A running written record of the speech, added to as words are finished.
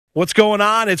What's going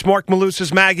on? It's Mark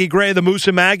Malusis, Maggie Gray, the Moose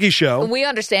and Maggie Show. We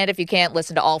understand if you can't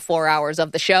listen to all 4 hours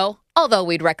of the show, although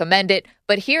we'd recommend it.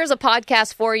 But here's a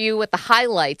podcast for you with the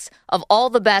highlights of all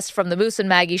the best from the Moose and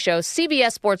Maggie Show,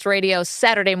 CBS Sports Radio,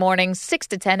 Saturday mornings, 6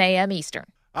 to 10 a.m. Eastern.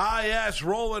 Yes,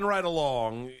 rolling right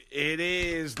along. It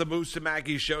is the Moose and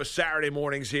Maggie Show, Saturday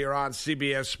mornings here on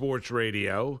CBS Sports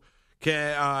Radio.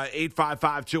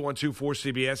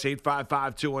 855-212-4CBS,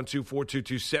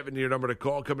 855-212-4227, your number to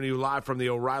call. Coming to you live from the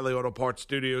O'Reilly Auto Parts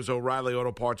Studios. O'Reilly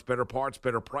Auto Parts, better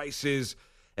prices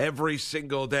every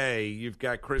single day. You've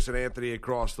got Chris and Anthony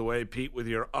across the way. Pete with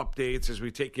your updates as we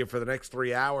take you for the next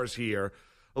 3 hours here.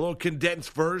 A little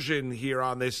condensed version here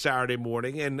on this Saturday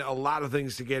morning and a lot of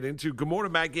things to get into. Good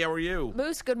morning, Maggie. How are you?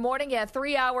 Moose, good morning.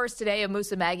 3 hours today of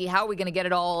Moose and Maggie. How are we going to get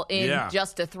it all in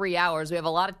just to 3 hours? We have a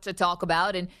lot to talk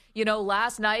about. And,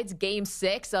 last night's Game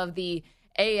 6 of the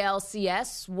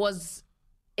ALCS was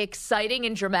exciting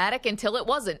and dramatic until it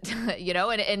wasn't,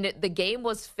 and the game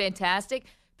was fantastic.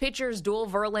 Pitchers duel,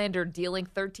 Verlander dealing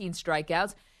 13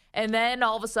 strikeouts. And then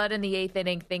all of a sudden, the eighth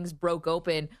inning, things broke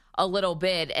open a little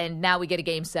bit, and now we get a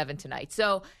Game 7 tonight.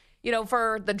 So,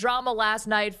 for the drama last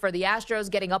night, for the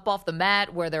Astros getting up off the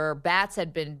mat where their bats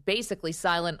had been basically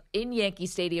silent in Yankee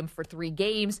Stadium for 3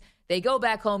 games, they go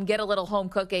back home, get a little home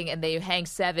cooking, and they hang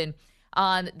 7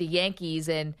 on the Yankees.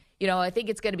 And, I think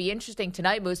it's going to be interesting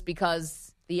tonight, Moose,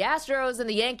 because the Astros and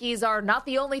the Yankees are not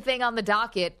the only thing on the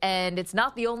docket, and it's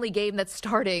not the only game that's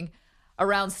starting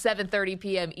around 7:30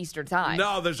 p.m. Eastern time.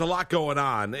 No, there's a lot going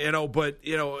on, but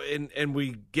and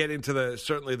we get into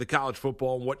certainly the college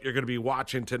football and what you're going to be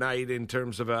watching tonight in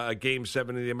terms of a Game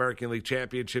 7 of the American League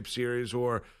Championship Series,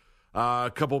 or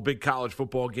a couple big college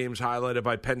football games highlighted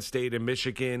by Penn State and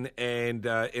Michigan, and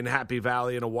in Happy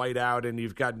Valley in a whiteout, and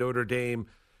you've got Notre Dame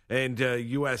and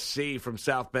USC from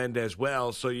South Bend as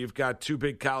well. So you've got 2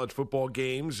 big college football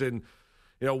games, and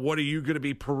what are you going to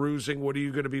be perusing? What are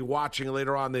you going to be watching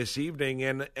later on this evening?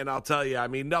 And I'll tell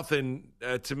you, nothing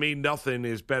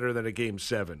is better than a Game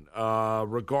 7,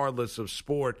 regardless of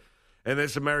sport. And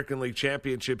this American League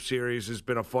Championship Series has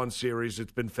been a fun series.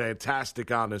 It's been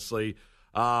fantastic, honestly.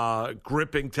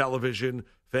 Gripping television,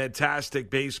 fantastic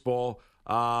baseball.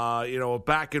 A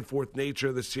back-and-forth nature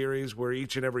of the series where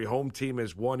each and every home team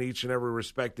has won each and every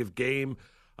respective game.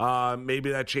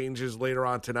 Maybe that changes later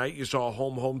on tonight. You saw a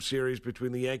home-home series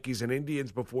between the Yankees and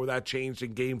Indians before that changed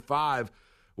in Game 5,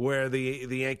 where the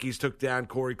Yankees took down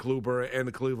Corey Kluber and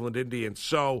the Cleveland Indians.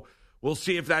 So we'll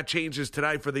see if that changes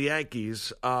tonight for the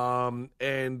Yankees. And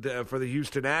for the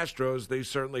Houston Astros, they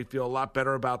certainly feel a lot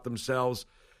better about themselves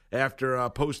after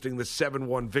posting the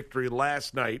 7-1 victory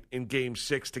last night in Game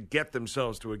 6 to get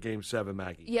themselves to a Game 7,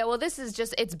 Maggie. Yeah, well,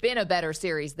 it's been a better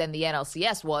series than the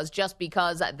NLCS was, just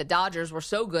because the Dodgers were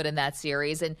so good in that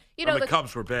series. And, the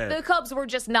Cubs were bad. The Cubs were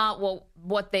just not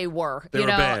what they were. They were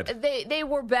bad. They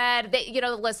were bad.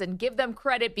 Listen, give them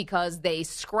credit because they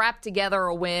scrapped together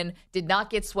a win, did not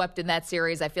get swept in that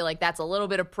series. I feel like that's a little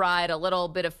bit of pride, a little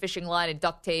bit of fishing line and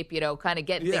duct tape, kind of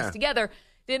getting things together.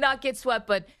 Did not get swept,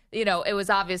 but, it was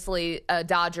obviously a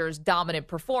Dodgers dominant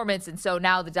performance. And so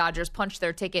now the Dodgers punched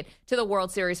their ticket to the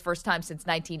World Series, first time since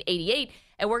 1988.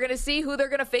 And we're going to see who they're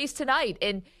going to face tonight.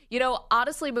 And,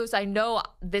 honestly, Moose, I know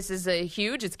this is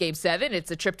it's Game 7.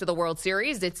 It's a trip to the World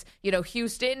Series. It's,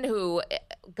 Houston, who,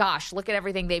 gosh, look at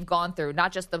everything they've gone through.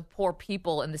 Not just the poor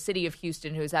people in the city of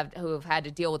Houston who have had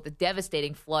to deal with the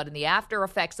devastating flood and the after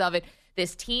effects of it.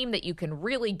 This team that you can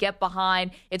really get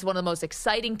behind. It's one of the most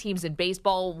exciting teams in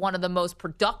baseball, one of the most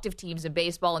productive teams in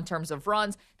baseball in terms of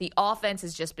runs. The offense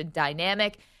has just been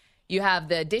dynamic. You have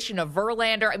the addition of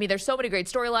Verlander. There's so many great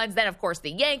storylines. Then, of course,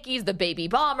 the Yankees, the baby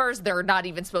Bombers. They're not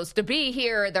even supposed to be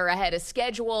here. They're ahead of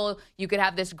schedule. You could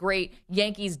have this great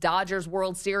Yankees-Dodgers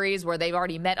World Series where they've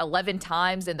already met 11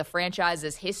 times in the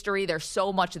franchise's history. There's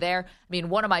so much there.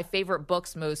 One of my favorite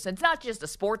books, Moose, and it's not just a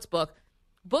sports book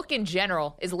in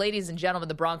general, is Ladies and Gentlemen,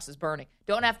 The Bronx is Burning.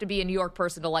 Don't have to be a New York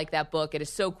person to like that book. It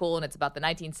is so cool, and it's about the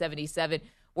 1977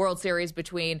 World Series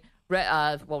between,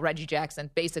 Reggie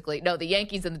Jackson, basically. No, the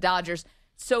Yankees and the Dodgers.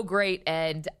 So great.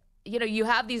 And, you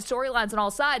have these storylines on all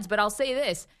sides, but I'll say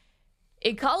this.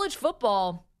 In college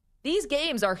football, these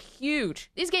games are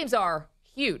huge. These games are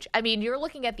huge. You're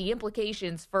looking at the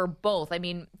implications for both.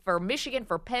 For Michigan,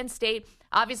 for Penn State.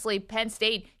 Obviously, Penn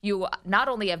State, you not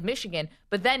only have Michigan,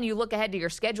 but then you look ahead to your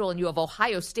schedule and you have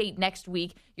Ohio State next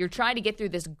week. You're trying to get through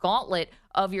this gauntlet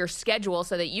of your schedule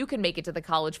so that you can make it to the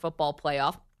college football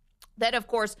playoff. Then, of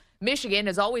course, Michigan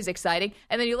is always exciting.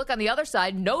 And then you look on the other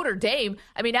side, Notre Dame.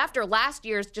 After last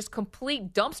year's just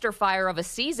complete dumpster fire of a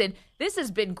season, this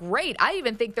has been great. I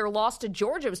even think their loss to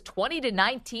Georgia was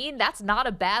 20-19. That's not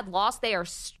a bad loss. They are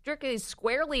strictly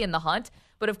squarely in the hunt.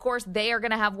 But, of course, they are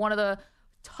going to have one of the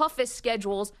toughest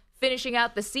schedules finishing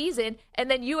out the season.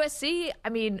 And then USC, I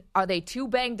mean, are they too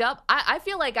banged up? I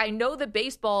feel like I know that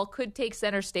baseball could take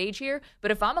center stage here,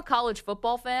 but if I'm a college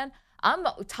football fan, I'm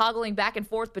toggling back and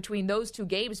forth between those two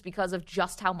games because of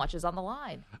just how much is on the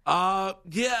line.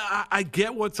 Yeah, I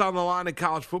get what's on the line in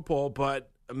college football,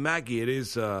 but Maggie, it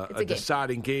is a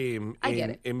deciding game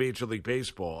in Major League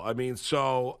Baseball. I mean,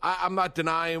 so I'm not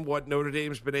denying what Notre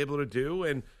Dame's been able to do,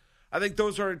 and I think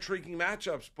those are intriguing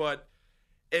matchups, but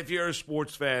if you're a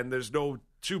sports fan, there's no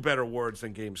two better words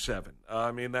than Game 7.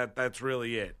 I mean, that's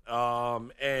really it.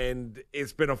 And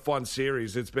it's been a fun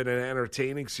series. It's been an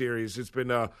entertaining series. It's been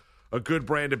a good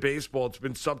brand of baseball. It's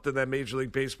been something that Major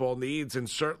League Baseball needs, and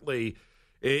certainly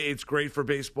it's great for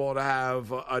baseball to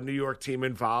have a New York team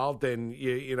involved, and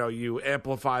you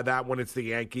amplify that when it's the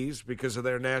Yankees because of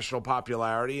their national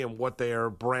popularity and what their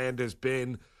brand has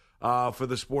been for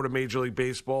the sport of Major League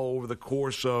Baseball over the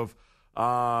course of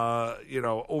the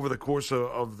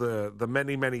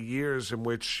many years in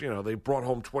which they brought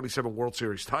home 27 World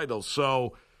Series titles.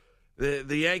 So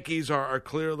the Yankees are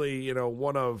clearly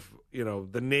one of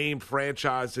the named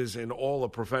franchises in all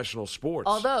of professional sports.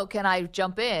 Although, can I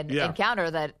jump in and counter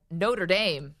that Notre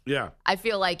Dame? Yeah, I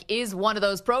feel like is one of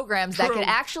those programs that could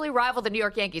actually rival the New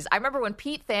York Yankees. I remember when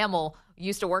Pete Thamel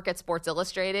used to work at Sports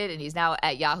Illustrated, and he's now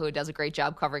at Yahoo. Does a great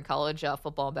job covering college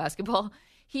football and basketball.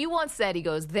 He once said, he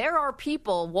goes, there are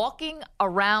people walking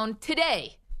around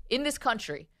today in this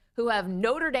country who have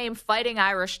Notre Dame Fighting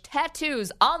Irish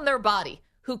tattoos on their body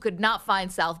who could not find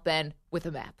South Bend with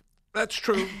a map. That's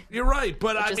true. You're right.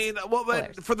 But I mean,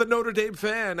 for the Notre Dame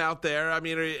fan out there, I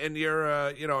mean, and you're,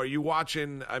 are you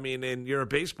watching, I mean, and you're a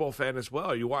baseball fan as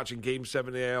well. Are you watching Game 7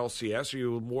 of the ALCS? Are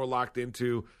you more locked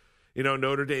into,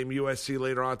 Notre Dame USC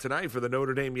later on tonight for the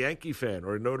Notre Dame Yankee fan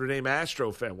or Notre Dame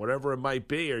Astro fan, whatever it might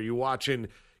be? Are you watching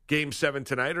Game 7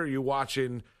 tonight, or are you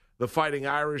watching the Fighting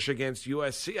Irish against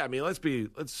USC? I mean, let's be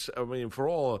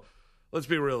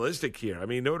realistic here. I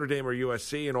mean, Notre Dame or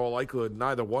USC, in all likelihood,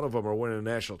 neither one of them are winning a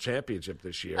national championship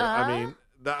this year. Honestly,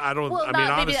 they're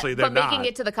not. But making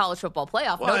it to the college football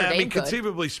playoff, Notre Dame could.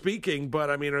 Conceivably speaking, but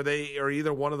I mean, are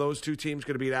either one of those two teams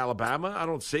going to beat Alabama? I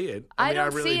don't see it. I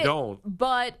really don't.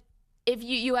 But if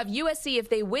you have USC, if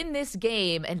they win this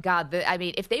game, and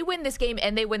if they win this game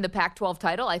and they win the Pac-12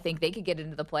 title, I think they could get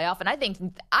into the playoff. And I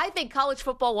think college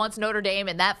football wants Notre Dame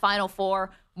in that Final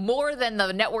Four more than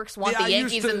the networks want the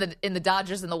Yankees in the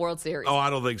Dodgers in the World Series. Oh,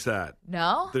 I don't think that.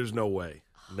 No? There's no way.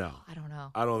 No. I don't know.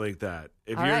 I don't think that.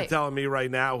 If you're telling me right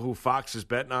now who Fox is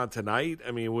betting on tonight,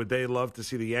 I mean, would they love to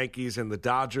see the Yankees and the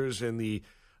Dodgers in the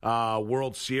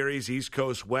World Series, East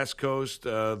Coast, West Coast,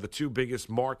 the two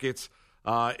biggest markets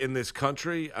in this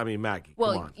country? I mean, Maggie,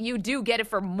 come on. You do get it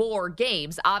for more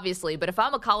games, obviously, but if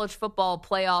I'm a college football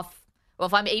playoff, well,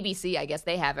 if I'm ABC, I guess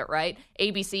they have it, right?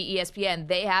 ABC, ESPN,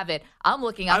 they have it. I'm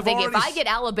thinking if I get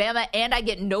Alabama and I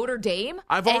get Notre Dame,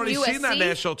 I've already seen that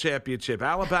national championship.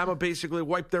 Alabama basically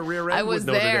wiped their rear end with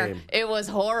Notre Dame. It was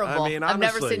horrible. I mean, I've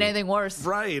never seen anything worse.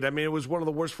 Right. I mean, it was one of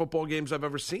the worst football games I've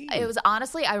ever seen. It was,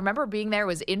 honestly, I remember being there. It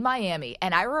was in Miami,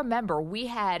 and I remember we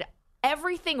had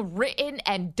everything written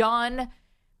and done.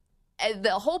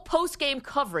 The whole post-game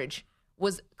coverage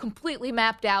was completely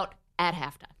mapped out at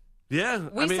halftime. Yeah.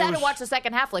 We sat and watched the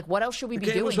second half like, what else should we be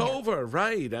doing? The game was over,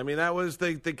 right. I mean, that was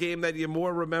the game that you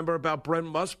more remember about Brent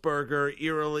Musburger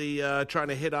eerily trying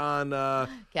to hit on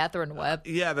Catherine Webb.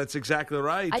 Yeah, that's exactly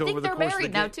right. I think they're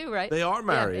married now, too, right? They are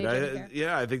married.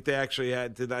 I think they actually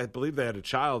I believe they had a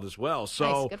child as well. So,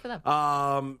 nice. Good for them.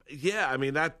 I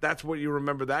mean, that's what you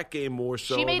remember that game more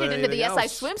so. She made it into the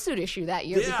SI swimsuit issue that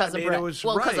year because of Brent.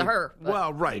 Because of her. But.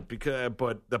 Well, right.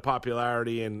 But the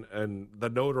popularity and the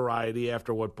notoriety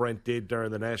after what Brent did during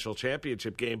the national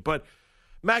championship game. But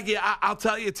Maggie, I'll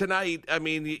tell you tonight, I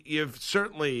mean, you've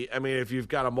certainly, I mean, if you've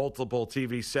got a multiple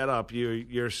TV setup,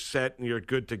 you're set and you're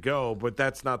good to go, but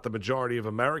that's not the majority of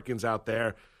Americans out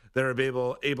there that are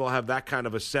able to have that kind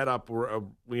of a setup,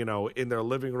 in their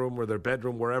living room or their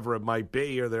bedroom, wherever it might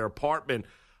be, or their apartment.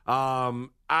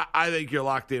 I think you're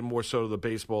locked in more so to the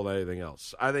baseball than anything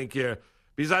else.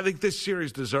 Because I think this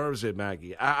series deserves it,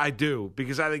 Maggie. I do,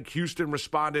 because I think Houston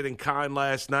responded in kind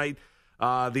last night. The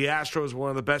Astros were one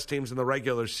of the best teams in the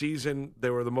regular season. They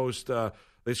were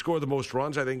they scored the most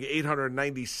runs, I think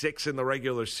 896 in the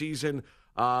regular season.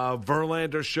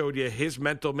 Verlander showed you his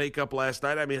mental makeup last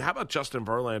night. I mean, how about Justin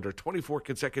Verlander? 24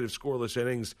 consecutive scoreless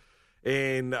innings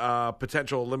in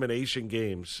potential elimination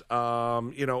games, in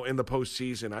the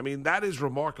postseason. I mean, that is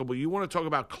remarkable. You want to talk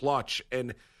about clutch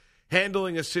and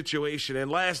handling a situation. And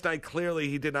last night, clearly,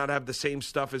 he did not have the same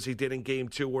stuff as he did in Game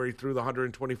 2, where he threw the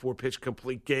 124-pitch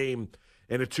complete game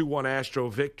in a 2-1 Astro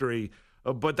victory.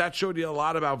 but that showed you a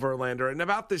lot about Verlander and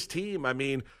about this team. I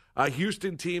mean, a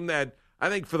Houston team that I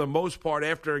think for the most part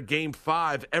after Game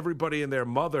 5, everybody and their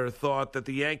mother thought that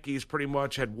the Yankees pretty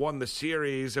much had won the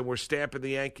series and were stamping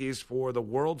the Yankees for the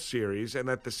World Series and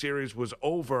that the series was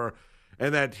over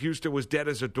and that Houston was dead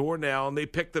as a doornail, and they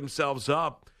picked themselves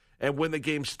up and win the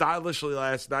game stylishly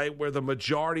last night, where the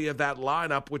majority of that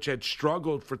lineup, which had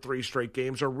struggled for 3 straight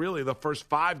games, or really the first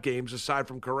 5 games aside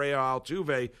from Correa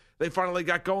Altuve, they finally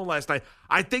got going last night.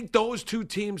 I think those 2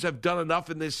 teams have done enough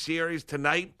in this series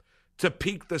tonight to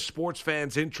pique the sports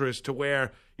fans' interest to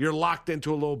where you're locked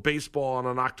into a little baseball on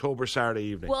an October Saturday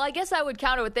evening. Well, I guess I would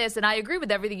counter with this, and I agree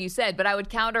with everything you said, but I would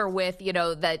counter with,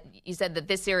 that you said that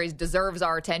this series deserves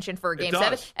our attention for Game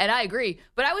 7, and I agree.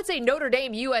 But I would say Notre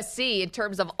Dame USC, in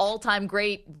terms of all-time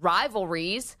great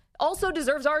rivalries, also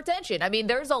deserves our attention. I mean,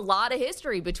 there's a lot of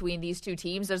history between these 2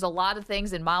 teams. There's a lot of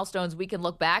things and milestones we can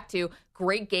look back to,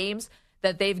 great games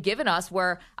that they've given us,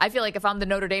 where I feel like if I'm the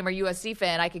Notre Dame or USC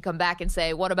fan, I could come back and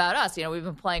say, what about us? We've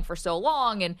been playing for so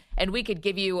long, and we could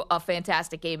give you a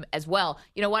fantastic game as well.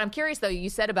 What I'm curious, though, you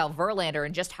said about Verlander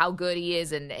and just how good he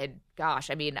is, and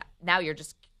gosh, I mean, now you're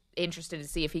just interested to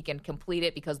see if he can complete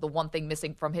it, because the one thing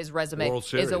missing from his resume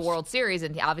is a World Series,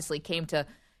 and he obviously came to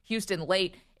Houston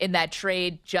late in that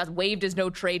trade, just waived his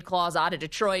no-trade clause out of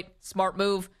Detroit. Smart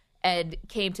move. And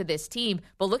came to this team.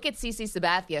 But look at CC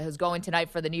Sabathia, who's going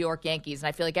tonight for the New York Yankees. And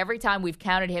I feel like every time we've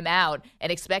counted him out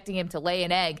and expecting him to lay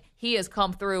an egg, he has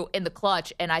come through in the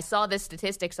clutch. And I saw this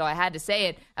statistic, so I had to say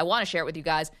it. I want to share it with you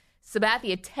guys.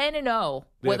 Sabathia 10-0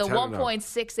 with a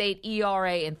 1.68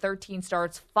 ERA in 13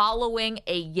 starts following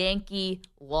a Yankee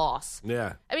loss.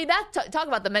 Yeah. I mean, talk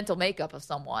about the mental makeup of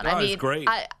someone. Oh, I mean, it's great.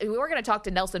 We're going to talk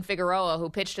to Nelson Figueroa, who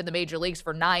pitched in the major leagues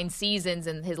for 9 seasons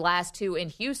and his last 2 in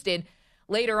Houston,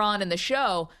 later on in the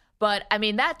show. But I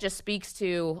mean, that just speaks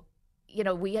to,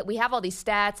 we have all these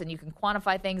stats and you can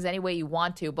quantify things any way you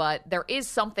want to, but there is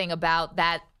something about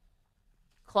that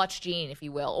clutch gene, if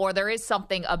you will, or there is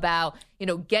something about,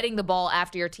 getting the ball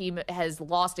after your team has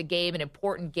lost a game, an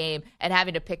important game, and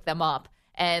having to pick them up.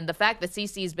 And the fact that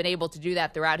CC has been able to do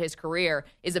that throughout his career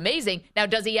is amazing. Now,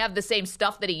 does he have the same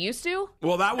stuff that he used to?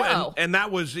 Well, that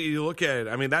was, you look at it,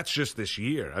 I mean, that's just this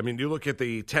year. I mean, you look at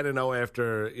the 10-0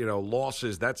 after,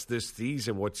 losses, that's this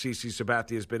season, what CC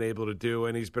Sabathia has been able to do,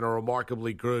 and he's been a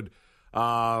remarkably good,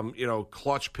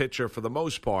 clutch pitcher for the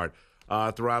most part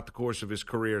throughout the course of his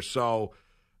career. So,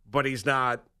 but he's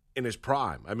not in his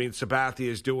prime. I mean, Sabathia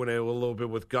is doing it a little bit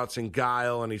with guts and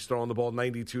guile, and he's throwing the ball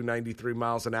 92, 93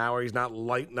 miles an hour. He's not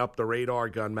lighting up the radar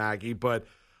gun, Maggie, but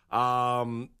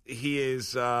he's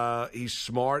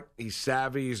smart, he's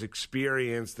savvy, he's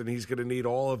experienced, and he's going to need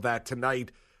all of that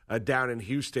tonight down in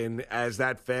Houston, as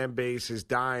that fan base is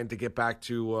dying to get back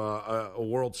to a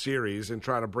World Series and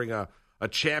trying to bring a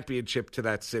championship to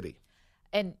that city.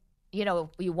 And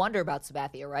you wonder about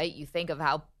Sabathia, right? You think of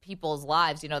how people's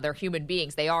lives, they're human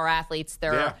beings. They are athletes.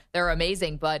 They're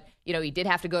amazing. But, he did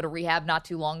have to go to rehab not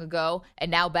too long ago.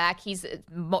 And now back, he's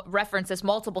referenced this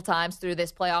multiple times through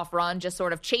this playoff run, just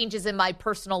sort of changes in my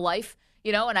personal life,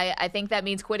 and I think that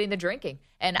means quitting the drinking.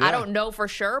 And I don't know for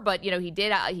sure, but, he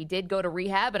did go to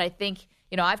rehab. And I think,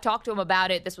 I've talked to him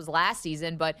about it. This was last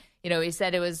season, but, he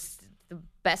said it was the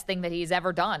best thing that he's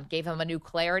ever done. Gave him a new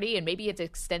clarity, and maybe it's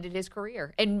extended his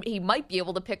career. And he might be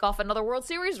able to pick off another World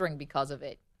Series ring because of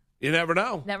it. You never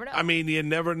know. Never know. I mean, you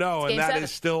never know. And that 7.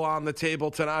 is still on the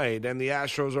table tonight. And the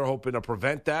Astros are hoping to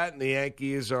prevent that. And the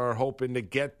Yankees are hoping to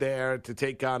get there to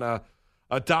take on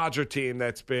a Dodger team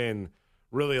that's been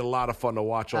really a lot of fun to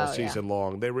watch all season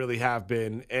long. They really have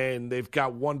been. And they've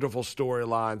got wonderful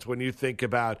storylines when you think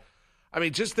about,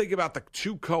 just think about the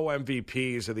 2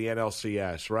 co-MVPs of the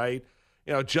NLCS, right?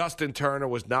 Justin Turner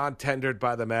was non-tendered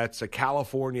by the Mets, a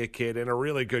California kid and a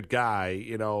really good guy,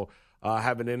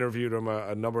 having interviewed him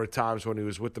a number of times when he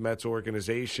was with the Mets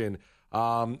organization,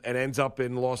 and ends up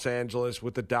in Los Angeles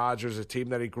with the Dodgers, a team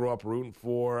that he grew up rooting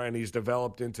for, and he's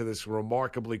developed into this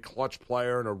remarkably clutch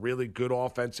player and a really good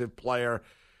offensive player.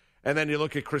 And then you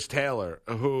look at Chris Taylor,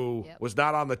 who was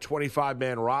not on the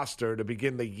 25-man roster to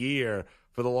begin the year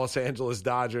for the Los Angeles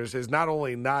Dodgers, is not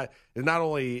only on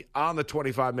the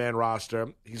 25-man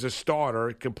roster, he's a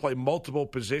starter, can play multiple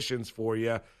positions for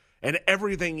you, and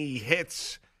everything he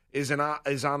hits is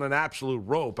on an absolute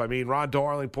rope. I mean, Ron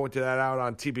Darling pointed that out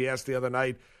on TBS the other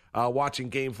night, watching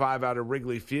Game 5 out at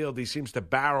Wrigley Field. He seems to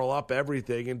barrel up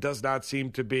everything and does not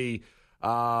seem to be,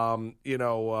 in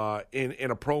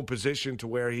a prone position to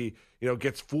where he,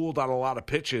 gets fooled on a lot of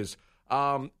pitches.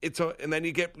 And then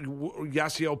you get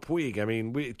Yasiel Puig. I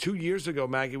mean, 2 years ago,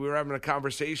 Maggie, we were having a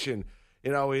conversation.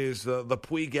 Is the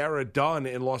Puig era done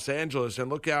in Los Angeles? And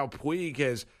look how Puig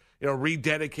has,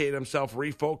 rededicated himself,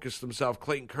 refocused himself.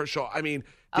 Clayton Kershaw. I mean,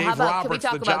 Dave how about, Roberts, can we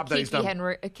talk the about job that he's done.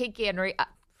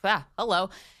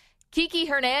 Kiki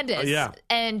Hernandez. Yeah.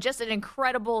 And just an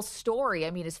incredible story.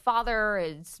 I mean, his father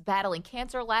is battling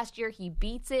cancer last year. He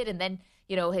beats it. And then,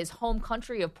 his home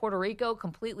country of Puerto Rico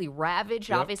completely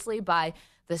ravaged, obviously, by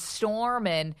the storm.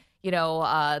 And,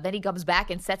 then he comes back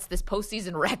and sets this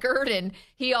postseason record. And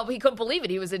he couldn't believe it.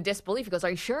 He was in disbelief. He goes,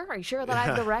 Are you sure? Are you sure that I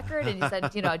have the record? And he said,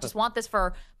 I just want this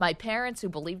for my parents who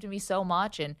believed in me so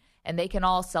much. And they can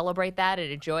all celebrate that and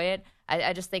enjoy it.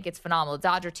 I just think it's phenomenal. The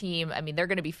Dodger team, I mean, they're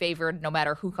going to be favored no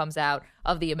matter who comes out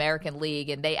of the American League,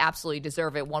 and they absolutely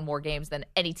deserve it. Won more games than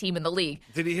any team in the league.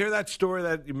 Did you hear that story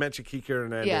that you mentioned, Kiki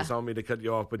Hernandez? Yeah. I don't mean to cut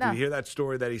you off, but did you hear that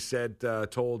story that he said,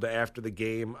 told after the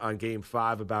game on Game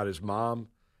 5 about his mom?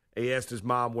 He asked his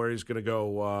mom where he's going to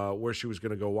go, where she was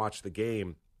going to go watch the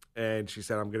game, and she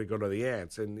said, "I'm going to go to the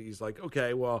aunts." And he's like,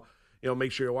 "Okay, well,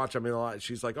 make sure you watch." I mean,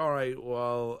 she's like, "All right,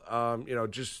 well,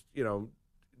 just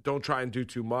don't try and do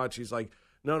too much." He's like,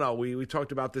 No, we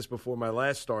talked about this before my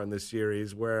last start in this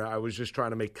series where I was just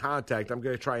trying to make contact. I'm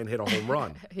going to try and hit a home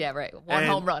run. Yeah, right. One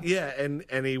home run. Yeah,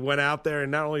 and he went out there,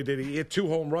 and not only did he hit 2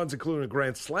 home runs, including a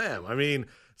grand slam. I mean,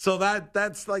 so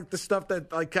that's like the stuff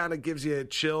that like kind of gives you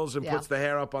chills and puts the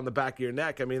hair up on the back of your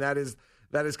neck. I mean, that is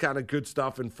kind of good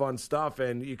stuff and fun stuff,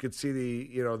 and you could see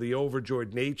the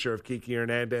overjoyed nature of Kiki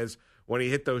Hernandez when he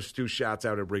hit those 2 shots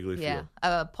out at Wrigley Field.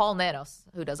 Paul Nanos,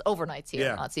 who does overnights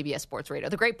here on CBS Sports Radio,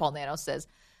 the great Paul Nanos, says,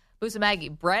 Moose and Maggie,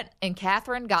 Brett and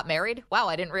Catherine got married? Wow,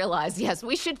 I didn't realize. Yes,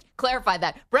 we should clarify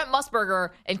that. Brett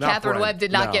Musburger and Catherine Webb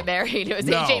did not get married. It was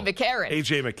A.J. McCarron.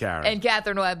 A.J. McCarron. And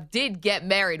Catherine Webb did get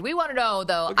married. We want to know,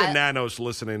 though. Look at Nanos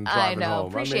listening, driving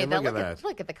home. Appreciate that.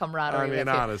 Look at the camaraderie. I mean,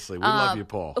 honestly, we love you,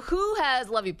 Paul.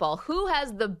 Love you, Paul. Who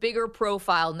has the bigger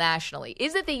profile nationally?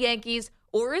 Is it the Yankees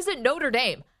or is it Notre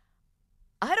Dame?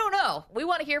 I don't know. We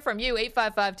want to hear from you.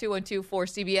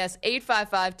 855-212-4CBS,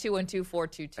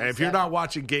 855-212-4227. And if you're not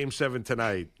watching Game 7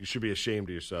 tonight, you should be ashamed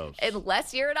of yourselves.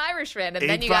 Unless you're an Irish fan, and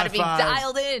then you got to be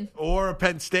dialed in. Or a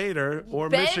Penn Stater, or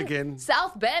Michigan.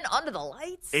 South Bend, under the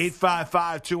lights.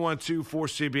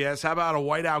 855-212-4CBS. How about a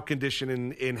whiteout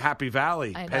condition in Happy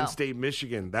Valley? Penn State,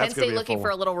 Michigan. That's Penn State looking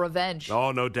for a little revenge.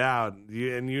 Oh, no doubt.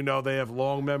 And they have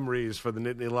long memories for the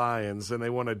Nittany Lions, and they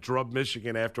want to drub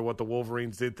Michigan after what the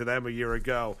Wolverines did to them a year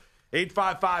ago.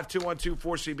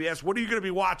 855-212-4CBS. What are you going to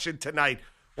be watching tonight?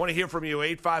 Want to hear from you.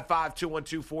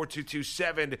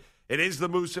 855-212-4227. It is the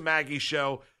Moose and Maggie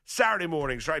Show. Saturday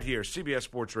mornings right here, CBS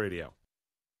Sports Radio.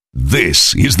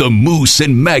 This is the Moose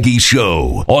and Maggie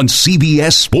Show on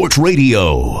CBS Sports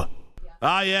Radio.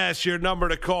 Yes, your number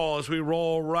to call as we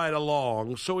roll right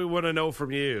along. So we want to know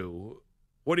from you,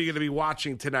 what are you going to be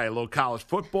watching tonight? A little college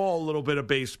football, a little bit of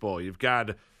baseball. You've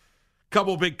got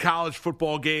couple big college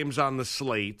football games on the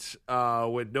slate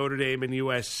with Notre Dame and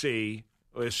USC,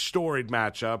 a storied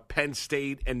matchup. Penn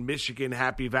State and Michigan,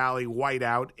 Happy Valley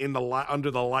whiteout under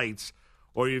the lights.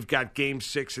 Or you've got Game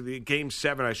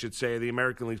 7, I should say, of the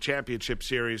American League Championship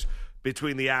Series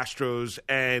between the Astros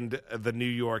and the New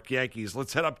York Yankees.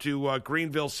 Let's head up to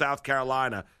Greenville, South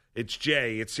Carolina. It's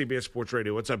Jay. It's CBS Sports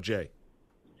Radio. What's up, Jay?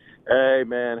 Hey,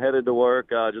 man, headed to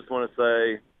work. Just want to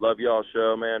say, love y'all's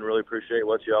show, man. Really appreciate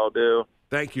what y'all do.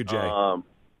 Thank you, Jay.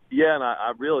 And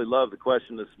I really love the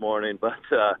question this morning, but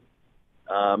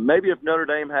maybe if Notre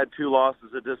Dame had 2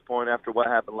 losses at this point after what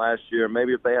happened last year,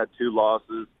 maybe if they had 2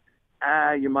 losses,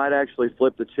 you might actually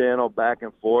flip the channel back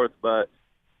and forth. But,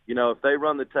 if they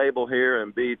run the table here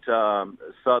and beat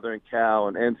Southern Cal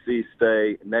and NC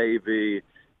State, Navy,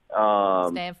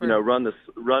 Stanford. run the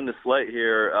slate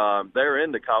here. They're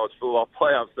in the college football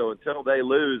playoffs, so until they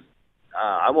lose,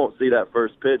 I won't see that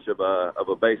first pitch of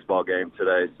a baseball game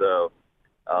today. So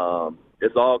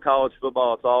it's all college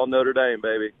football. It's all Notre Dame,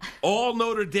 baby. All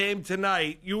Notre Dame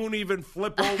tonight. You won't even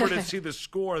flip over to see the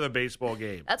score of the baseball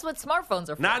game. That's what smartphones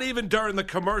are for. Not even during the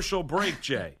commercial break,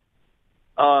 Jay.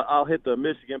 I'll hit the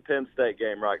Michigan-Penn State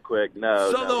game right quick.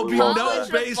 There'll be no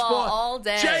baseball all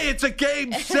day. Jay, it's a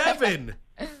Game 7.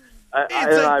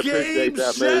 I Game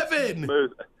 7.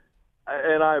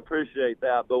 And I appreciate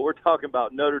that, but we're talking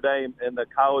about Notre Dame and the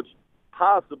college,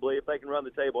 possibly if they can run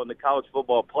the table in the college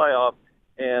football playoff.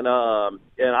 And I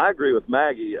agree with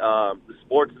Maggie. The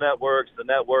sports networks, the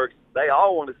networks, they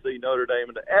all want to see Notre Dame,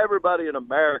 and everybody in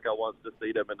America wants to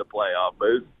see them in the playoff,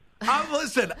 Moose. I'm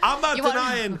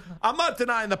not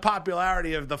denying the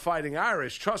popularity of the Fighting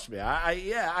Irish. Trust me. I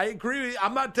agree.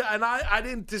 I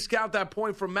didn't discount that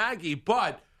point from Maggie,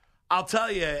 but I'll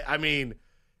tell you, I mean,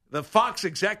 the Fox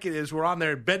executives were on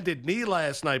their bended knee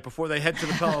last night before they head to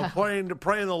the pillow, praying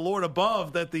the Lord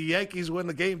above that the Yankees win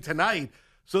the game tonight.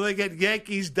 So they get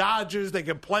Yankees, Dodgers. They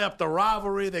can play up the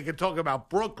rivalry. They can talk about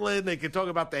Brooklyn. They can talk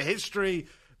about the history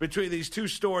between these two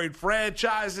storied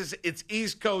franchises. It's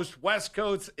East Coast, West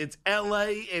Coast. It's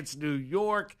L.A. It's New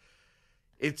York.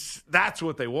 That's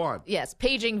what they want. Yes,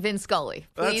 paging Vin Scully.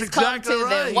 Please exactly come to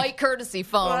right. the white courtesy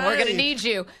phone. Right. We're going to need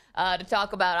you to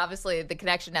talk about, obviously, the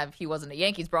connection of he wasn't a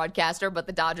Yankees broadcaster, but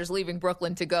the Dodgers leaving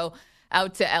Brooklyn to go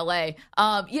out to L.A.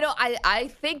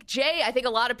 I think, Jay, I think a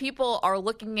lot of people are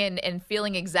looking and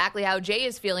feeling exactly how Jay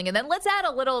is feeling. And then let's add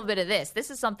a little bit of this.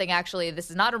 This is something, actually, this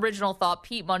is not original thought.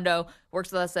 Pete Mundo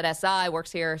works with us at SI,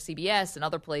 works here at CBS and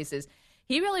other places.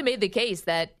 He really made the case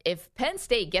that if Penn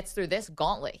State gets through this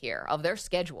gauntlet here of their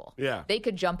schedule, they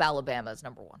could jump Alabama as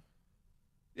number one.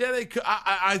 Yeah, they could.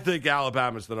 I think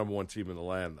Alabama's the number one team in the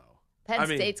land, though. Penn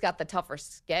State's got the tougher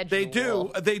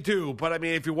schedule. They do. But I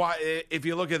mean, if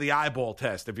you look at the eyeball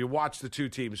test, if you watch the two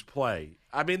teams play,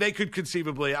 I mean, they could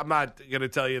conceivably. I'm not going to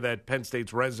tell you that Penn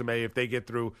State's resume, if they get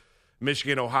through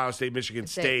Michigan, Ohio State, Michigan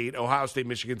State, Ohio State,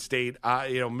 Michigan State,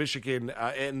 Michigan,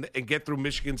 and get through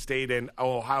Michigan State and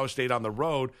Ohio State on the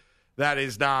road. That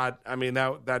is not. I mean,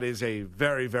 that is a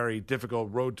very, very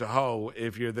difficult road to hoe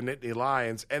if you're the Nittany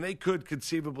Lions, and they could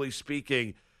conceivably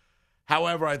speaking.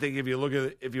 However, I think if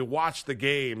you watch the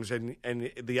games and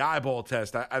the eyeball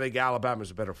test, I think Alabama's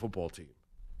a better football team.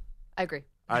 I agree.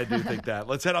 I do think that.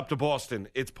 Let's head up to Boston.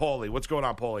 It's Paulie. What's going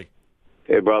on, Paulie?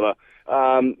 Hey, brother.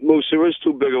 Moose, there is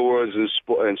two bigger words in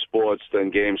sports than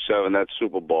Game 7. That's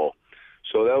Super Bowl.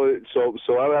 So I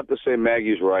would have to say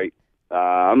Maggie's right.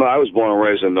 I was born and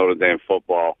raised in Notre Dame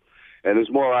football, and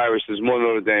there's more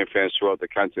Notre Dame fans throughout the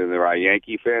country than there are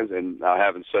Yankee fans. And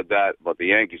having said that about the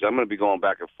Yankees, I'm going to be going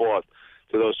back and forth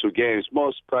to those two games.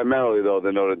 Most primarily, though,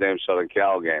 the Notre Dame Southern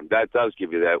Cal game. That does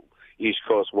give you that East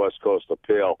Coast West Coast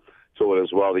appeal to it as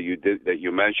well that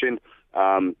you mentioned.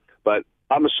 But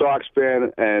I'm a Sox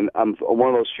fan, and I'm one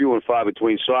of those few and far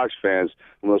between Sox fans.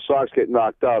 When the Sox get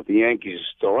knocked out, the Yankees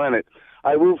are still in it.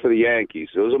 I root for the Yankees.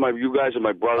 You guys are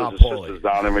my brothers and sisters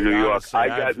down there in New York. Honestly, I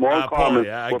got more in common.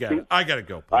 Paulie, I got to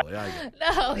go, Paulie.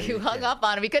 No, you hung up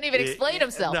on him. He couldn't even explain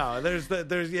himself. No,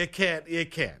 you can't.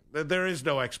 There is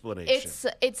no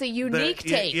explanation. It's a unique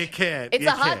take. You can't. It's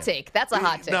a hot take. That's a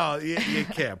hot take. No, you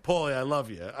can't. Paulie, I love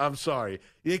you. I'm sorry.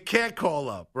 You can't call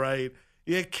up, right?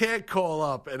 You can't call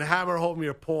up and hammer home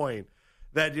your point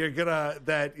that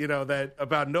that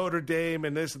about Notre Dame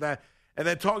and this and that. And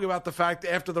then talking about the fact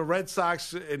after the Red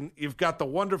Sox, and you've got the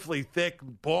wonderfully thick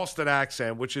Boston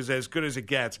accent, which is as good as it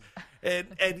gets. And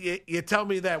you tell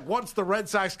me that once the Red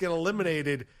Sox get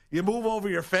eliminated, you move over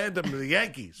your fandom to the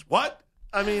Yankees. What?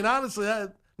 I mean, honestly,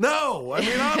 no. I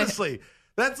mean, honestly,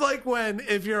 that's like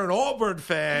if you're an Auburn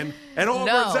fan and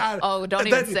Auburn's out. Oh, don't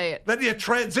even say it. Then you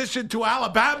transition to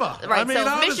Alabama. Right. I mean, so if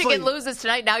honestly, Michigan loses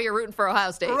tonight, now you're rooting for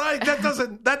Ohio State. Right.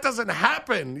 That doesn't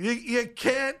happen. You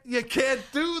can't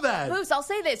do that. Moose, I'll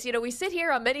say this. We sit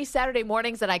here on many Saturday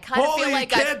mornings, and I kind of feel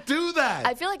like you can't do that.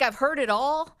 I feel like I've heard it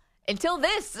all until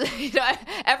this.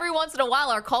 Every once in a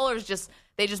while, our callers just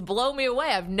blow me away.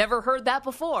 I've never heard that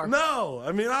before. No,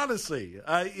 I mean honestly,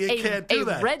 you can't do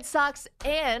that. A Red Sox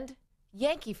and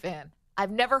Yankee fan.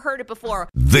 I've never heard it before.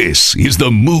 This is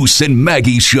the Moose and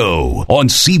Maggie Show on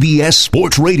CBS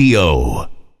Sports Radio.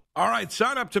 All right,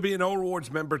 sign up to be an O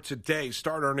Rewards member today.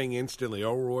 Start earning instantly.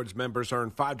 O Rewards members earn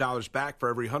 $5 back for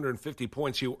every 150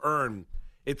 points you earn.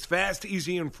 It's fast,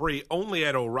 easy, and free only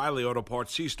at O'Reilly Auto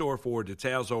Parts. See store for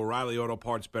details. O'Reilly Auto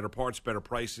Parts, better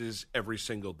prices every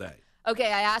single day.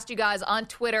 Okay, I asked you guys on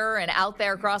Twitter and out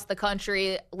there across the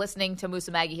country listening to Moose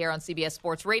and Maggie here on CBS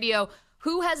Sports Radio,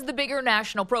 who has the bigger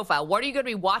national profile? What are you going to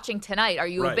be watching tonight? Are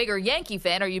you a bigger Yankee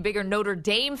fan? Are you a bigger Notre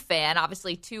Dame fan?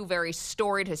 Obviously, two very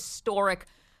storied, historic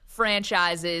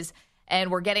franchises, and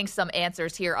we're getting some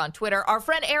answers here on Twitter. Our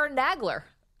friend Aaron Nagler,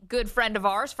 good friend of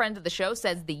ours, friend of the show,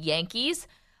 says the Yankees.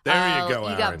 There you go,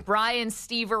 Aaron. You got Brian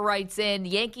Stever writes in,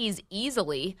 Yankees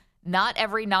easily. Not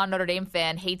every non-Notre Dame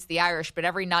fan hates the Irish, but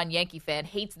every non-Yankee fan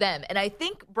hates them. And I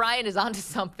think Brian is onto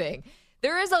something.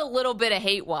 There is a little bit of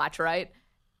hate watch, right?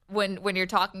 When you're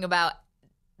talking about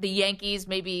the Yankees,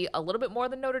 maybe a little bit more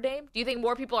than Notre Dame? Do you think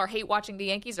more people are hate watching the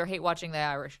Yankees or hate watching the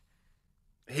Irish?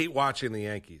 Hate watching the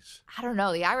Yankees. I don't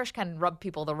know. The Irish can rub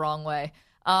people the wrong way.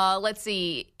 Let's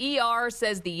see. ER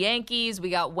says the Yankees. We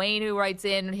got Wayne who writes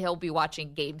in. He'll be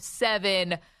watching Game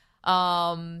 7.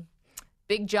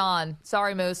 Big John.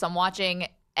 Sorry, Moose. I'm watching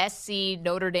SC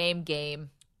Notre Dame game.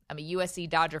 I'm a USC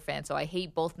Dodger fan, so I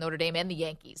hate both Notre Dame and the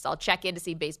Yankees. I'll check in to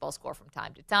see baseball score from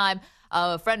time to time.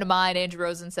 A friend of mine, Andrew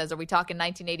Rosen, says, are we talking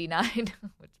 1989?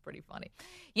 Which is pretty funny.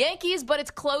 Yankees, but it's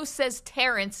close, says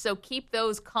Terrence, so keep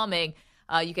those coming.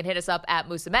 You can hit us up at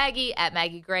Moose and Maggie, at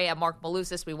Maggie Gray, at Mark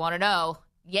Malusis. We want to know,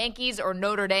 Yankees or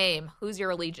Notre Dame? Who's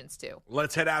your allegiance to?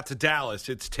 Let's head out to Dallas.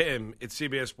 It's Tim. It's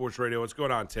CBS Sports Radio. What's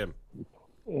going on, Tim?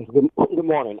 Good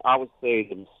morning. I would say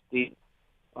the mystique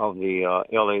of the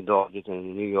L.A. Dodgers and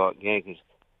the New York Yankees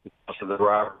because of the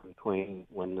rivalry between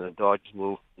when the Dodgers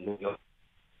moved to New York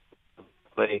to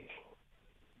play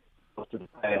to the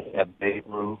past at Babe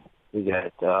Ruth. We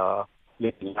got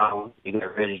Mickey Young. We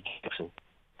got Reggie Jackson.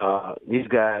 These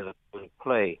guys are going to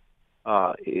play.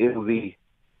 It will be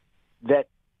that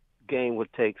game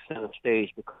would take center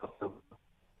stage because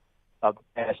of the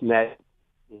past match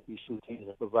these two teams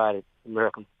have provided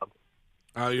American public.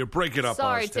 You're breaking up.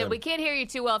 Sorry, on us, Tim. We can't hear you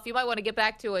too well. If you might want to get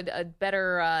back to a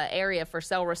better area for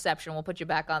cell reception, we'll put you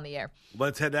back on the air.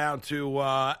 Let's head down to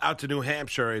out to New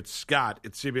Hampshire. It's Scott.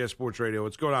 It's CBS Sports Radio.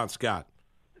 What's going on, Scott?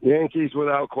 Yankees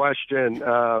without question.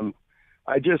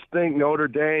 I just think Notre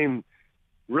Dame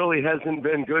really hasn't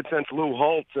been good since Lou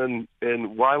Holtz, and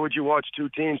why would you watch two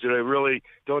teams that really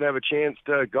don't have a chance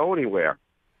to go anywhere?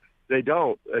 They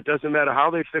don't. It doesn't matter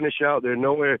how they finish out. They're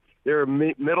nowhere. They're a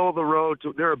middle of the road.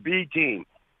 They're a B team.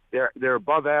 They're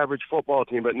above average football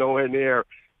team, but nowhere near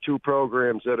two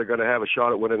programs that are going to have a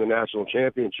shot at winning the national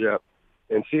championship.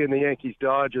 And seeing the Yankees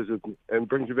Dodgers and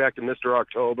brings me back to Mr.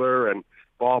 October and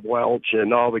Bob Welch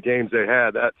and all the games they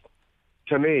had. That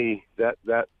to me,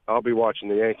 that I'll be watching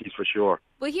the Yankees for sure.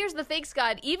 Well, here's the thing,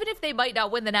 Scott. Even if they might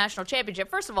not win the national championship,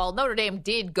 first of all, Notre Dame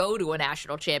did go to a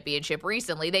national championship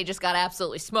recently. They just got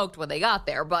absolutely smoked when they got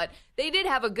there. But they did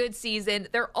have a good season.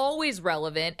 They're always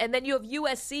relevant. And then you have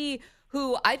USC,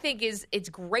 who I think it's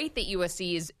great that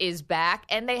USC is back.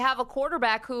 And they have a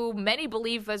quarterback who many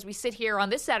believe, as we sit here on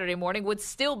this Saturday morning, would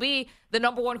still be the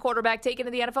number one quarterback taken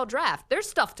in the NFL draft. There's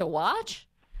stuff to watch.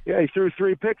 Yeah, he threw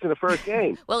 3 picks in the first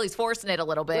game. Well, he's forcing it a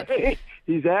little bit.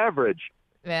 He's average.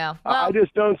 Yeah. Well, I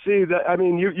just don't see that. I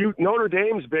mean, you Notre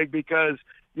Dame's big because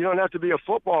you don't have to be a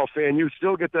football fan. You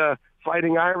still get the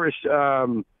Fighting Irish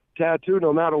tattoo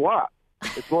no matter what.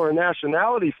 It's more a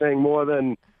nationality thing more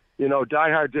than,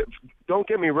 diehard. Don't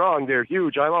get me wrong, they're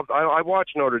huge. I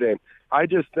watch Notre Dame. I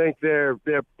just think they're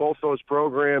both those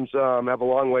programs have a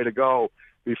long way to go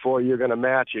before you're going to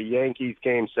match a Yankees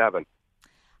Game 7.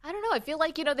 I don't know. I feel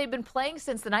like, they've been playing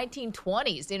since the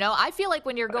 1920s. I feel like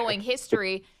when you're going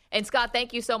history, and Scott,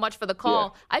 thank you so much for the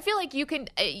call. Yeah. I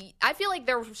feel like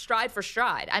they're stride for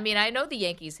stride. I mean, I know the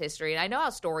Yankees history, and I know how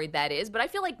storied that is, but I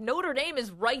feel like Notre Dame is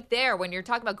right there when you're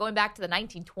talking about going back to the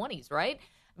 1920s, right?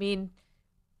 I mean,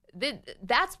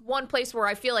 that's one place where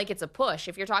I feel like it's a push.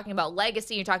 If you're talking about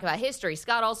legacy, you're talking about history.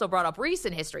 Scott also brought up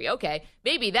recent history. Okay,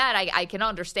 maybe that I can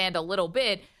understand a little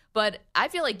bit. But I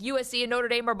feel like USC and Notre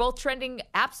Dame are both trending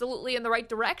absolutely in the right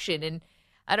direction. And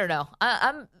I don't know.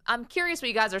 I'm curious what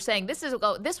you guys are saying. This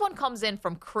one comes in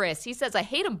from Chris. He says, I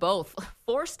hate them both.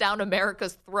 Forced down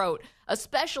America's throat,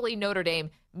 especially Notre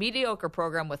Dame. Mediocre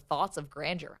program with thoughts of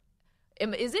grandeur.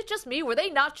 Is it just me? Were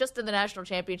they not just in the national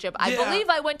championship? I believe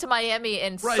I went to Miami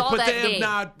and saw that game.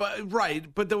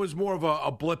 But there was more of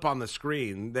a blip on the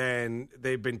screen than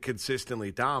they've been consistently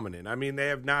dominant. I mean, they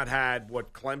have not had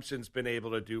what Clemson's been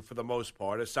able to do for the most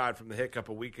part, aside from the hiccup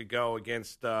a week ago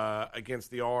against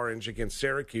the Orange, against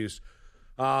Syracuse.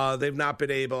 They've not been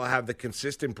able to have the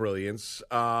consistent brilliance.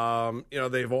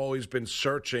 They've always been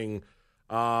searching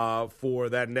for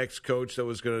that next coach that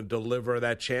was going to deliver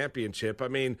that championship. I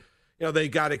mean, they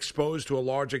got exposed to a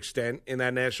large extent in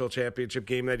that national championship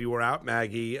game that you were out,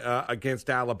 Maggie, against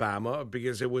Alabama,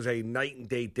 because it was a night and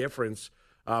day difference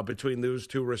between those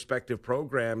two respective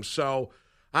programs. So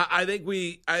I think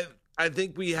we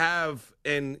have,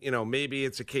 and maybe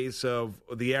it's a case of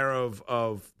the era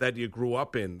of that you grew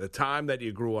up in, the time that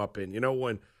you grew up in.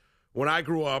 When I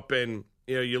grew up and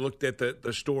you looked at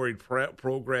the storied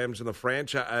programs and the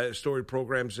franchise storied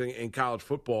programs in college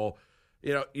football.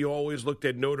 You always looked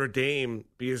at Notre Dame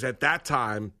because at that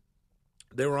time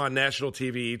they were on national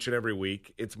TV each and every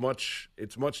week. It's much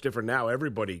different now.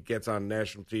 Everybody gets on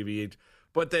national TV,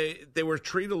 but they were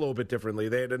treated a little bit differently.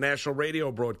 They had a national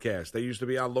radio broadcast. They used to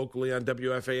be on locally on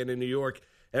WFAN in New York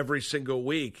every single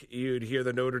week. You'd hear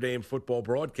the Notre Dame football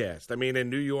broadcast. I mean, in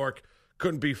New York,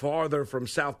 couldn't be farther from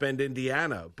South Bend,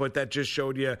 Indiana, but that just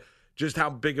showed you just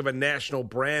how big of a national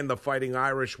brand the Fighting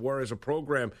Irish were as a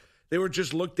program. They were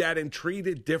just looked at and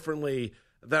treated differently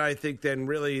than I think than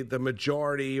really the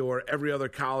majority or every other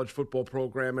college football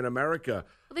program in America.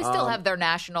 Well, they still have their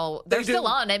national – they're still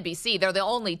on NBC. They're the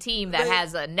only team that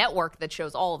has a network that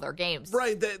shows all of their games.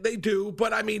 Right, they do.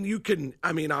 But,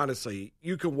 honestly,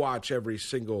 you can watch every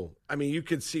single – you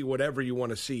can see whatever you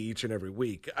want to see each and every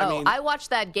week. I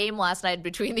watched that game last night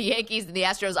between the Yankees and the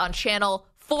Astros on Channel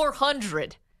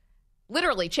 400.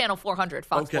 Literally, Channel 400,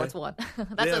 Fox Sports 1. That's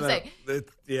what I'm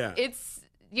saying.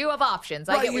 you have options.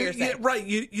 I get what you're saying. Right,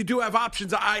 you do have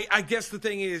options. I guess the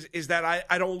thing is that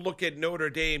I don't look at Notre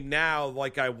Dame now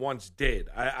like I once did.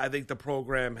 I think the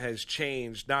program has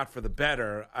changed, not for the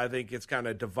better. I think it's kind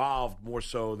of devolved more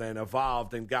so than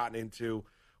evolved and gotten into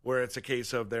where it's a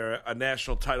case of they're a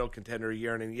national title contender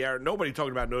year in and year. Nobody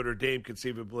talking about Notre Dame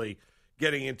conceivably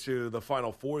getting into the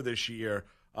Final Four this year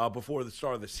before the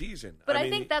start of the season. But I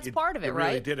think that's part of it, right?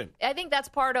 Really didn't. I think that's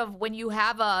part of when you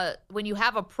have a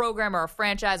program or a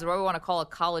franchise, or whatever we want to call a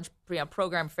college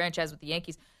program franchise with the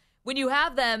Yankees. When you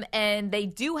have them and they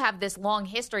do have this long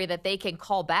history that they can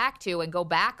call back to and go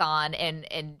back on,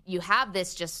 and you have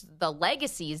this just the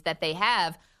legacies that they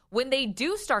have. When they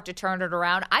do start to turn it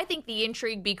around, I think the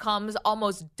intrigue becomes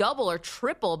almost double or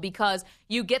triple because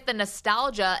you get the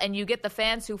nostalgia and you get the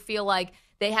fans who feel like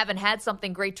they haven't had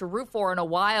something great to root for in a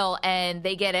while and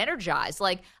they get energized.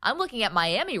 Like, I'm looking at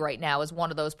Miami right now as one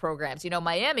of those programs. You know,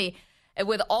 Miami,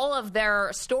 with all of their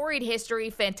storied history,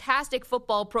 fantastic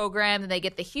football program, and they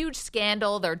get the huge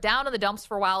scandal. They're down in the dumps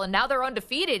for a while, and now they're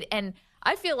undefeated. And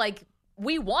I feel like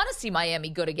we want to see Miami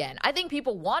good again. I think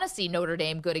people want to see Notre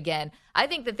Dame good again. I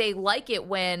think that they like it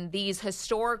when these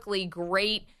historically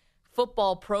great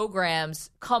football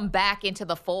programs come back into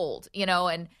the fold, you know,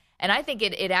 and I think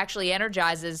it actually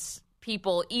energizes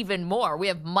people even more. We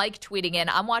have Mike tweeting in,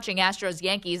 I'm watching Astros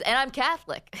Yankees, and I'm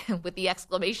Catholic, with the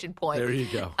exclamation point. There you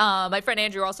go. My friend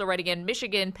Andrew also writing in,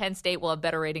 Michigan, Penn State will have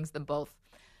better ratings than both.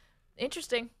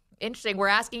 Interesting. We're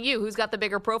asking you, who's got the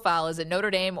bigger profile? Is it Notre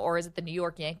Dame or is it the New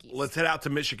York Yankees? Let's head out to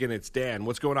Michigan. It's Dan.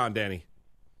 What's going on, Danny?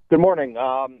 Good morning.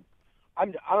 I'm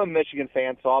a Michigan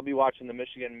fan, so I'll be watching the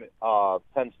Michigan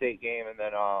Penn State game, and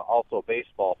then also a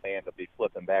baseball fan to be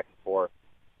flipping back and forth.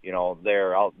 You know,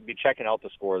 there I'll be checking out the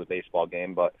score of the baseball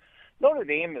game. But Notre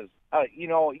Dame is,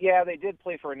 they did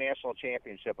play for a national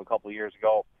championship a couple of years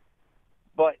ago.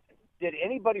 But did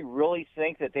anybody really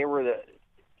think that they were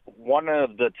one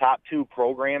of the top two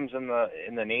programs in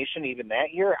the nation even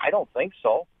that year? I don't think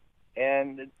so.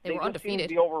 And they were just seem undefeated.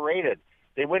 to be overrated.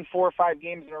 They win 4 or 5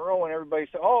 games in a row, and everybody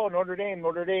says, "Oh, Notre Dame,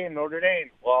 Notre Dame, Notre Dame."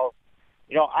 Well,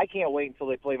 I can't wait until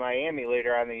they play Miami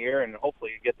later on in the year, and hopefully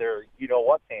get their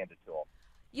what's handed to them.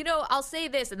 I'll say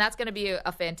this, and that's going to be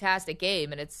a fantastic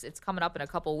game, and it's coming up in a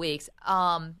couple weeks.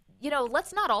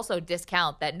 Let's not also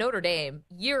discount that Notre Dame,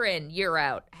 year in, year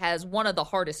out, has one of the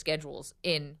hardest schedules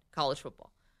in college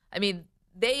football. I mean,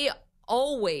 they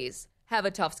always have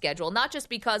a tough schedule, not just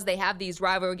because they have these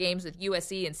rivalry games with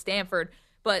USC and Stanford,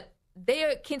 but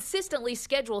they consistently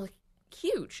schedule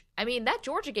huge. I mean, that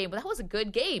Georgia game, that was a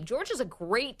good game. Georgia's a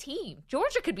great team.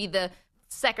 Georgia could be the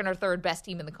second or third best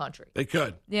team in the country. They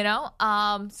could. So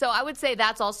I would say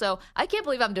that's also, I can't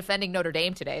believe I'm defending Notre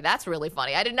Dame today. That's really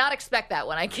funny. I did not expect that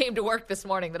when I came to work this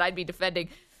morning, that I'd be defending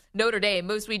Notre Dame.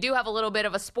 Moose, we do have a little bit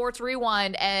of a sports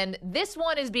rewind, and this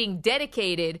one is being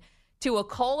dedicated to a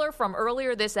caller from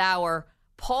earlier this hour.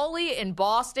 Paulie in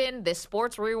Boston, this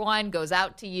sports rewind goes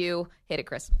out to you. Hit it,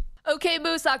 Chris. Okay,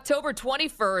 Moose, October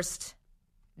 21st,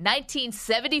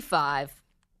 1975,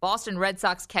 Boston Red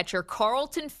Sox catcher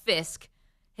Carlton Fisk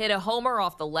hit a homer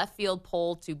off the left field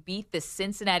pole to beat the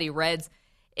Cincinnati Reds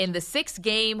in the 6th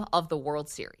game of the World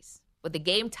Series. With the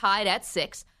game tied at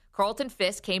 6, Carlton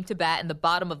Fisk came to bat in the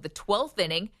bottom of the 12th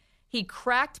inning. He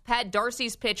cracked Pat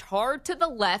Darcy's pitch hard to the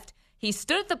left. He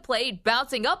stood at the plate,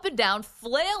 bouncing up and down,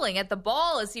 flailing at the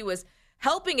ball as he was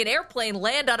helping an airplane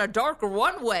land on a dark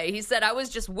runway. He said, "I was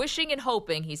just wishing and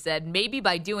hoping," he said, "maybe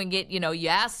by doing it, you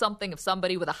ask something of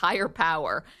somebody with a higher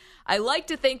power. I like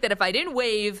to think that if I didn't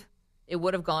wave, it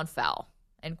would have gone foul,"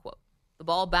 end quote. The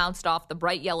ball bounced off the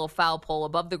bright yellow foul pole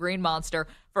above the Green Monster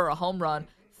for a home run.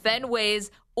 Fenway's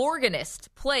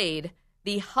organist played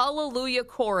the Hallelujah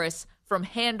chorus from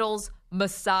Handel's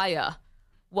Messiah,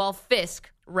 while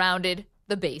Fisk rounded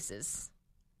the bases.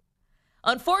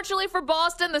 Unfortunately for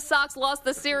Boston, the Sox lost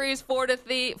the series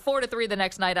 4-3 the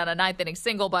next night on a 9th-inning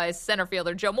single by center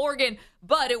fielder Joe Morgan.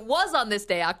 But it was on this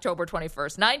day, October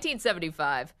 21st,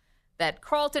 1975, that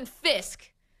Carlton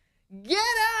Fisk, get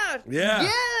out! Yeah.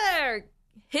 Get there!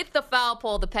 Hit the foul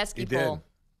pole, the pesky pole. Did.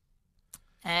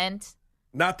 And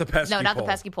not the pesky pole. No, not the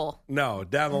pesky pole. No,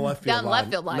 down the left field line. Down the left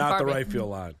field line. Not the right field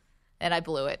line. And I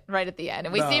blew it right at the end.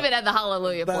 And we even had the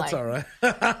hallelujah playing. That's all right.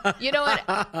 You know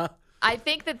what? I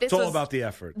think that it's all about the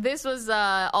effort. This was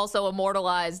also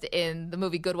immortalized in the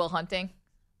movie Good Will Hunting.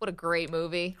 What a great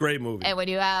movie. Great movie. And when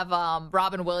you have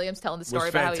Robin Williams telling the story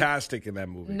about how fantastic in that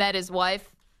movie. Met his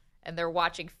wife, and they're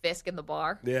watching Fisk in the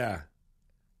bar. Yeah.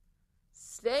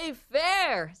 Stay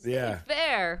fair. Stay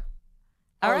fair.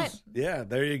 All right. Yeah,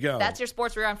 there you go. That's your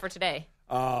sports rewind for today.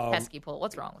 Pesky pull.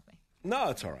 What's wrong with me? No,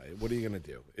 it's all right. What are you going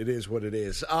to do? It is what it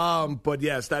is. But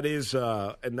yes, that is,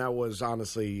 and that was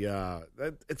honestly,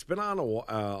 it's been on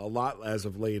a lot as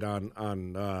of late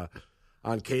on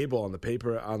cable, on the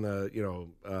paper, on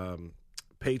the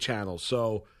pay channel.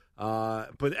 So,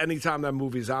 but anytime that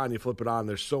movie's on, you flip it on.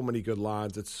 There's so many good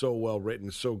lines. It's so well written,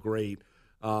 so great,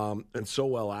 and so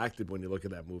well acted when you look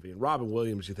at that movie. And Robin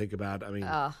Williams, you think about. I mean,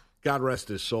 God rest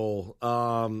his soul.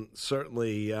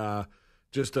 Certainly.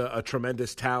 Just a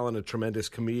tremendous talent, a tremendous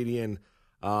comedian,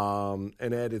 and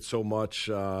added so much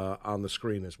on the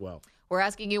screen as well. We're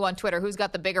asking you on Twitter, who's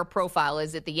got the bigger profile?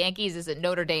 Is it the Yankees? Is it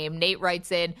Notre Dame? Nate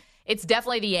writes in, it's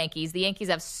definitely the Yankees. The Yankees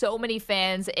have so many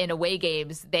fans in away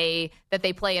games that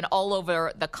they play in all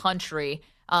over the country.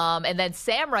 And then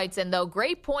Sam writes in, though,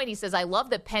 great point. He says, I love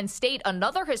that Penn State,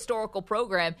 another historical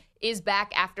program, is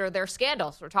back after their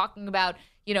scandals. We're talking about,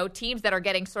 teams that are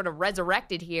getting sort of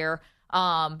resurrected here.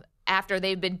 After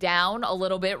they've been down a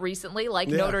little bit recently, like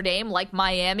Notre Dame, like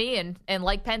Miami, and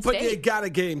like Penn State. But you got a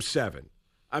Game 7.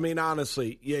 I mean,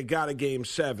 honestly, you got a Game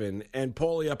 7. And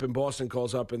Paulie up in Boston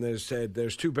calls up and said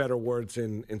there's two better words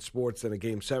in sports than a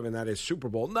Game 7. That is Super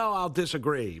Bowl. No, I'll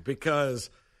disagree because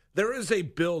there is a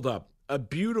build-up, a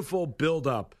beautiful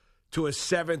build-up to a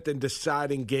seventh and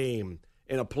deciding game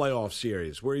in a playoff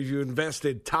series where you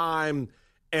invested time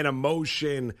and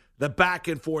emotion, the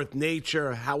back-and-forth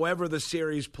nature, however the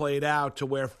series played out, to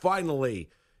where finally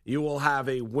you will have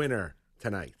a winner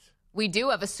tonight. We do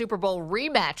have a Super Bowl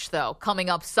rematch, though, coming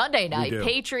up Sunday night.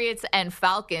 Patriots and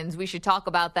Falcons. We should talk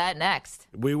about that next.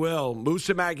 We will. Moose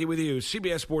and Maggie with you,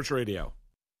 CBS Sports Radio.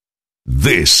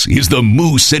 This is the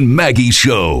Moose and Maggie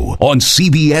Show on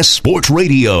CBS Sports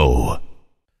Radio.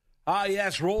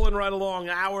 Yes, rolling right along,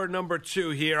 hour number 2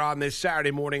 here on this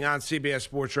Saturday morning on CBS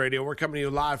Sports Radio. We're coming to you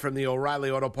live from the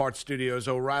O'Reilly Auto Parts studios.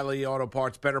 O'Reilly Auto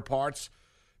Parts, better parts,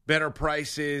 better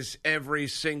prices every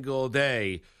single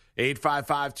day.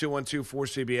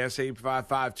 855-212-4CBS,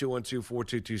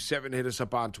 855-212-4227. Hit us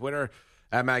up on Twitter,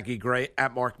 at Maggie Gray,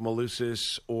 at Mark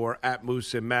Malusis, or at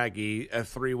Moose and Maggie.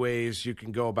 3 ways you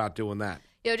can go about doing that.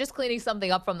 Just cleaning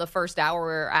something up from the first hour,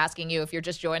 we're asking you, if you're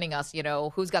just joining us,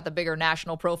 who's got the bigger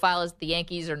national profile? Is it the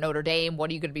Yankees or Notre Dame? What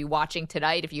are you going to be watching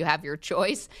tonight if you have your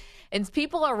choice? And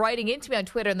people are writing into me on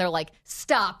Twitter, and they're like,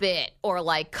 stop it, or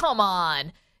like, come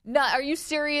on. No, are you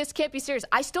serious? Can't be serious.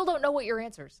 I still don't know what your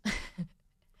answer is.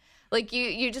 Like,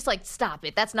 you just like, stop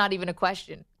it. That's not even a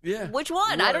question. Yeah. Which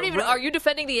one? Right, I don't even right. Are you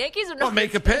defending the Yankees or no? Well,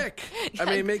 make a pick.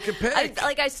 Make a pick.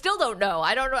 I still don't know.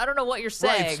 I don't know what you're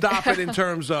saying. Right, stop it in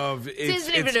terms of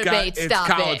it's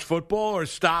college football, or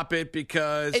stop it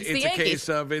because it's a case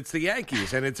of it's the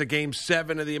Yankees and it's a Game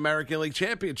 7 of the American League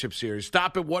Championship Series.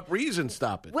 Stop it. What reason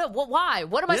stop it? Well, why?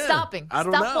 What am I stopping? I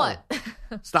don't know. What?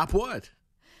 Stop what?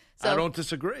 So, I don't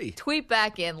disagree. Tweet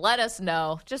back in. Let us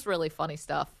know. Just really funny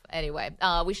stuff. Anyway,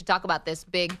 we should talk about this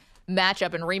big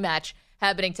matchup and rematch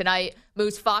happening tonight.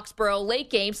 Moose Foxborough,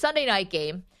 late game, Sunday night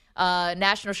game,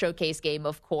 national showcase game,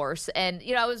 of course. And,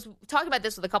 I was talking about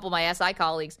this with a couple of my SI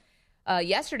colleagues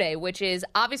yesterday, which is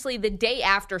obviously the day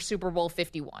after Super Bowl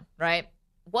 51, right?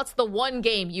 What's the one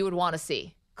game you would want to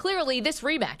see? Clearly, this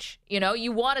rematch.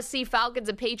 You want to see Falcons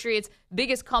and Patriots,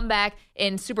 biggest comeback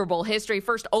in Super Bowl history,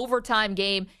 first overtime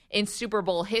game in Super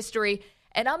Bowl history.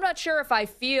 And I'm not sure if I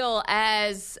feel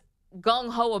as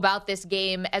gung-ho about this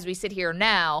game as we sit here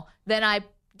now than I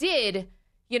did,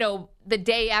 the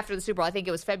day after the Super Bowl. I think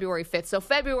it was February 5th. So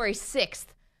February 6th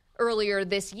earlier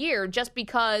this year, just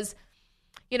because,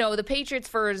 the Patriots,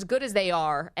 for as good as they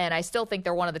are, and I still think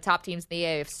they're one of the top teams in the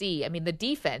AFC, I mean, the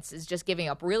defense is just giving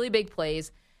up really big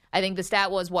plays. I think the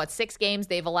stat was, 6 games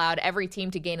they've allowed every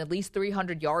team to gain at least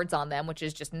 300 yards on them, which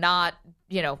is just not,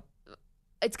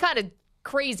 it's kind of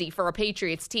crazy for a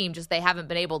Patriots team. Just they haven't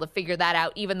been able to figure that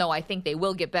out, even though I think they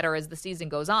will get better as the season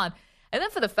goes on. And then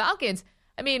for the Falcons,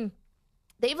 I mean,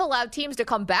 they've allowed teams to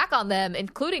come back on them,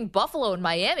 including Buffalo and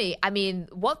Miami. I mean,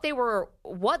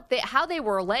 how they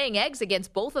were laying eggs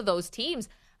against both of those teams,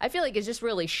 I feel like it's just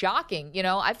really shocking.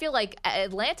 I feel like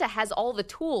Atlanta has all the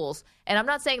tools, and I'm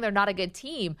not saying they're not a good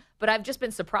team, but I've just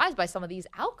been surprised by some of these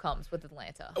outcomes with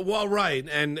Atlanta. Well, right,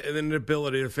 and then the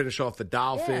ability to finish off the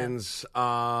Dolphins.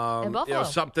 Yeah. And Buffalo.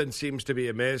 Something seems to be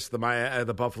amiss. The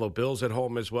Buffalo Bills at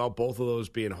home as well, both of those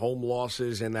being home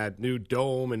losses in that new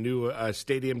dome and new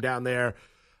stadium down there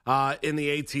in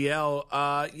the ATL.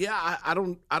 I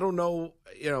don't know.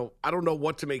 I don't know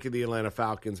what to make of the Atlanta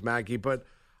Falcons, Maggie, but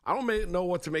I don't know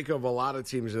what to make of a lot of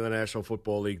teams in the National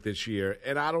Football League this year,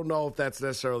 and I don't know if that's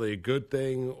necessarily a good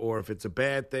thing or if it's a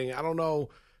bad thing. I don't know.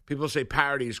 People say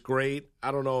parity is great.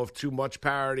 I don't know if too much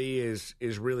parity is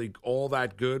really all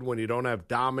that good when you don't have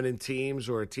dominant teams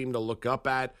or a team to look up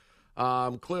at.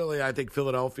 Clearly, I think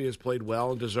Philadelphia has played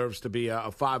well and deserves to be a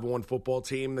 5-1 football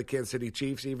team. The Kansas City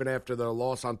Chiefs, even after their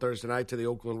loss on Thursday night to the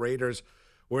Oakland Raiders,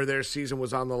 where their season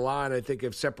was on the line, I think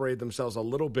have separated themselves a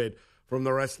little bit from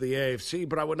the rest of the AFC.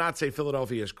 But I would not say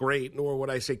Philadelphia is great, nor would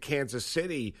I say Kansas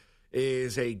City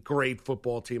is a great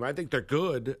football team. I think they're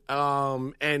good.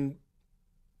 And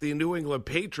the New England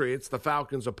Patriots, the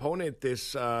Falcons' opponent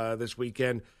this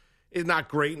weekend, is not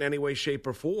great in any way, shape,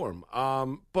 or form.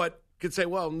 But could say,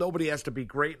 well, nobody has to be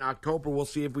great in October. We'll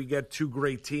see if we get two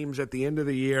great teams at the end of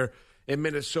the year in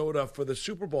Minnesota for the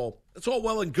Super Bowl. It's all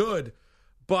well and good,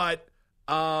 but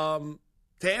to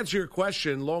answer your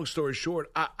question, long story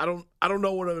short, I don't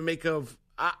know what to make of.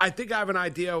 I think I have an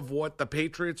idea of what the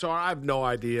Patriots are. I have no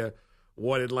idea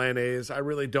what Atlanta is. I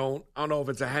really don't. I don't know if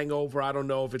it's a hangover. I don't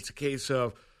know if it's a case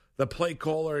of the play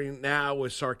caller now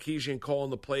with Sarkisian calling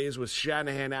the plays with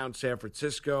Shanahan out in San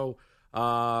Francisco.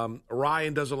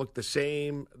 Ryan doesn't look the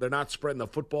same. They're not spreading the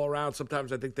football around.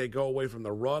 Sometimes I think they go away from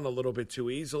the run a little bit too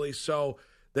easily. So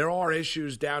there are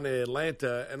issues down in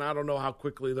Atlanta, and I don't know how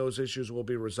quickly those issues will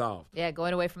be resolved. Yeah,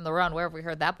 going away from the run. Where have we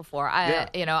heard that before? I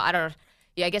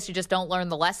guess you just don't learn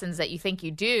the lessons that you think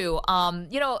you do.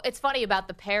 It's funny about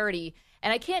the parity,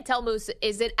 and I can't tell, Moose,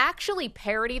 is it actually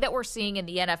parity that we're seeing in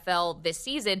the NFL this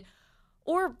season,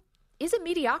 or is it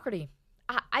mediocrity?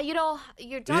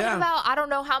 You're talking about, I don't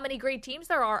know how many great teams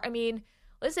there are. I mean,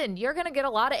 listen, you're going to get a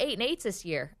lot of 8-8s this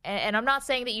year. And I'm not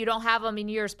saying that you don't have them in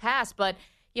years past, but,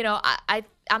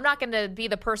 I'm not going to be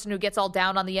the person who gets all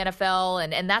down on the NFL,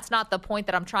 and that's not the point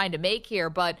that I'm trying to make here.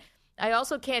 But I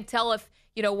also can't tell if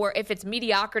it's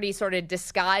mediocrity sort of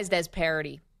disguised as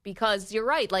parity. Because you're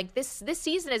right, like this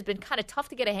season has been kind of tough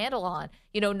to get a handle on.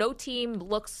 No team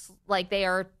looks like they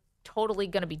are totally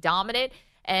going to be dominant.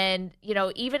 And,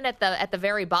 even at the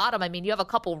very bottom, I mean, you have a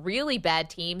couple really bad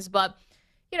teams, but,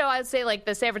 I'd say like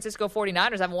the San Francisco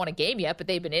 49ers haven't won a game yet, but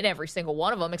they've been in every single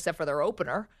one of them except for their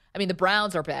opener. I mean, the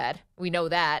Browns are bad. We know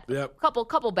that. Yep.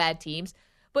 Couple bad teams.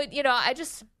 But,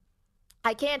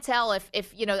 I can't tell if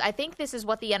I think this is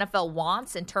what the NFL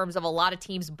wants in terms of a lot of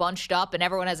teams bunched up and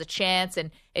everyone has a chance.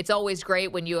 And it's always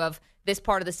great when you have this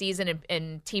part of the season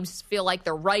and teams feel like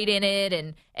they're right in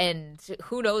it and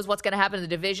who knows what's going to happen in the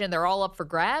division. They're all up for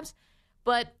grabs.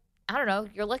 But I don't know.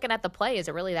 You're looking at the play. Is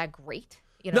it really that great?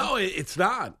 No, it's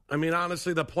not. I mean,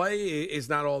 honestly, the play is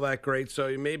not all that great.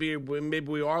 So maybe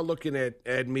we are looking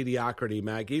at mediocrity,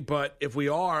 Maggie. But if we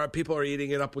are, people are eating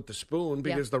it up with the spoon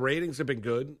because the ratings have been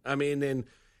good. I mean, and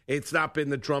it's not been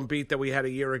the drumbeat that we had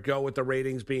a year ago with the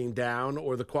ratings being down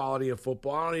or the quality of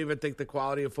football. I don't even think the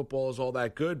quality of football is all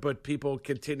that good, but people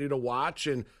continue to watch,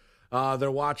 and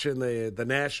they're watching the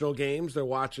national games. They're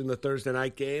watching the Thursday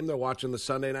night game. They're watching the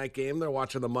Sunday night game. They're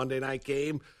watching the Monday night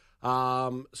game.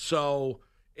 So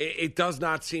it does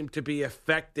not seem to be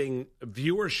affecting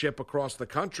viewership across the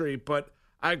country, but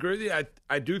I agree with you.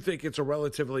 I do think it's a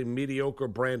relatively mediocre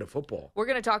brand of football. We're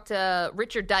going to talk to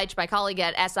Richard Deitsch, my colleague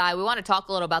at SI. We want to talk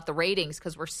a little about the ratings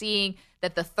because we're seeing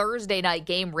that the Thursday night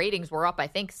game ratings were up, I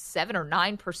think, 7 or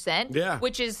 9%,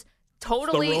 which is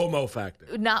totally it's the Romo factor.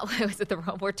 Was it the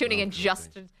Romo? We're tuning in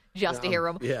just to hear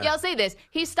Romo. Yeah, I'll say this.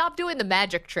 He stopped doing the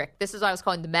magic trick. This is what I was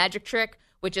calling the magic trick,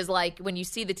 which is like when you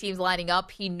see the teams lining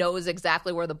up, he knows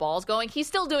exactly where the ball's going. He's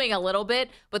still doing a little bit,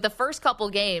 but the first couple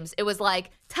games, it was like,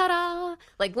 ta-da,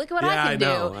 like, look at what I can do.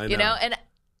 I know. And,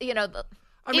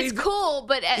 it's cool,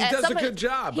 but he does a good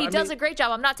job. He does a great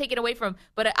job. I'm not taking away from him,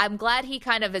 but I'm glad he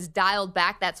kind of has dialed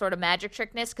back that sort of magic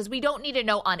trickness because we don't need to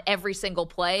know on every single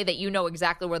play that you know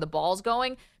exactly where the ball's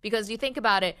going because you think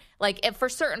about it, like for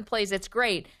certain plays, it's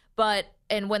great.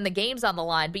 And when the game's on the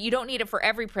line, but you don't need it for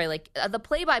every play. Like the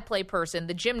play-by-play person,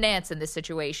 the Jim Nantz in this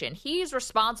situation, he's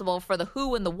responsible for the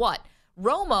who and the what.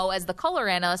 Romo, as the color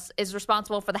analyst, is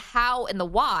responsible for the how and the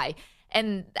why.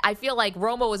 And I feel like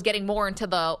Romo was getting more into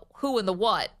the who and the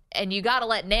what. And you got to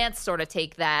let Nantz sort of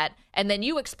take that, and then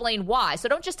you explain why. So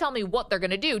don't just tell me what they're going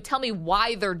to do. Tell me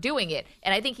why they're doing it.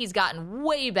 And I think he's gotten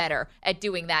way better at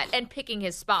doing that and picking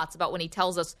his spots about when he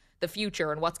tells us the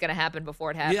future and what's going to happen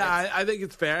before it happens. Yeah, I think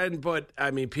it's fair, but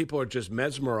I mean, people are just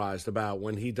mesmerized about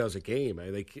when he does a game.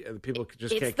 People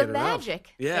just can't get enough. It's the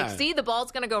magic. Yeah. Like, see, the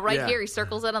ball's going to go right here. He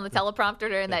circles it on the teleprompter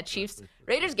during that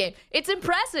Chiefs-Raiders game. It's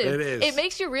impressive. It is. It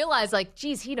makes you realize, like,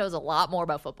 geez, he knows a lot more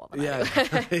about football than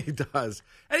I do. He does.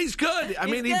 And he's good. I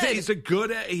mean, he's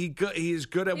good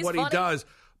at what funny. he does.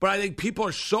 But I think people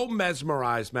are so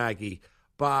mesmerized, Maggie,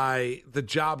 by the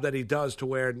job that he does to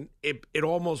where it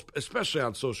almost, especially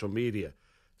on social media,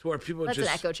 to where people That's an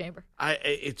echo chamber.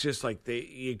 It's just like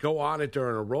you go on it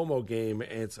during a Romo game,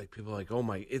 and it's like people are like, oh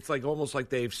my! It's like almost like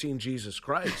they've seen Jesus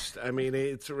Christ. I mean,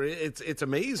 it's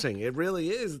amazing. It really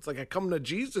is. It's like a come to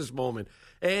Jesus moment.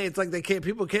 And it's like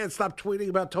people can't stop tweeting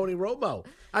about Tony Romo.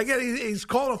 I get he's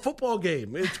calling a football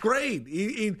game. It's great.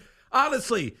 He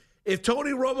honestly, if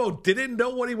Tony Romo didn't know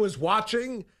what he was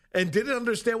watching and didn't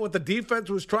understand what the defense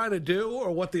was trying to do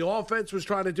or what the offense was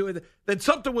trying to do, then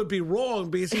something would be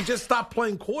wrong because he just stopped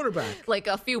playing quarterback. Like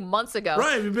a few months ago.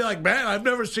 Right. You'd be like, man, I've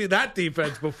never seen that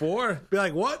defense before. Be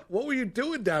like, what? What were you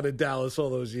doing down in Dallas all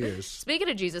those years? Speaking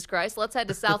of Jesus Christ, let's head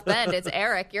to South Bend. It's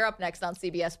Eric. You're up next on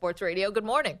CBS Sports Radio. Good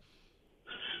morning.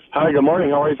 Hi, good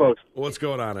morning. How are you folks? What's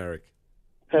going on, Eric?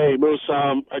 Hey, Moose.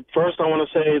 First, I want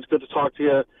to say it's good to talk to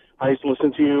you. I used to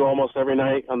listen to you almost every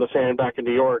night on the Fan back in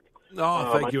New York.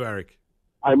 Oh, thank you, Eric.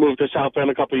 I moved to South Bend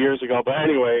a couple of years ago. But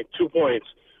anyway, 2 points.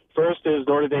 First is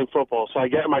Notre Dame football. So I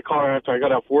get in my car after I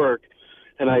got off work,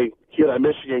 and I hear that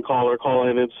Michigan caller call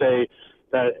in and say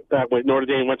that when Notre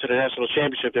Dame went to the national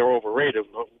championship, they were overrated.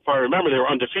 If I remember, they were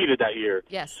undefeated that year.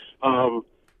 Yes.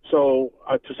 So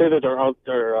to say that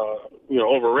they're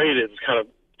overrated is kind of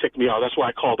ticked me off. That's why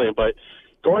I called in. But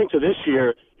going to this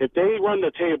year, if they run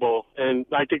the table, and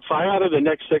I think 5 out of the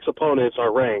next 6 opponents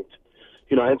are ranked,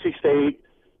 NC State,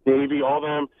 Navy, all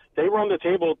them, they run the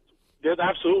table, they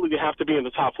absolutely have to be in the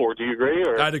top 4. Do you agree?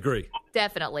 Or? I'd agree.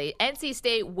 Definitely. NC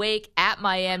State, Wake, at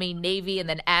Miami, Navy, and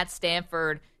then at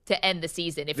Stanford to end the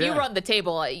season. If you run the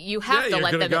table, you have to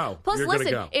let them go. Plus,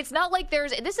 listen, it's not like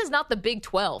this is not the Big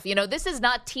 12. This is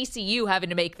not TCU having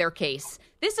to make their case.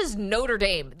 This is Notre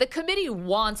Dame. The committee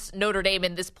wants Notre Dame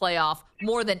in this playoff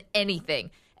more than anything.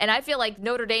 And I feel like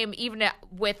Notre Dame, even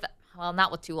with, well,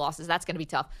 not with 2 losses, that's going to be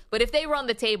tough. But if they run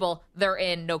the table, they're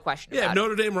in, no question about it. Yeah,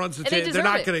 Notre Dame runs the table. They're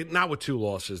not going to, not with 2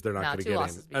 losses, they're not going to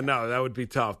get in. No, that would be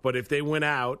tough. But if they win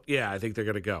out, I think they're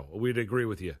going to go. We'd agree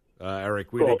with you,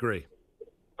 Eric. We'd agree.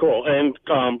 Cool. And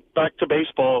back to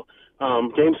baseball.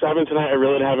 Game 7 tonight, I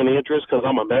really didn't have any interest because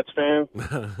I'm a Mets fan.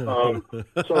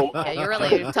 You're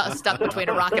really stuck between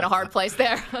a rock and a hard place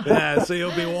there. So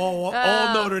you'll be all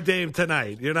Notre Dame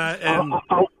tonight. You're not. And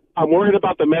I'm worried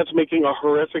about the Mets making a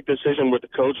horrific decision with the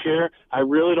coach here. I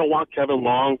really don't want Kevin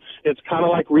Long. It's kind of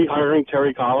like rehiring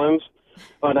Terry Collins,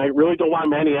 but I really don't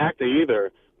want Manny Acta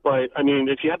either. But, I mean,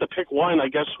 if you had to pick one, I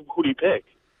guess who'd you pick?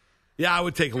 Yeah, I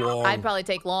would take Long. I'd probably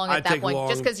take Long at that point,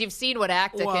 just because you've seen what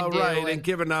Acta can do. Right, and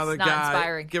give another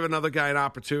guy an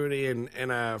opportunity.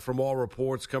 And from all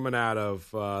reports coming out of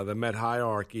the Met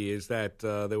hierarchy is that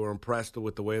they were impressed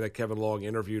with the way that Kevin Long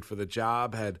interviewed for the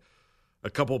job. Had a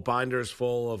couple binders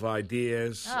full of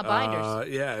ideas.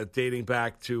 Binders. Dating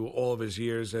back to all of his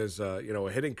years as a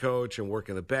hitting coach and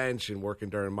working the bench and working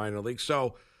during minor league.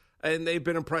 And they've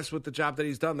been impressed with the job that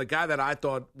he's done. The guy that I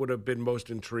thought would have been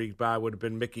most intrigued by would have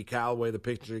been Mickey Callaway, the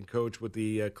pitching coach with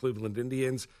the Cleveland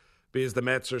Indians, because the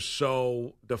Mets are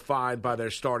so defined by their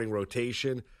starting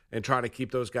rotation and trying to keep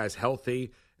those guys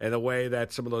healthy. And the way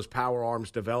that some of those power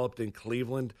arms developed in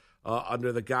Cleveland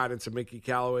under the guidance of Mickey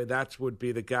Callaway, that would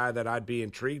be the guy that I'd be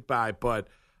intrigued by. But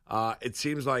it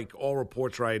seems like all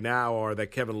reports right now are that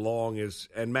Kevin Long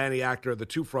and Manny Acta are the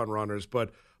 2 front runners,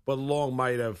 but Long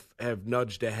might have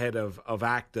nudged ahead of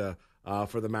Acta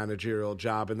for the managerial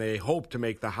job, and they hope to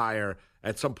make the hire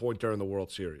at some point during the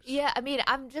World Series. Yeah, I mean,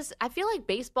 I feel like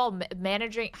baseball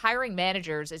hiring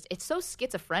managers, it's so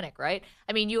schizophrenic, right?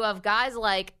 I mean, you have guys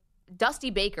like Dusty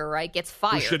Baker, right, gets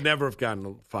fired. Who should never have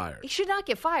gotten fired. He should not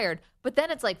get fired. But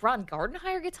then it's like Ron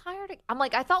Gardenhire gets hired. I'm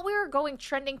like, I thought we were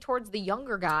trending towards the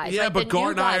younger guys. Yeah, like but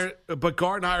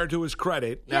Gardenhire, to his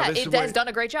credit, has done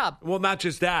a great job. Well, not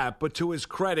just that, but to his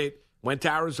credit, went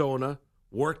to Arizona,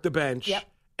 worked the bench,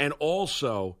 and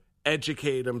also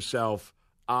educated himself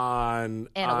on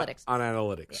analytics.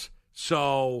 Yeah.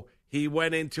 So he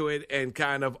went into it and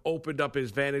kind of opened up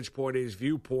his vantage point, his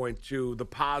viewpoint to the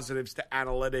positives to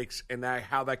analytics and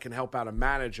how that can help out a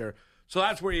manager. So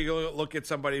that's where you go look at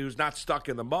somebody who's not stuck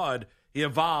in the mud. He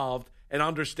evolved and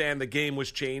understand the game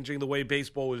was changing, the way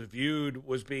baseball was viewed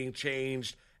was being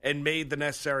changed, and made the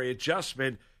necessary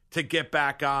adjustment to get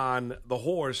back on the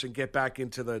horse and get back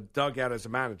into the dugout as a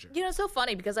manager. It's so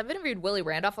funny because I've interviewed Willie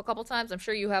Randolph a couple times. I'm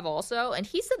sure you have also. And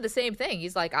he said the same thing.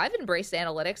 He's like, I've embraced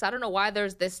analytics. I don't know why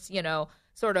there's this,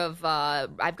 sort of,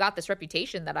 I've got this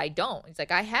reputation that I don't. He's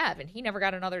like, I have. And he never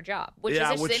got another job, which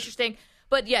is interesting.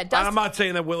 But yeah, I'm not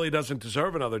saying that Willie doesn't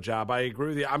deserve another job. I agree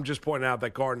with you. I'm just pointing out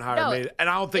that Gardenhire made it. And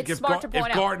I don't think if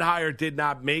Gardenhire did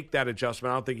not make that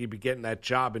adjustment, I don't think he'd be getting that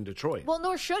job in Detroit. Well,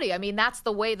 nor should he. I mean, that's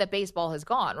the way that baseball has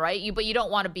gone, right? But you don't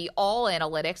want to be all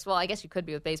analytics. Well, I guess you could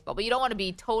be with baseball, but you don't want to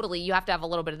be totally. You have to have a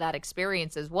little bit of that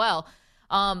experience as well.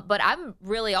 But I'm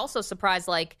really also surprised,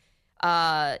 like,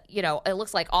 it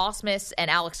looks like Ausmus and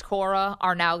Alex Cora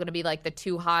are now going to be like the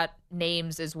two hot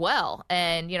names as well.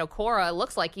 And, Cora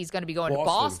looks like he's going to be going to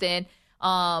Boston.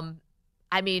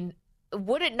 I mean,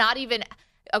 would it not even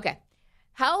 – okay,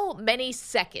 how many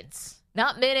seconds –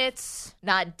 not minutes,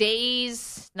 not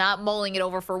days, not mulling it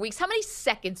over for weeks. How many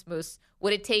seconds, Moose,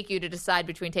 would it take you to decide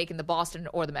between taking the Boston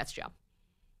or the Mets job?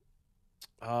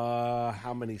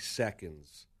 How many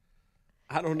seconds?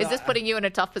 I don't know. Is this putting you in a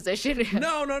tough position?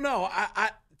 No. I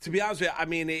to be honest with you, I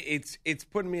mean, it's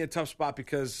putting me in a tough spot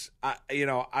because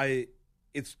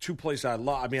it's two places I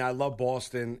love. I mean, I love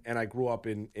Boston, and I grew up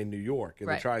in New York, in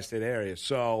the tri-state area.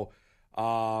 So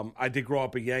I did grow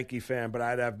up a Yankee fan, but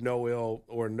I'd have no ill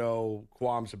or no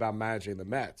qualms about managing the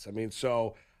Mets. I mean,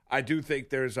 so I do think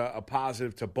there's a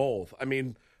positive to both. I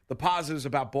mean, the positives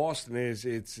about Boston is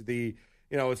it's the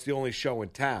only show in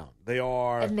town. They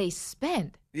are, and they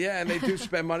spend. Yeah, and they do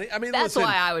spend money. I mean, that's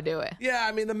why I would do it. Yeah,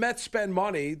 I mean, the Mets spend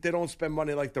money. They don't spend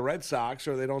money like the Red Sox,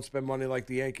 or they don't spend money like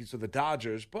the Yankees or the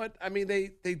Dodgers. But I mean, they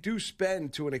do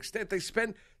spend to an extent.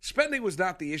 Spending was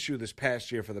not the issue this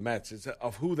past year for the Mets. It's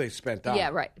of who they spent on. Yeah,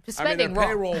 right. Spending their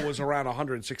payroll was around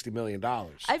 $160 million.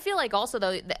 I feel like also,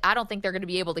 though, I don't think they're going to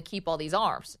be able to keep all these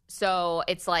arms. So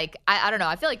it's like, I don't know.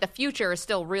 I feel like the future is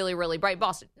still really, really bright.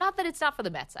 Boston. Not that it's not for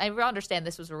the Mets. I understand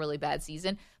this was a really bad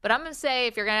season. But I'm going to say,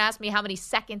 if you're going to ask me how many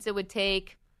seconds it would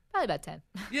take, probably about 10.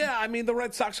 Yeah, I mean, the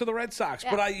Red Sox are the Red Sox.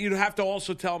 Yeah. But you'd have to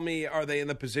also tell me, are they in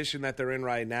the position that they're in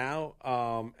right now?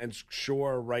 And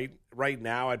sure, right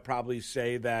now, I'd probably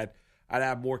say that I'd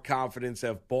have more confidence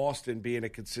of Boston being a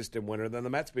consistent winner than the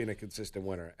Mets being a consistent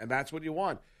winner. And that's what you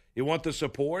want. You want the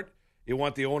support. You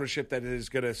want the ownership that is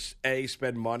going to,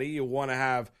 spend money. You want to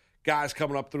have guys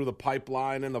coming up through the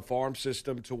pipeline and the farm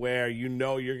system to where you're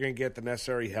going to get the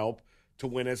necessary help to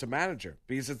win as a manager.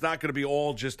 Because it's not going to be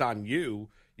all just on you.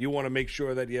 You want to make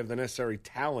sure that you have the necessary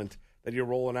talent that you're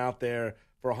rolling out there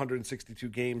for 162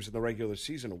 games in the regular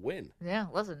season to win. Yeah,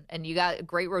 listen, and you got a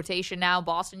great rotation now,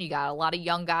 Boston. You got a lot of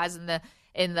young guys in the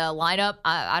lineup.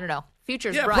 I don't know.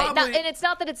 Future's bright. Now, and it's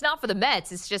not that it's not for the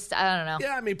Mets. It's just, I don't know.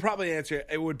 Yeah, I mean, probably answer,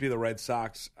 it would be the Red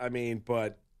Sox. I mean,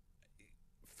 but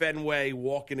Fenway,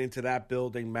 walking into that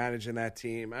building, managing that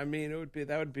team, I mean,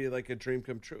 that would be like a dream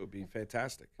come true. It would be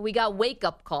fantastic. We got Wake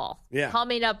Up Call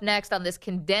coming up next on this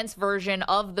condensed version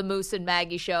of the Moose and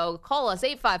Maggie Show. Call us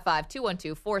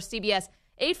 855-212-4CBS.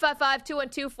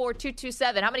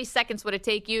 855-212-4227. How many seconds would it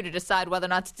take you to decide whether or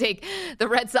not to take the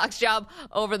Red Sox job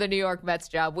over the New York Mets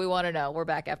job? We want to know. We're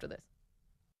back after this.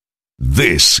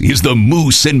 This is the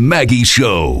Moose and Maggie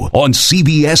Show on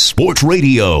CBS Sports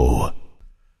Radio.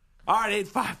 All right,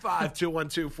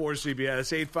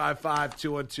 855-212-4CBS,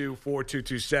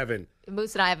 855-212-4227.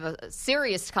 Moose and I have a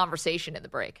serious conversation in the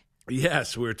break.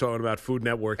 Yes, we were talking about Food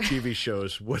Network TV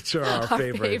shows. Which are our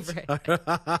favorites?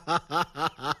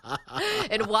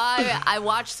 And why I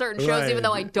watch certain shows even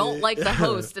though I don't like the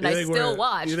host, and I still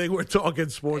watch. You think we're talking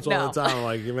sports all the time? I'm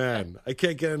like, man, I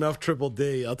can't get enough Triple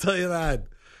D. I'll tell you that.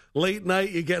 Late night,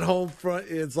 you get home,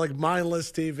 it's like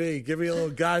mindless TV. Give me a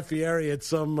little Guy Fieri at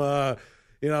some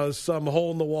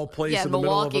hole-in-the-wall place in the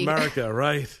middle of America,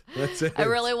 right? That's it. I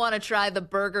really want to try the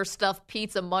burger stuffed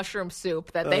pizza mushroom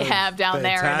soup that they have down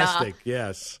there. Fantastic,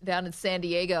 yes. Down in San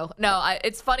Diego. No,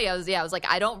 it's funny. I was like,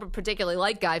 I don't particularly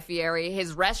like Guy Fieri.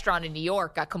 His restaurant in New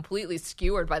York got completely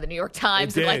skewered by the New York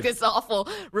Times and like this awful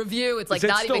review. It's like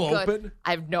not even good. Open?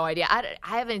 I have no idea. I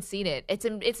haven't seen it. It's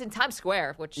in Times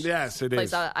Square, which yes, it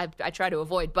is. I try to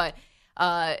avoid, but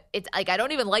it's like I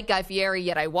don't even like Guy Fieri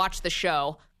yet. I watch the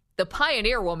show. The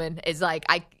Pioneer Woman is like,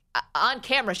 on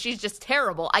camera, she's just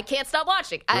terrible. I can't stop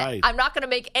watching. I'm not going to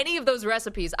make any of those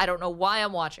recipes. I don't know why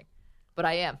I'm watching, but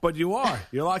I am. But you are.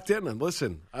 You're locked in. And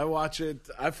listen, I watch it.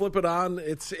 I flip it on.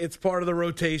 It's part of the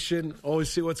rotation. Always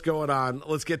see what's going on.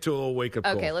 Let's get to a little wake-up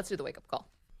call. Okay, let's do the wake-up call.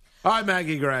 All right,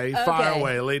 Maggie Gray, fire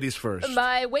away. Ladies first.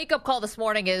 My wake-up call this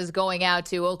morning is going out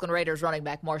to Oakland Raiders running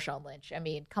back Marshawn Lynch. I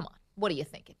mean, come on. What are you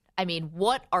thinking? I mean,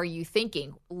 what are you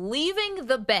thinking? Leaving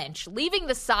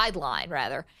the sideline,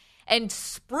 rather, and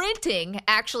sprinting,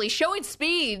 actually showing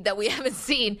speed that we haven't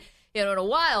seen in a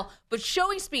while, but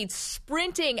showing speed,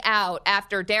 sprinting out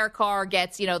after Derek Carr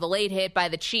gets, the late hit by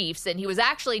the Chiefs, and he was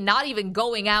actually not even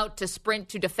going out to sprint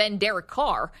to defend Derek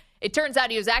Carr. It turns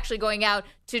out he was actually going out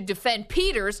to defend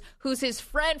Peters, who's his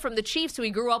friend from the Chiefs who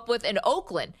he grew up with in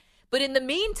Oakland. But in the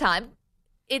meantime,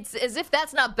 it's as if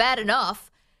that's not bad enough.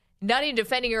 Not even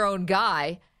defending your own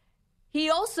guy. He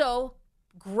also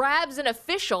grabs an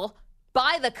official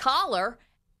by the collar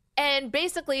and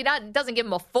basically doesn't give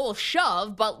him a full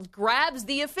shove, but grabs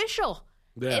the official.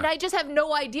 Yeah. And I just have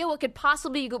no idea what could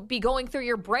possibly be going through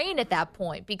your brain at that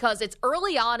point because it's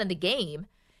early on in the game,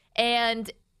 and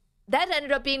that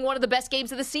ended up being one of the best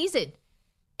games of the season.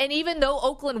 And even though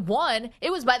Oakland won,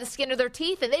 it was by the skin of their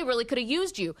teeth, and they really could have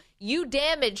used you. You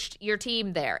damaged your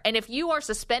team there. And if you are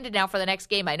suspended now for the next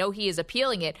game, I know he is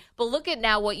appealing it, but look at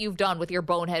now what you've done with your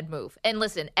bonehead move. And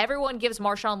listen, everyone gives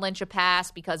Marshawn Lynch a pass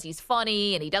because he's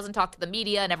funny, and he doesn't talk to the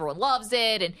media, and everyone loves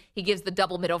it, and he gives the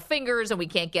double middle fingers, and we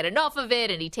can't get enough of it,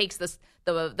 and he takes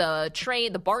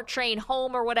the BART train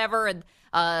home or whatever, and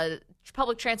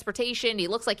public transportation. He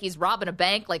looks like he's robbing a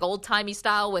bank, like old-timey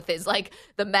style with his, like,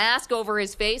 the mask over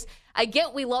his face. I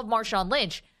get we love Marshawn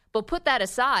Lynch, but put that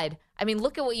aside. I mean,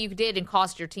 look at what you did and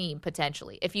cost your team,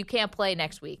 potentially, if you can't play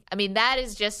next week. I mean, that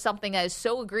is just something that is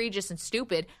so egregious and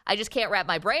stupid, I just can't wrap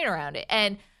my brain around it.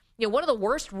 And, you know, one of the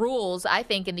worst rules, I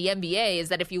think, in the NBA is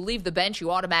that if you leave the bench,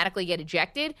 you automatically get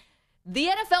ejected. The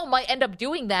NFL might end up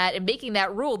doing that and making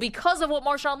that rule because of what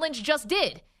Marshawn Lynch just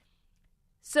did.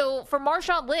 So for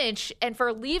Marshawn Lynch and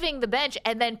for leaving the bench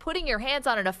and then putting your hands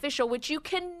on an official, which you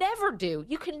can never do,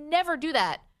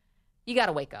 that, you got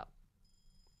to wake up.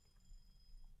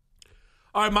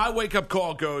 All right, my wake-up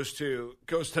call goes to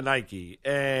Nike,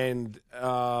 and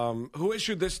who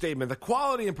issued this statement: the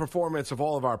quality and performance of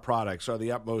all of our products are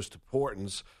the utmost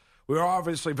importance. We are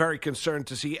obviously very concerned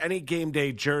to see any game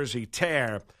day jersey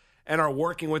tear and are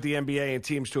working with the NBA and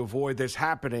teams to avoid this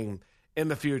happening in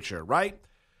the future, right?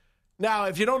 Now,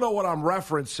 if you don't know what I'm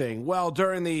referencing, well,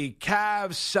 during the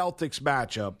Cavs-Celtics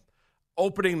matchup,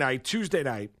 opening night, Tuesday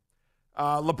night,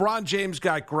 LeBron James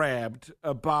got grabbed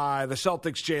by the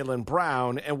Celtics' Jaylen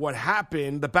Brown, and what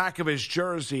happened, the back of his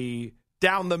jersey,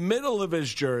 down the middle of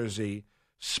his jersey,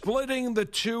 splitting the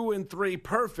 2 and 3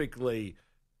 perfectly,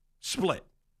 split.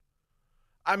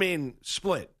 I mean,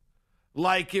 split.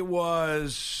 Like it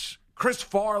was Chris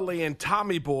Farley and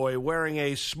Tommy Boy wearing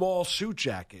a small suit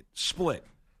jacket, split.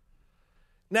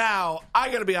 Now,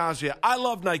 I got to be honest with you, I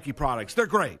love Nike products. They're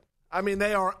great. I mean,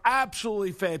 they are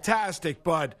absolutely fantastic,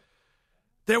 but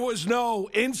there was no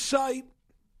insight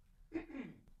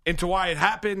into why it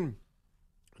happened.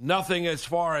 Nothing as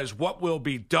far as what will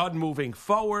be done moving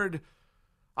forward.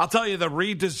 I'll tell you, some of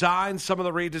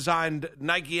the redesigned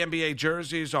Nike NBA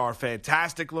jerseys are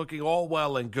fantastic looking, all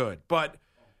well and good. But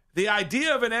the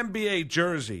idea of an NBA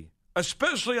jersey,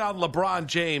 especially on LeBron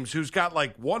James, who's got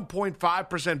like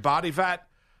 1.5% body fat,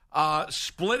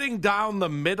 splitting down the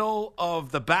middle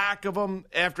of the back of him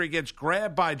after he gets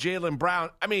grabbed by Jaylen Brown.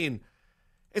 I mean,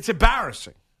 it's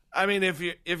embarrassing. I mean, if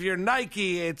you're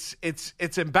Nike, it's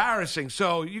embarrassing.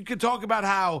 So you can talk about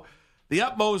how the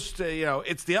utmost,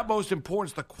 it's the utmost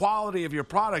importance, the quality of your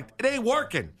product. It ain't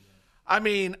working. I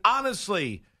mean,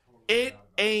 honestly, it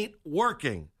ain't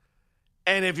working.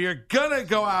 And if you're going to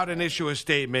go out and issue a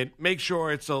statement, make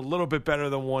sure it's a little bit better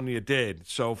than one you did.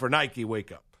 So for Nike,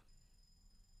 wake up.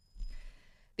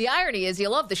 The irony is you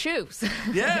love the shoes.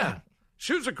 Yeah.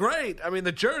 Shoes are great. I mean,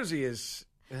 the jersey's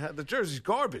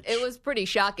garbage. It was pretty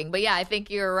shocking. But, yeah, I think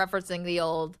you're referencing the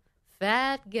old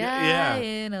fat guy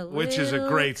in a which is a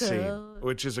great coat. scene.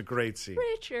 Which is a great scene.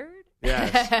 Richard.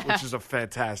 Yes, which is a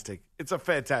fantastic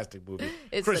movie.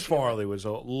 Chris Farley was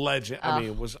a legend. I mean,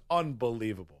 it was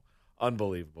unbelievable.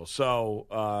 Unbelievable.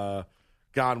 So,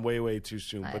 gone way, way too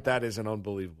soon. But that is an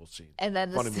unbelievable scene. And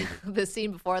then the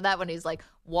scene before that when he's, like,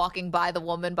 walking by the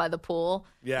woman by the pool.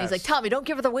 Yes. He's like, Tommy, don't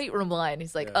give her the weight room line.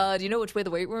 He's like, do you know which way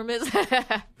the weight room is?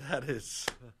 That is...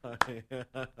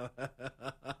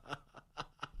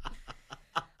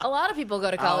 A lot of people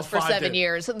go to college for 7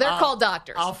 years. They're called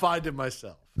doctors. I'll find it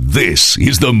myself. This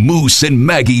is the Moose and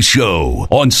Maggie Show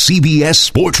on CBS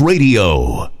Sports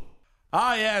Radio.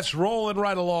 Ah, yes, rolling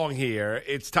right along here.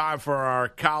 It's time for our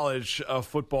college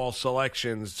football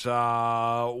selections. Where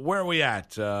are we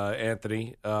at,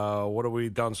 Anthony? What have we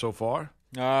done so far?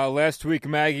 Last week,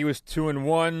 Maggie was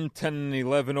 2-1,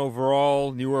 10-11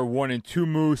 overall. You were 1-2,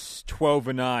 Moose,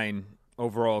 12-9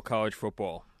 overall college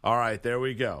football. All right, there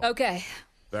we go. Okay.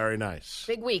 Very nice.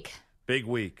 Big week. Big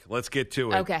week. Let's get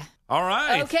to it. Okay. All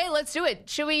right. Okay, let's do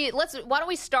it. Why don't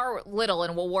we start little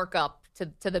and we'll work up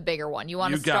to the bigger one? You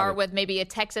want to start with maybe a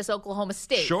Texas-Oklahoma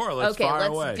State? Sure, let's fire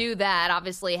away. Let's do that.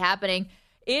 Obviously happening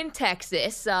in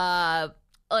Texas.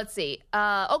 Let's see.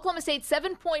 Oklahoma State,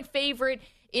 7-point favorite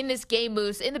in this game,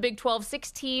 Moose. In the Big 12,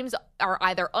 6 teams are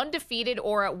either undefeated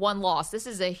or at 1 loss. This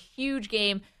is a huge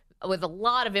game with a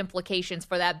lot of implications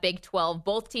for that Big 12.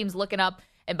 Both teams looking up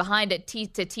and behind at to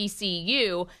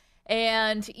TCU.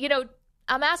 And,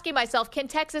 I'm asking myself, can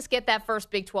Texas get that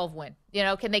first Big 12 win?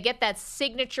 Can they get that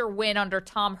signature win under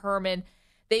Tom Herman?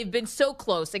 They've been so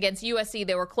close against USC.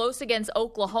 They were close against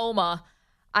Oklahoma.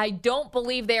 I don't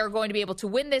believe they are going to be able to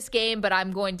win this game, but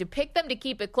I'm going to pick them to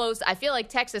keep it close. I feel like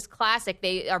Texas Classic,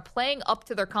 they are playing up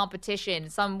to their competition. In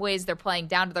some ways, they're playing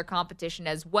down to their competition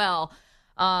as well.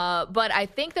 But I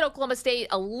think that Oklahoma State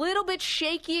a little bit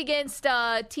shaky against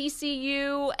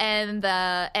TCU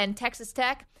and Texas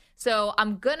Tech. So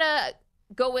I'm going to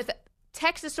go with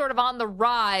Texas sort of on the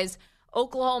rise.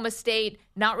 Oklahoma State,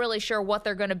 not really sure what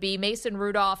they're going to be. Mason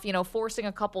Rudolph, forcing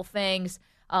a couple things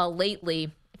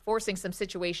lately, forcing some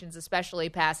situations, especially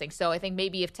passing. So I think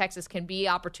maybe if Texas can be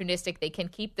opportunistic, they can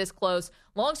keep this close.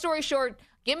 Long story short,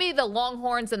 give me the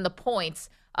Longhorns and the points.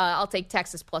 I'll take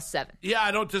Texas +7. Yeah,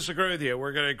 I don't disagree with you.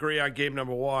 We're going to agree on game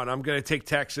number 1. I'm going to take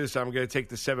Texas. I'm going to take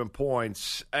the 7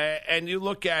 points. And you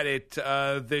look at it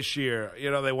this year.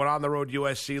 They went on the road.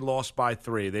 USC lost by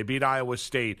 3. They beat Iowa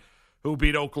State, who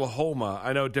beat Oklahoma.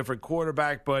 I know different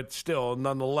quarterback, but still,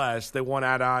 nonetheless, they won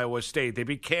at Iowa State. They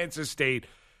beat Kansas State.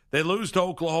 They lose to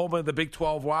Oklahoma in the Big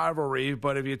 12 rivalry,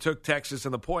 but if you took Texas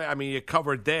in the point, you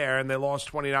covered there, and they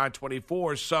lost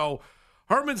 29-24. So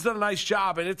Herman's done a nice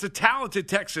job, and it's a talented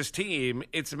Texas team.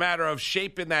 It's a matter of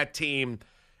shaping that team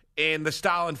in the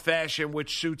style and fashion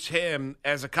which suits him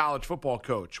as a college football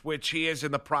coach, which he is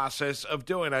in the process of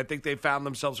doing. I think they found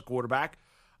themselves a quarterback,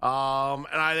 and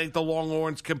I think the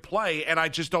Longhorns can play, and I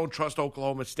just don't trust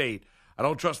Oklahoma State. I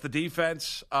don't trust the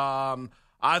defense.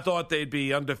 I thought they'd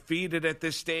be undefeated at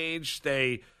this stage.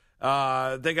 They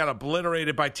got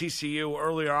obliterated by TCU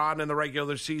earlier on in the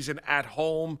regular season at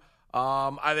home.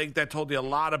 I think that told you a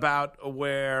lot about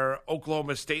where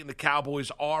Oklahoma State and the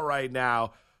Cowboys are right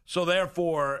now. So,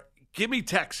 therefore, give me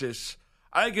Texas.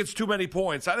 I think it's too many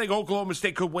points. I think Oklahoma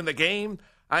State could win the game.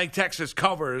 I think Texas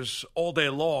covers all day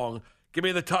long. Give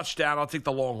me the touchdown. I'll take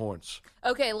the Longhorns.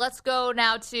 Okay, let's go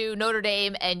now to Notre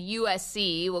Dame and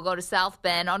USC. We'll go to South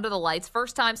Bend under the lights.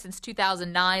 First time since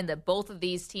 2009 that both of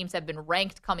these teams have been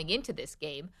ranked coming into this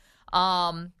game.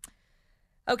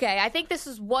 Okay, I think this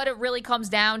is what it really comes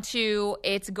down to.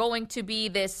 It's going to be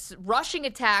this rushing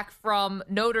attack from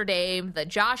Notre Dame, the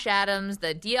Josh Adams,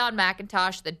 the Deion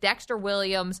McIntosh, the Dexter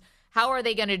Williams. How are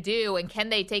they going to do, and can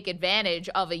they take advantage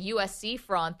of a USC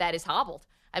front that is hobbled?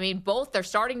 Both their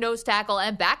starting nose tackle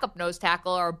and backup nose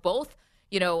tackle are both,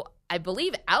 I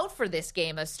believe out for this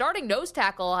game. A starting nose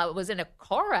tackle was in a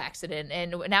car accident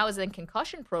and now is in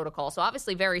concussion protocol. So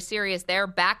obviously very serious there.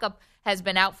 Backup has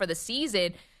been out for the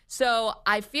season. So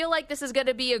I feel like this is going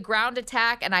to be a ground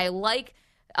attack, and I like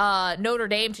Notre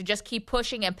Dame to just keep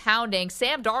pushing and pounding.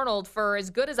 Sam Darnold, for as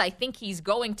good as I think he's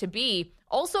going to be,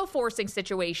 also forcing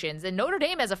situations. And Notre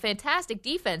Dame has a fantastic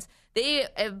defense. They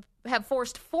have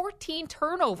forced 14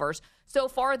 turnovers so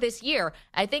far this year.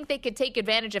 I think they could take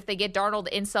advantage if they get Darnold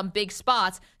in some big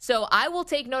spots. So I will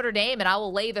take Notre Dame, and I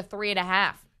will lay the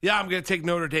 3.5. Yeah, I'm going to take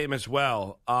Notre Dame as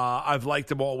well. I've liked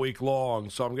them all week long,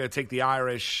 so I'm going to take the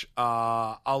Irish.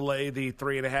 I'll lay the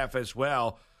 3.5 as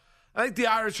well. I think the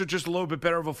Irish are just a little bit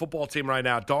better of a football team right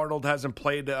now. Darnold hasn't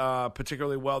played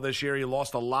particularly well this year. He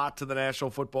lost a lot to the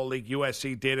National Football League.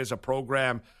 USC did as a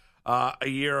program a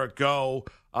year ago.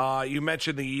 You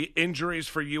mentioned the injuries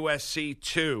for USC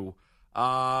too,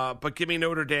 but give me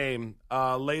Notre Dame.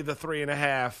 Lay the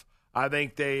 3.5. I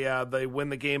think they win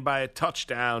the game by a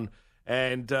touchdown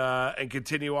and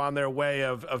continue on their way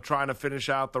of trying to finish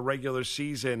out the regular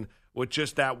season with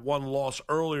just that one loss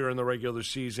earlier in the regular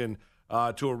season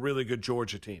to a really good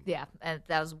Georgia team. Yeah, and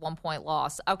that was a 1-point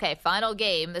loss. Okay, final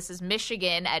game. This is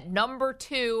Michigan at number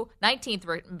 2,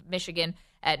 19th Michigan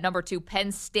at number 2,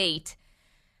 Penn State.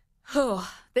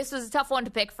 This was a tough one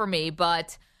to pick for me,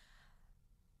 but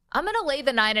I'm going to lay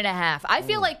the 9.5. I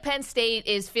feel like Penn State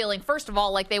is feeling, first of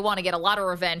all, like they want to get a lot of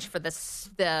revenge for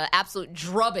the absolute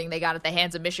drubbing they got at the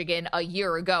hands of Michigan a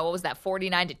year ago. What was that,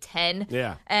 49-10?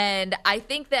 Yeah. And I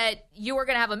think that you are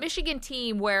going to have a Michigan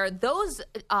team where those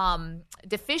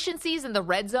deficiencies in the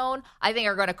red zone, I think,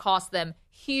 are going to cost them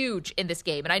huge in this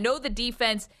game. And I know the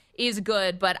defense is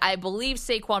good, but I believe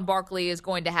Saquon Barkley is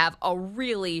going to have a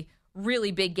really,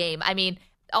 really big game.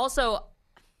 Also,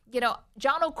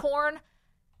 John O'Korn,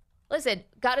 listen,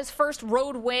 got his first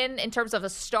road win in terms of a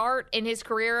start in his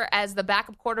career as the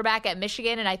backup quarterback at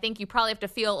Michigan, and I think you probably have to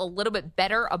feel a little bit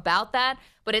better about that,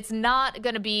 but it's not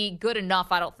going to be good enough,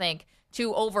 I don't think,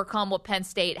 to overcome what Penn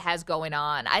State has going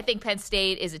on. I think Penn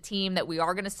State is a team that we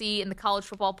are going to see in the college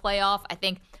football playoff. I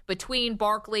think between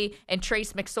Barkley and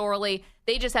Trace McSorley,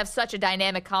 they just have such a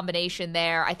dynamic combination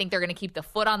there. I think they're going to keep the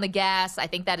foot on the gas. I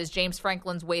think that is James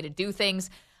Franklin's way to do things.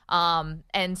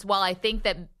 And while I think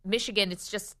that Michigan, it's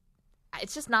just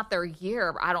not their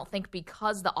year, I don't think,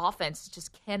 because the offense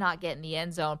just cannot get in the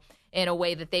end zone in a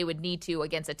way that they would need to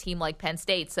against a team like Penn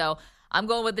State. So I'm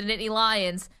going with the Nittany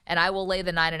Lions, and I will lay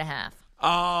the 9.5.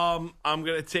 I'm going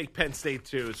to take Penn State,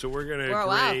 too. So we're going to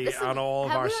agree on all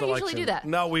of our selections. We don't usually do that.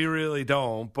 No, we really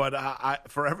don't. But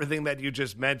for everything that you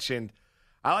just mentioned,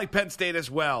 I like Penn State as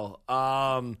well.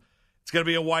 It's going to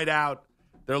be a whiteout.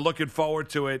 They're looking forward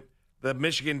to it. The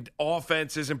Michigan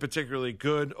offense isn't particularly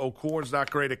good. O'Korn's not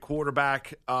great at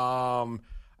quarterback. I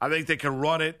think they can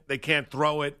run it. They can't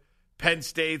throw it. Penn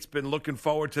State's been looking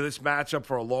forward to this matchup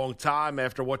for a long time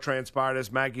after what transpired,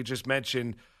 as Maggie just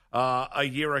mentioned, a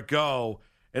year ago.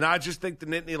 And I just think the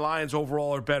Nittany Lions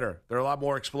overall are better. They're a lot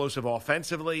more explosive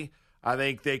offensively. I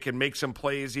think they can make some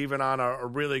plays even on a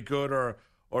really good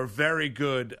or very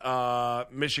good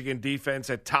Michigan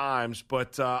defense at times.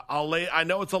 But I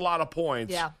know it's a lot of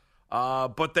points. Yeah.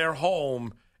 But they're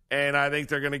home, and I think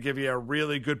they're going to give you a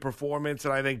really good performance.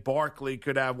 And I think Barkley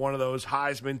could have one of those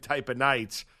Heisman type of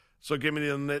nights. So give me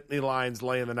the Nittany Lions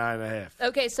laying the 9.5.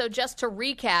 Okay, so just to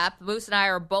recap, Moose and I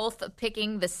are both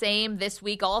picking the same this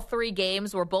week. All three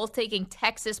games. We're both taking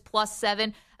Texas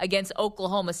 +7 against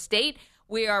Oklahoma State.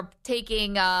 We are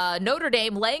taking Notre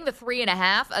Dame laying the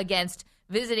 3.5 against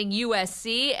visiting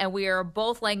USC, and we are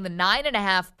both laying the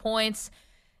 9.5 points.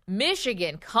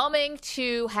 Michigan coming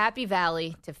to Happy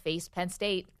Valley to face Penn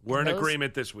State. We're in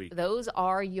agreement this week. Those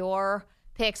are your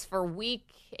picks for Week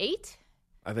 8?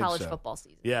 I think college football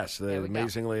season. Yes,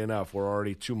 amazingly enough, we're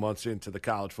already 2 months into the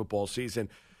college football season.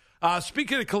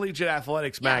 Speaking of collegiate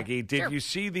athletics, Maggie, did you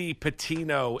see the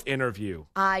Pitino interview?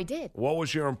 I did. What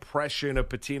was your impression of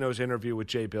Pitino's interview with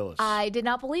Jay Billis? I did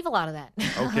not believe a lot of that.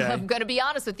 Okay. I'm going to be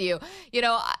honest with you.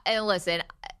 And listen,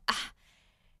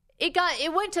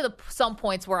 it went to some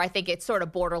points where I think it sort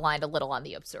of borderlined a little on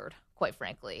the absurd, quite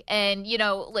frankly. And,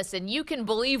 listen, you can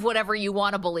believe whatever you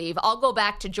want to believe. I'll go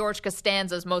back to George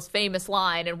Costanza's most famous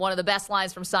line and one of the best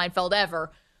lines from Seinfeld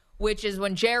ever, which is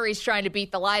when Jerry's trying to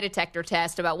beat the lie detector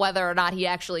test about whether or not he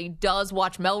actually does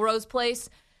watch Melrose Place.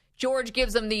 George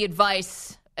gives him the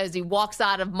advice as he walks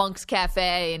out of Monk's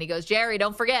Cafe, and he goes, Jerry,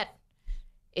 don't forget,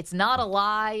 it's not a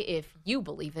lie if you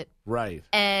believe it. Right.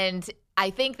 And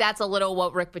I think that's a little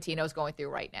what Rick Pitino's going through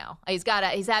right now. He's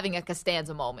having a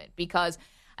Costanza moment because,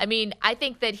 I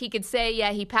think that he could say,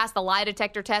 yeah, he passed the lie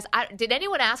detector test. Did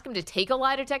anyone ask him to take a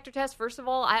lie detector test, first of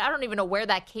all? I don't even know where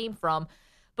that came from.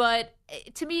 But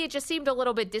to me, it just seemed a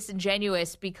little bit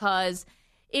disingenuous because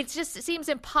it seems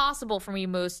impossible for me,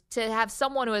 Moose, to have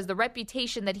someone who has the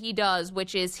reputation that he does,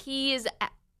 which is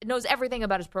knows everything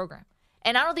about his program.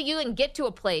 And I don't think you can get to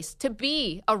a place to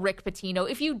be a Rick Pitino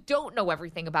if you don't know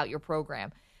everything about your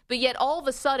program. But yet all of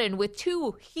a sudden, with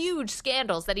two huge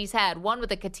scandals that he's had, one with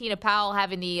the Katina Powell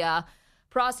having the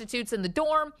prostitutes in the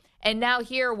dorm, and now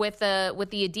here with the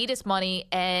Adidas money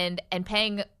and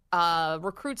paying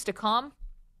recruits to come,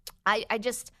 I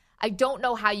don't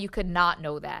know how you could not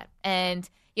know that. And,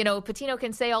 Pitino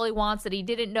can say all he wants that he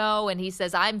didn't know, and he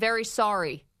says, I'm very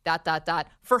sorry, ...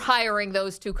 for hiring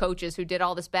those two coaches who did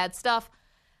all this bad stuff.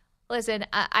 Listen,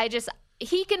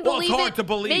 he can believe it's hard to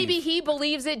believe. Maybe he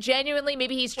believes it genuinely.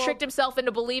 Maybe he's tricked himself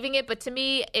into believing it. But to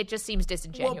me, it just seems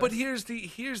disingenuous. Well, but here's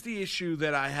the issue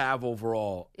that I have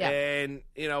overall. Yeah. And,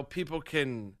 people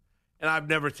can – and I've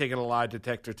never taken a lie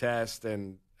detector test.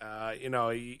 And,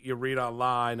 you read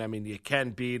online. You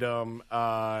can beat them,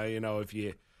 if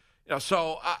you –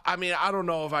 so, I don't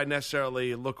know if I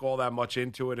necessarily look all that much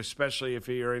into it, especially if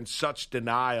you're in such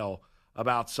denial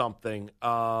about something.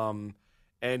 And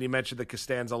you mentioned the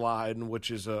Costanza line,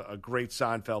 which is a great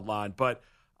Seinfeld line. But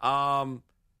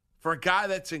for a guy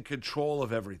that's in control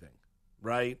of everything,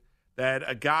 right, that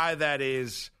a guy that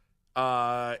is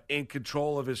in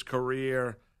control of his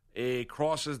career, he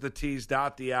crosses the T's,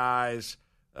 dot the I's,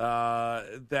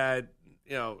 that,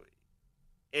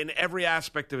 in every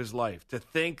aspect of his life, to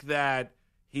think that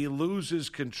he loses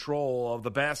control of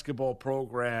the basketball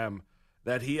program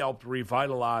that he helped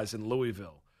revitalize in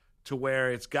Louisville, to where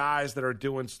it's guys that are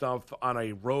doing stuff on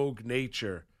a rogue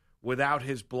nature without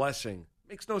his blessing,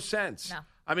 makes no sense.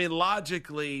 No.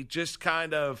 Logically, just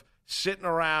kind of sitting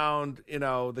around,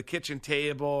 the kitchen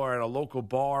table or at a local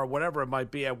bar, whatever it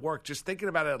might be at work, just thinking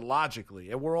about it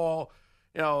logically. And we're all,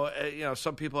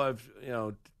 some people have,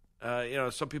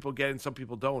 some people get it and some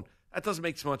people don't. That doesn't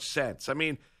make so much sense.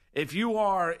 If you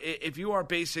are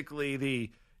basically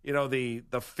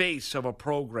the face of a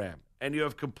program and you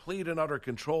have complete and utter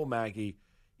control, Maggie,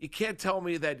 you can't tell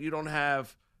me that you don't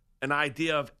have an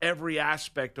idea of every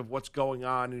aspect of what's going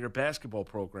on in your basketball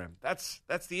program. That's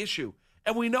the issue.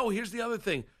 And we know, here's the other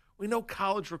thing. We know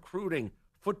college recruiting,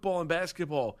 football and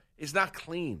basketball, is not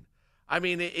clean.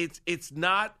 It's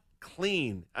not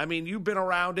clean. You've been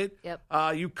around it. Yep.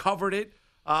 You covered it.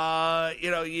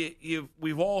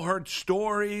 We've all heard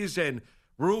stories and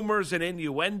rumors and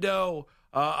innuendo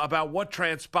about what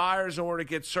transpires in order to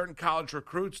get certain college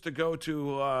recruits to go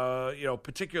to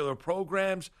particular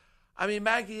programs. I mean,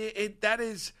 Maggie, that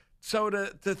is so to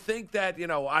think that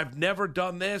I've never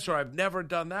done this or I've never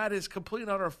done that is complete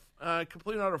and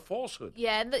utter falsehood.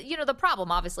 Yeah, and the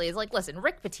problem obviously is listen,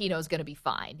 Rick Pitino is going to be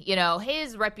fine.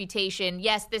 His reputation.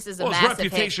 Yes, this is a massive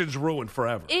his reputation's ruined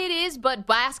forever. It is, but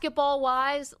basketball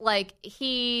wise,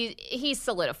 he's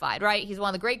solidified, right? He's one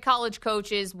of the great college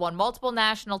coaches, won multiple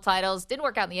national titles. Didn't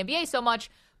work out in the NBA so much.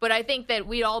 But I think that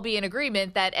we'd all be in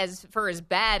agreement that as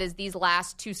bad as these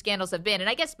last two scandals have been, and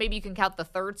I guess maybe you can count the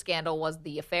third scandal was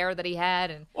the affair that he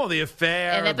had. The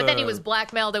affair. But then he was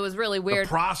blackmailed. It was really weird. The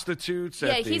prostitutes.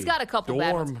 Yeah, he's got a couple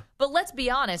bad ones. But let's be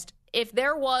honest. If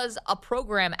there was a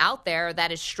program out there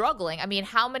that is struggling, I mean,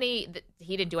 how many?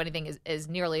 He didn't do anything as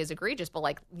nearly as egregious,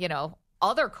 but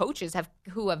other coaches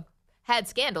who have had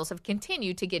scandals have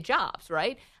continued to get jobs,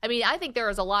 right? I mean, I think there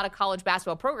is a lot of college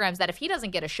basketball programs that if he doesn't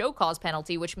get a show cause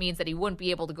penalty, which means that he wouldn't be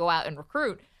able to go out and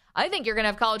recruit, I think you're going to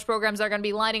have college programs that are going to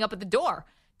be lining up at the door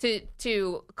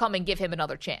to come and give him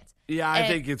another chance. Yeah, I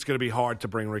think it's going to be hard to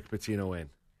bring Rick Pitino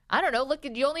in. I don't know. Look,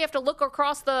 you only have to look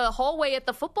across the hallway at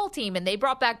the football team, and they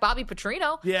brought back Bobby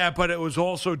Petrino. Yeah, but it was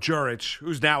also Jurich,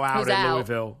 who's now out at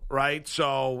Louisville, right?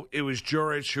 So it was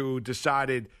Jurich who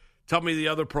decided, tell me the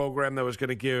other program that was going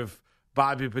to give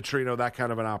Bobby Petrino that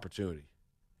kind of an opportunity.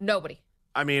 Nobody.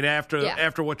 I mean,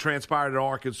 after what transpired at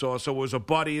Arkansas, so it was a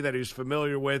buddy that he was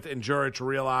familiar with, and Jurich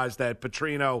realized that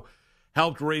Petrino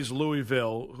helped raise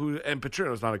Louisville, and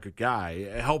Petrino's not a good guy,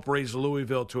 helped raise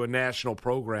Louisville to a national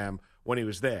program when he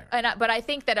was there. But I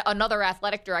think that another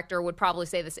athletic director would probably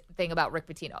say the same thing about Rick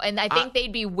Pitino. And I think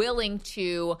they'd be willing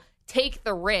to take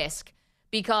the risk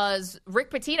because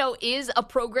Rick Pitino is a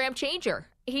program changer.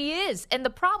 He is. And the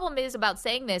problem is about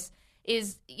saying this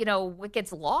is, what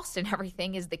gets lost in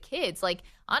everything is the kids.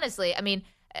 Honestly, I mean,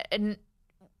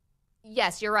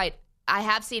 yes, you're right. I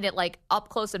have seen it up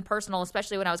close and personal,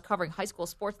 especially when I was covering high school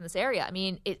sports in this area. I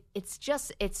mean, it's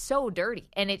so dirty,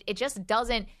 and it just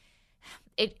doesn't.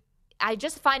 I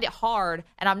just find it hard,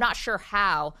 and I'm not sure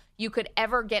how you could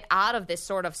ever get out of this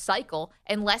sort of cycle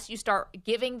unless you start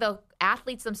giving the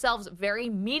athletes themselves very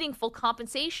meaningful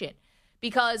compensation.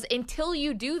 Because until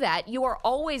you do that, you are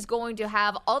always going to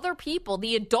have other people,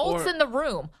 the adults in the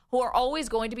room, who are always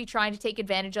going to be trying to take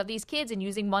advantage of these kids and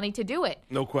using money to do it.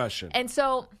 No question. And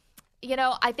so,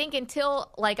 I think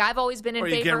until, I've always been in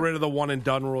favor. Or you get rid of the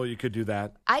one-and-done rule, you could do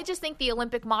that. I just think the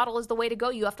Olympic model is the way to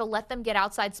go. You have to let them get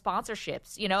outside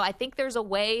sponsorships. I think there's a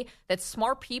way that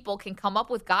smart people can come up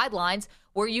with guidelines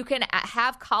where you can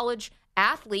have college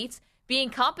athletes being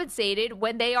compensated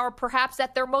when they are perhaps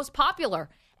at their most popular.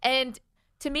 And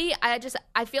to me, I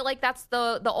feel like that's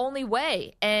the only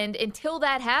way. And until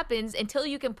that happens, until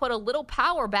you can put a little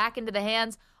power back into the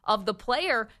hands of the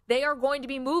player, they are going to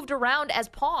be moved around as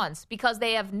pawns because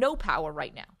they have no power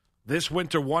right now. This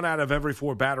winter, 1 out of every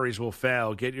 4 batteries will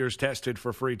fail. Get yours tested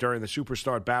for free during the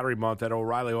Superstart Battery Month at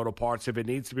O'Reilly Auto Parts. If it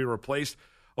needs to be replaced,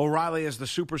 O'Reilly is the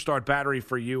Superstart battery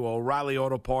for you. O'Reilly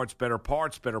Auto Parts, better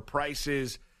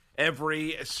prices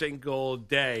every single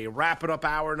day. Wrapping up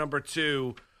hour number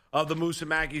 2 of the Moose and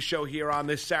Maggie show here on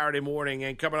this Saturday morning.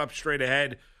 And coming up straight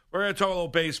ahead, we're going to talk a little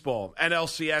baseball.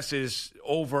 NLCS is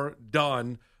over,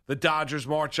 done. The Dodgers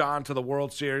march on to the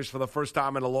World Series for the first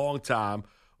time in a long time.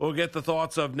 We'll get the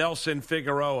thoughts of Nelson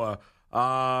Figueroa,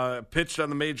 pitched on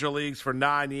the major leagues for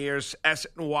 9 years.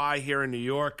 SNY here in New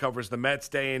York, covers the Mets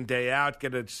day in, day out.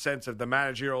 Get a sense of the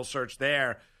managerial search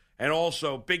there. And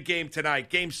also, big game tonight,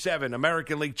 Game 7,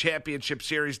 American League Championship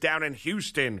Series down in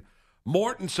Houston.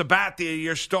 Morton, Sabathia,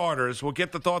 your starters. We'll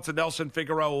get the thoughts of Nelson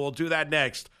Figueroa. We'll do that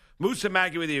next. Moose and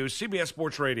Maggie with you, CBS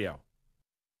Sports Radio.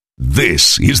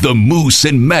 This is the Moose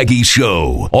and Maggie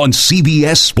Show on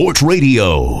CBS Sports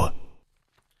Radio.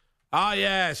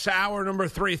 Yes, hour number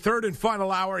 3, third and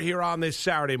final hour here on this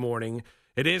Saturday morning.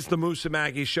 It is the Moose and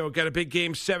Maggie Show. Got a big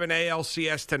Game 7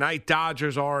 ALCS tonight.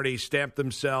 Dodgers already stamped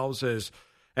themselves as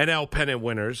NL pennant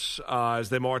winners as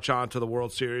they march on to the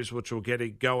World Series, which will get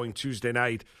it going Tuesday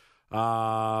night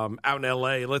out in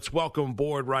L.A. Let's welcome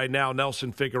aboard right now.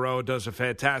 Nelson Figueroa does a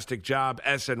fantastic job.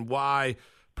 SNY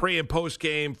pre- and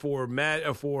post-game for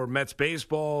Mets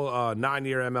baseball,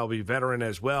 9-year MLB veteran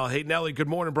as well. Hey, Nelly, good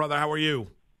morning, brother. How are you?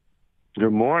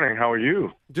 Good morning. How are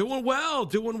you? Doing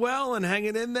well, and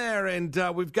hanging in there. And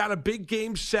we've got a big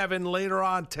Game 7 later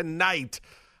on tonight.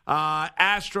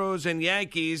 Astros and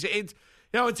Yankees. It's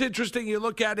interesting. You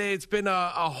look at it, it's been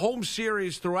a home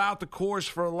series throughout the course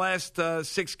for the last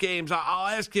 6 games. I'll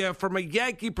ask you, from a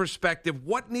Yankee perspective,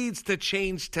 what needs to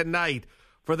change tonight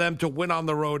for them to win on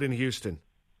the road in Houston?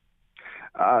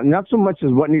 Not so much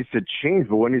as what needs to change,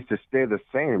 but what needs to stay the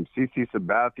same. CC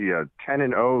Sabathia,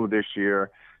 10-0 this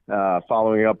year,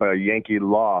 following up a Yankee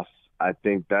loss. I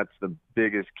think that's the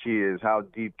biggest key, is how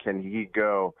deep can he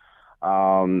go.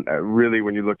 Really,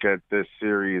 when you look at this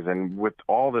series, and with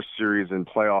all the series in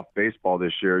playoff baseball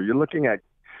this year, you're looking at,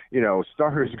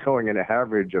 starters going an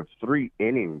average of 3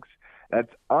 innings.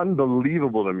 That's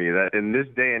unbelievable to me, that in this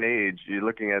day and age, you're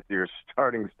looking at your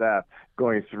starting staff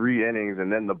going 3 innings,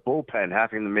 and then the bullpen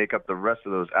having to make up the rest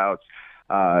of those outs.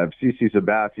 If CC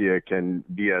Sabathia can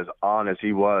be as on as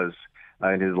he was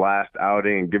in his last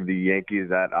outing and give the Yankees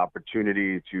that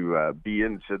opportunity to be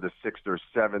into the 6th or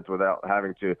 7th without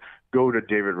having to go to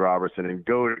David Robertson and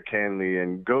go to Kenley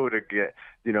and go to get,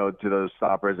 to those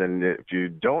stoppers. And if you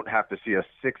don't have to see a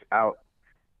 6-out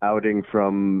outing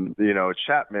from,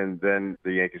 Chapman, then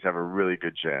the Yankees have a really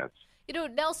good chance.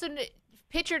 Nelson,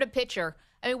 pitcher to pitcher,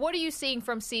 I mean, what are you seeing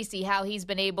from CeCe, how he's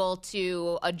been able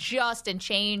to adjust and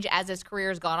change as his career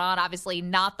has gone on? Obviously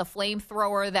not the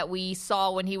flamethrower that we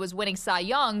saw when he was winning Cy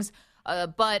Youngs,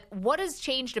 but what has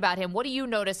changed about him? What do you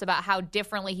notice about how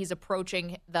differently he's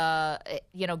approaching the,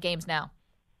 games now?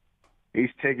 He's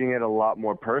taking it a lot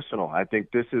more personal. I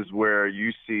think this is where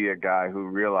you see a guy who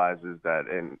realizes that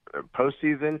in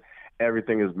postseason,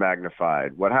 everything is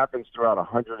magnified. What happens throughout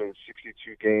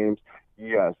 162 games,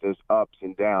 yes, there's ups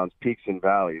and downs, peaks and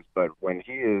valleys. But when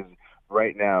he is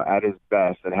right now at his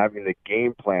best and having the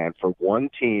game plan for one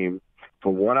team,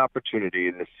 for one opportunity,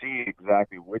 and to see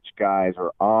exactly which guys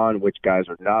are on, which guys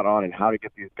are not on, and how to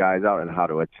get these guys out and how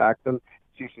to attack them,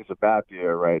 CC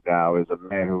Sabathia right now is a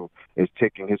man who is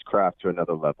taking his craft to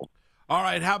another level. All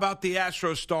right, how about the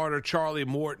Astros starter, Charlie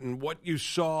Morton? What you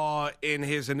saw in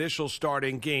his initial start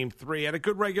in Game 3. Had a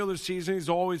good regular season. He's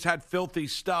always had filthy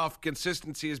stuff.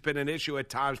 Consistency has been an issue at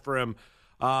times for him.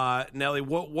 Nelly,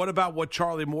 what about what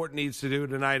Charlie Morton needs to do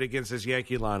tonight against his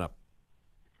Yankee lineup?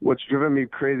 What's driven me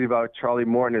crazy about Charlie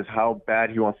Morton is how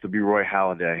bad he wants to be Roy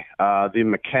Halladay. The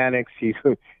mechanics, he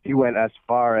went as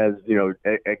far as,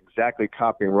 exactly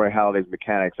copying Roy Halladay's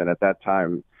mechanics. And at that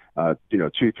time,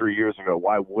 2-3 years ago,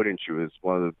 why wouldn't you? Is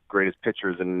one of the greatest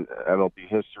pitchers in MLB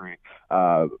history.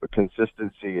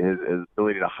 Consistency, his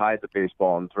ability to hide the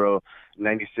baseball and throw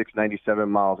 96, 97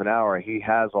 miles an hour. He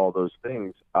has all those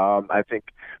things. I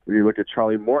think when you look at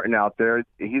Charlie Morton out there,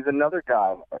 he's another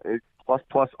guy.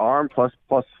 Plus arm, plus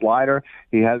slider.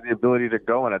 He has the ability to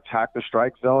go and attack the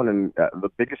strike zone. And the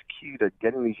biggest key to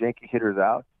getting these Yankee hitters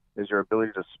out is your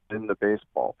ability to spin the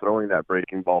baseball, throwing that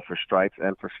breaking ball for strikes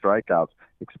and for strikeouts,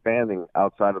 expanding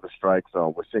outside of the strike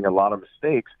zone. We're seeing a lot of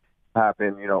mistakes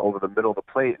happen, over the middle of the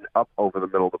plate and up over the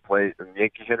middle of the plate. And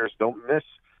Yankee hitters don't miss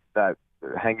that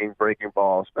hanging breaking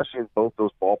ball, especially in both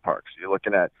those ballparks. You're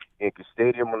looking at Yankee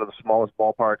Stadium, one of the smallest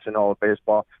ballparks in all of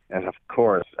baseball. And, of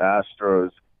course,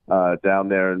 Astros down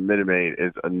there in Minute Maid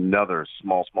is another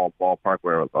small ballpark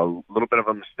where a little bit of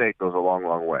a mistake goes a long,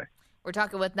 long way. We're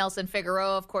talking with Nelson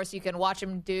Figueroa. Of course, you can watch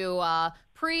him do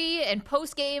pre- and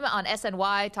post-game on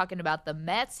SNY, talking about the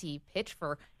Mets. He pitched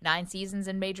for 9 seasons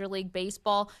in Major League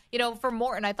Baseball. For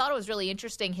Morton, I thought it was really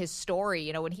interesting, his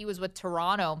story. When he was with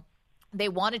Toronto, they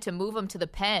wanted to move him to the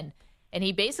pen. And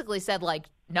he basically said,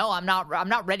 no, I'm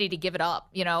not ready to give it up,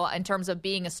 in terms of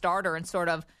being a starter, and sort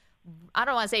of, I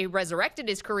don't want to say resurrected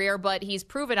his career, but he's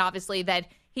proven, obviously, that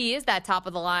he is that top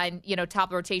of the line, top of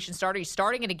the rotation starter. He's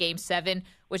starting in a Game 7,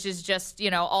 which is just,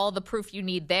 all the proof you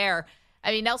need there.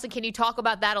 I mean, Nelson, can you talk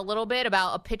about that a little bit,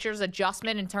 about a pitcher's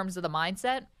adjustment in terms of the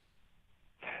mindset?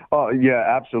 Oh, yeah,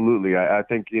 absolutely. I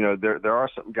think, there are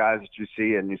some guys that you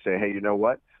see and you say, hey, you know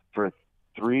what? For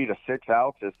 3 to 6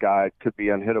 outs, this guy could be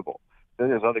unhittable. Then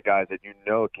there's other guys that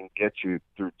can get you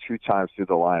through 2 times through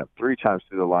the lineup, 3 times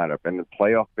through the lineup. And in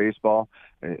playoff baseball,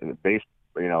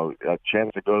 a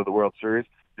chance to go to the World Series,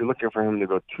 you're looking for him to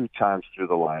go 2 times through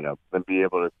the lineup and be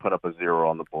able to put up a 0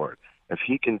 on the board. If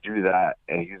he can do that,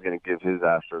 and he's going to give his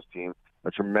Astros team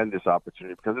a tremendous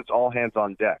opportunity, because it's all hands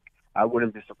on deck. I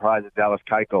wouldn't be surprised if Dallas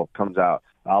Keuchel comes out,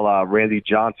 a la Randy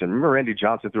Johnson. Remember Randy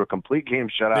Johnson threw a complete game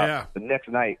shutout. Yeah. The next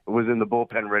night was in the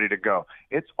bullpen ready to go.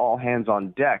 It's all hands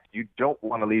on deck. You don't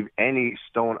want to leave any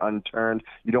stone unturned.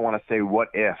 You don't want to say what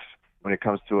if when it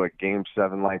comes to a Game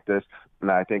 7 like this.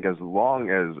 And I think as long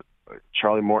as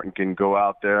Charlie Morton can go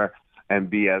out there and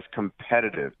be as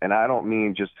competitive, and I don't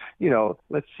mean just,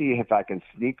 let's see if I can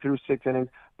sneak through 6 innings,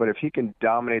 But if he can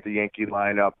dominate the Yankee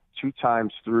lineup 2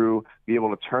 times through, be able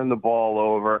to turn the ball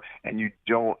over, and you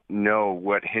don't know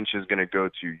what Hinch is going to go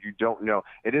to. You don't know.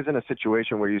 It isn't a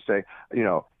situation where you say,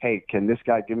 hey, can this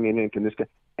guy give me an in? Can this guy?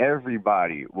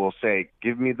 Everybody will say,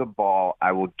 give me the ball.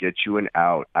 I will get you an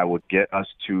out. I will get us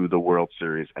to the World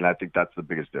Series. And I think that's the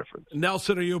biggest difference.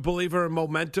 Nelson, are you a believer in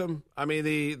momentum? I mean,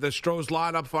 the Stros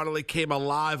lineup finally came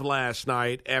alive last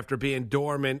night after being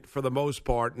dormant for the most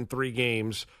part in 3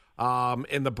 games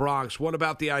in the Bronx. What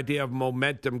about the idea of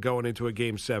momentum going into a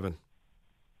Game 7?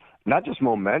 Not just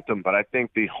momentum, but I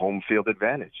think the home field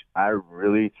advantage.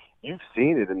 You've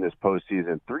seen it in this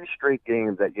postseason. 3 straight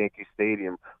games at Yankee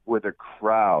Stadium where the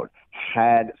crowd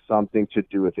had something to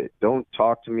do with it. Don't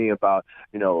talk to me about,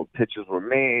 pitches were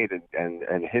made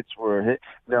and hits were hit.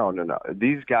 No.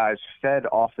 These guys fed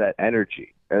off that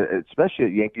energy, especially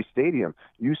at Yankee Stadium.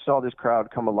 You saw this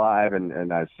crowd come alive,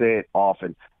 and I say it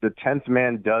often, the 10th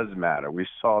man does matter. We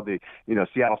saw the,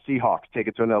 Seattle Seahawks take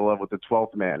it to another level with the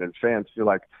 12th man, and fans feel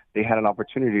like they had an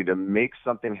opportunity to make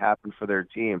something happen for their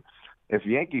team. If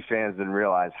Yankee fans didn't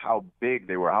realize how big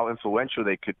they were, how influential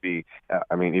they could be,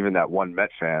 even that one Met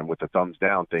fan with the thumbs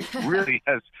down thing really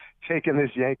has taken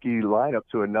this Yankee lineup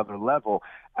to another level.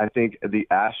 I think the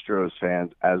Astros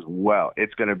fans as well.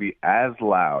 It's going to be as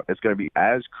loud. It's going to be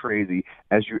as crazy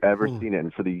as you ever seen it.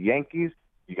 And for the Yankees,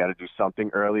 you got to do something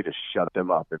early to shut them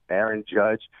up. If Aaron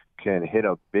Judge can hit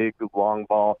a big long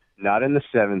ball, not in the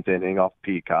 7th inning off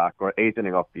Peacock or 8th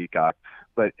inning off Peacock,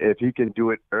 but if he can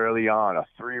do it early on, a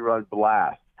 3-run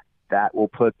blast, that will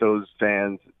put those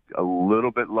fans a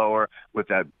little bit lower with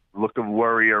that look of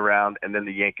worry around, and then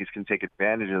the Yankees can take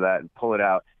advantage of that and pull it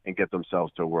out and get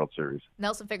themselves to a World Series.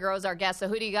 Nelson Figueroa is our guest. So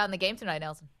who do you got in the game tonight,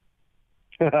 Nelson?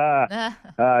 I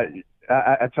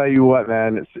tell you what,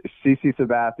 man, CC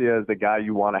Sabathia is the guy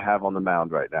you want to have on the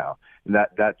mound right now. And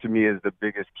that to me is the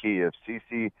biggest key. If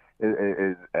CC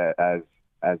is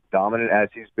as dominant as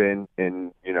he's been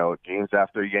in, games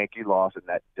after a Yankee loss, and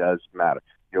that does matter.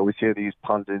 You always hear these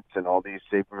pundits and all these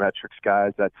sabermetrics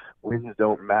guys that wins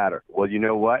don't matter. Well, you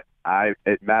know what?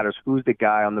 It matters who's the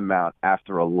guy on the mound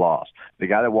after a loss. The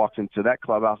guy that walks into that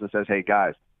clubhouse and says, hey,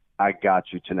 guys, I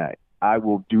got you tonight. I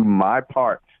will do my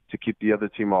part to keep the other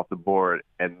team off the board.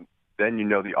 And then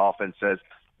the offense says,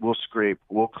 we'll scrape,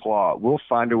 we'll claw, we'll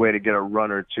find a way to get a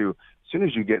run or two. As soon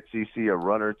as you get CC a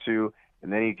run or two,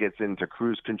 and then he gets into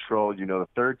cruise control, the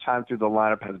 3rd time through the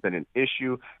lineup has been an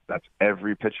issue. That's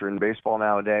every pitcher in baseball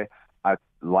nowadays. I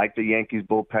like the Yankees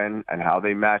bullpen and how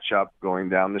they match up going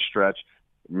down the stretch.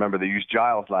 Remember, they used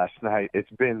Giles last night.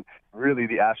 It's been really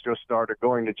the Astros starter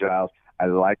going to Giles. I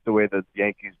like the way the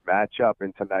Yankees match up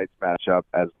in tonight's matchup.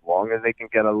 As long as they can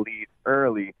get a lead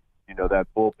early, that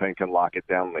bullpen can lock it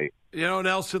down late.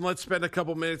 Nelson, let's spend a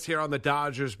couple minutes here on the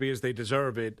Dodgers because they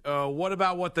deserve it. What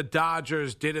about what the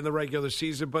Dodgers did in the regular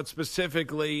season, but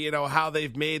specifically, how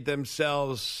they've made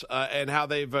themselves and how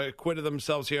they've acquitted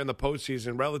themselves here in the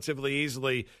postseason relatively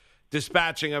easily,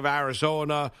 dispatching of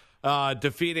Arizona,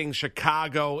 defeating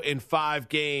Chicago in 5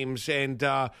 games, and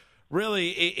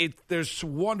really, there's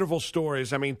wonderful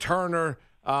stories. I mean, Turner.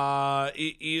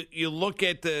 You look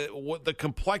at the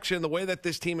complexion, the way that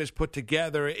this team is put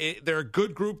together. They're a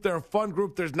good group. They're a fun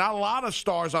group. There's not a lot of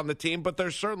stars on the team, but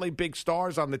there's certainly big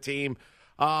stars on the team.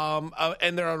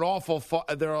 And they're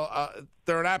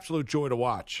they're an absolute joy to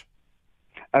watch.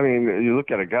 I mean, you look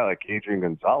at a guy like Adrian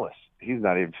Gonzalez. He's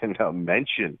not even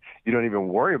mentioned. You don't even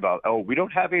worry about, we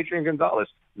don't have Adrian Gonzalez.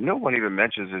 No one even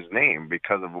mentions his name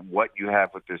because of what you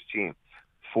have with this team.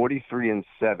 43-7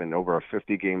 over a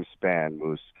 50-game span,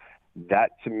 Moose.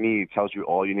 That, to me, tells you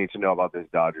all you need to know about this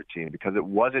Dodger team because it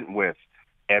wasn't with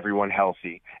everyone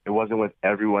healthy. It wasn't with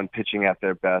everyone pitching at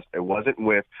their best. It wasn't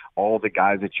with all the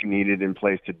guys that you needed in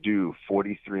place to do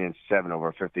 43-7 over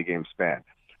a 50-game span.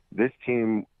 This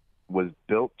team was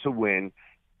built to win.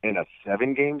 In a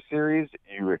 7-game series,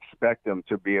 you expect them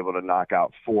to be able to knock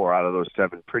out 4 out of those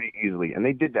 7 pretty easily, and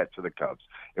they did that to the Cubs.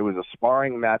 It was a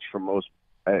sparring match for most.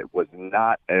 It was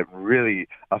not really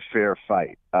a fair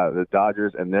fight. The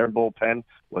Dodgers and their bullpen,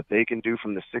 what they can do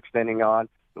from the 6th inning on,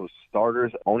 those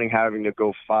starters only having to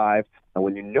go 5. And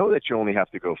when you know that you only have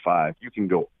to go 5, you can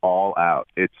go all out.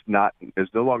 It's no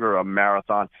longer a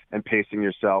marathon and pacing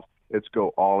yourself. It's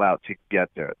go all out to get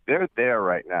there. They're there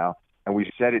right now, and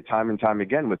we've said it time and time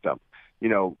again with them.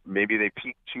 Maybe they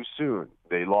peaked too soon.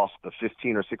 They lost the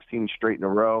 15 or 16 straight in a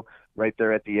row right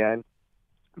there at the end.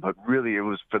 But really, it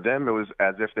was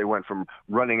as if they went from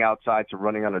running outside to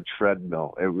running on a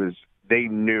treadmill. They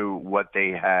knew what they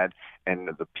had and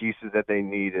the pieces that they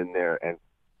need in there. And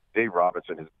Dave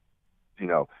Robertson is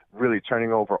really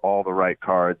turning over all the right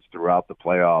cards throughout the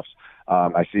playoffs.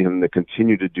 I see him to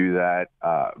continue to do that.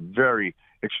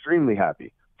 Extremely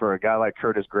happy for a guy like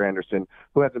Curtis Granderson,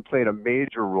 who hasn't played a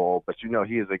major role, but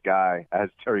he is a guy, as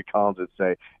Terry Collins would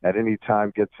say, at any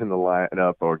time gets in the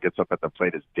lineup or gets up at the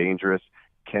plate is dangerous,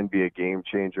 can be a game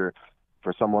changer.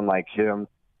 For someone like him,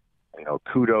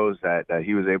 kudos that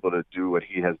he was able to do what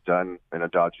he has done in a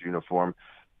Dodger uniform.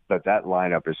 But that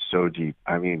lineup is so deep.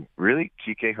 I mean, really,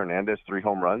 Kike Hernandez, 3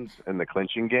 home runs in the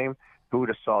clinching game? Who would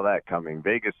have saw that coming?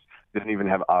 Vegas didn't even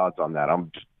have odds on that.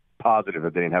 I'm just positive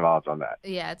that they didn't have odds on that.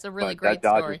 Yeah, it's a really great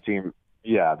story.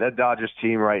 That Dodgers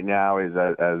team right now is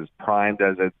as primed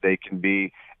as they can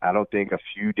be. I don't think a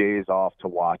few days off to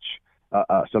watch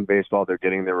some baseball. They're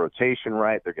getting their rotation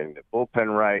right. They're getting the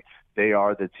bullpen right. They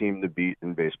are the team to beat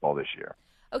in baseball this year.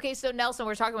 Okay, so Nelson,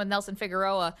 we're talking with Nelson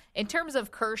Figueroa. In terms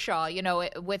of Kershaw,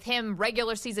 with him,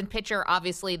 regular season pitcher,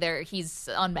 obviously he's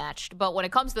unmatched. But when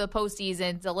it comes to the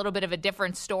postseason, it's a little bit of a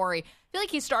different story. I feel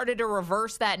like he started to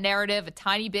reverse that narrative a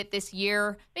tiny bit this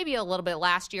year, maybe a little bit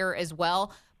last year as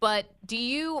well. But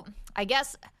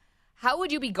how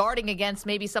would you be guarding against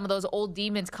maybe some of those old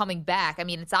demons coming back? I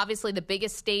mean, it's obviously the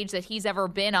biggest stage that he's ever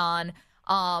been on.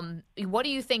 What do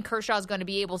you think Kershaw is going to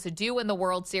be able to do in the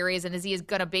World Series, and is he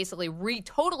going to basically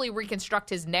totally reconstruct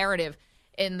his narrative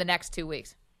in the next 2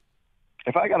 weeks?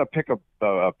 If I got to pick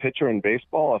a pitcher in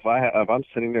baseball, if I'm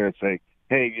sitting there and say,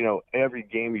 hey, every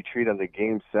game you treat as a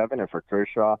Game 7, and for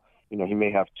Kershaw, he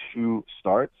may have 2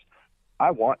 starts,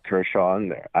 I want Kershaw in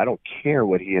there. I don't care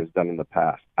what he has done in the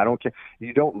past. I don't care.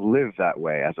 You don't live that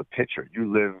way as a pitcher.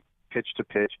 You live pitch to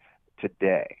pitch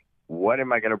today. What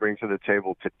am I going to bring to the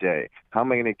table today? How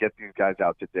am I going to get these guys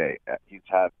out today? He's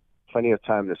had plenty of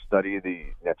time to study the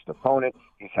next opponent.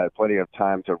 He's had plenty of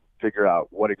time to figure out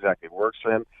what exactly works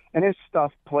for him. And his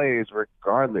stuff plays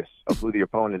regardless of who the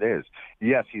opponent is.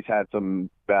 Yes, he's had some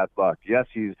bad luck. Yes,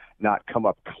 he's not come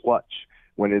up clutch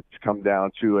when it's come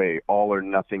down to a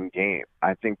all-or-nothing game.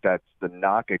 I think that's the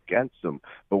knock against him.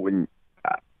 But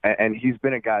and he's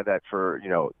been a guy that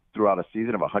throughout a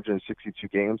season of 162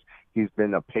 games, he's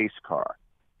been a pace car.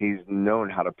 He's known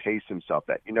how to pace himself.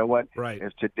 That, right.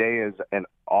 If today is an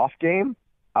off game,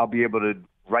 I'll be able to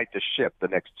right the ship the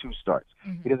next 2 starts.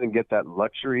 Mm-hmm. He doesn't get that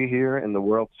luxury here in the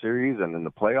World Series and in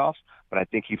the playoffs, but I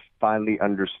think he finally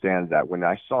understands that. When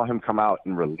I saw him come out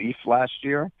in relief last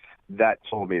year, that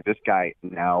told me this guy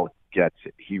now gets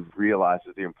it. He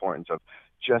realizes the importance of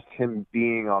just him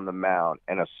being on the mound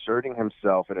and asserting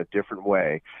himself in a different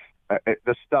way.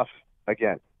 The stuff,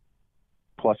 again,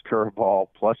 plus curveball,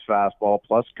 plus fastball,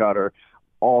 plus cutter,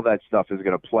 all that stuff is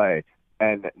going to play.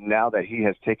 And now that he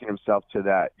has taken himself to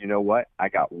that, I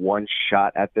got 1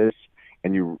 shot at this,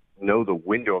 and the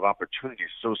window of opportunity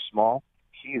is so small,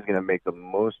 he's going to make the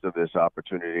most of this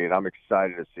opportunity, and I'm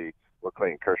excited to see what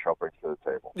Clayton Kershaw brings to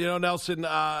the table. Nelson,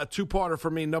 2-parter for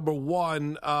me. Number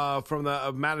one, from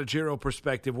the managerial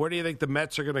perspective, where do you think the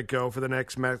Mets are going to go for the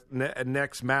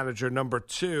next manager? Number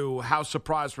 2, how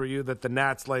surprised were you that the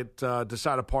Nats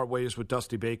decided to part ways with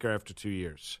Dusty Baker after 2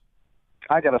 years?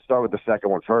 I got to start with the second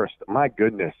one first. My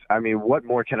goodness. I mean, what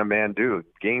more can a man do?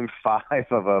 Game 5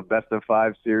 of a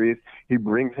best-of-5 series, he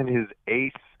brings in his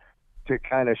ace to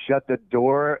kind of shut the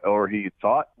door, or he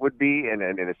thought would be, and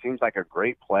it seems like a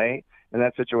great play in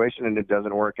that situation, and it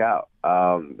doesn't work out.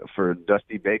 For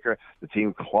Dusty Baker, the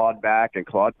team clawed back, and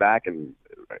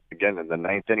again, in the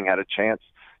 9th inning, had a chance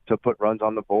to put runs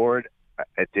on the board.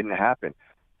 It didn't happen.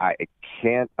 I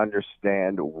can't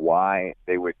understand why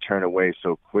they would turn away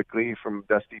so quickly from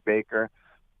Dusty Baker.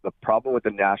 The problem with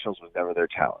the Nationals was never their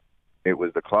talent. It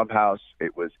was the clubhouse.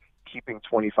 It was keeping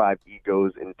 25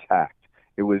 egos intact.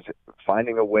 It was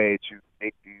finding a way to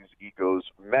make these egos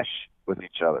mesh with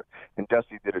each other. And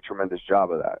Dusty did a tremendous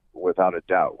job of that, without a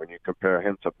doubt, when you compare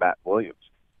him to Matt Williams.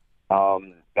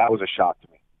 That was a shock to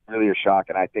me, really a shock,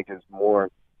 and I think it's more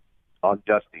on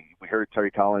Dusty. We heard Terry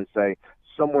Collins say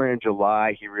somewhere in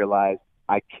July he realized,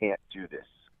 I can't do this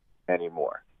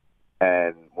anymore.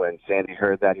 And when Sandy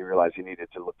heard that, he realized he needed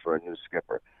to look for a new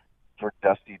skipper. For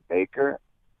Dusty Baker,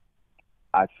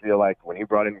 I feel like when he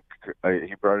brought in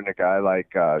a guy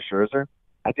like Scherzer,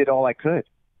 I did all I could.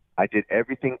 I did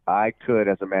everything I could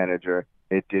as a manager.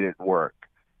 It didn't work,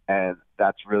 and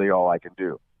that's really all I can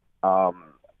do.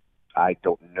 I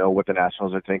don't know what the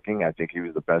Nationals are thinking. I think he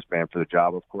was the best man for the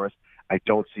job, of course. I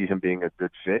don't see him being a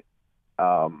good fit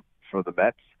for the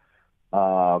Mets.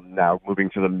 Now, moving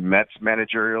to the Mets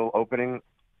managerial opening,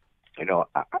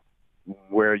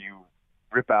 where you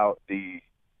rip out the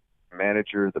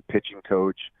manager, the pitching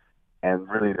coach, and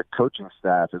really the coaching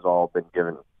staff has all been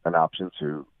given an option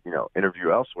to,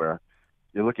 interview elsewhere.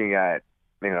 You're looking at,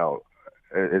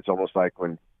 it's almost like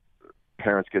when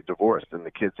parents get divorced and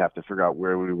the kids have to figure out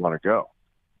where we want to go.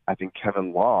 I think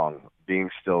Kevin Long being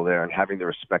still there and having the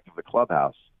respect of the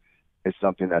clubhouse is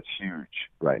something that's huge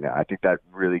right now. I think that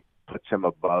really puts him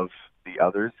above the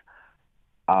others.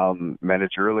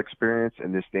 Managerial experience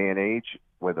in this day and age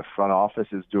where the front office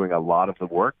is doing a lot of the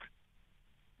work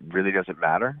really doesn't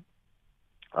matter.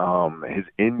 His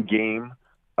in-game,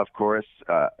 of course,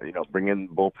 bringing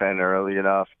the bullpen early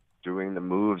enough, doing the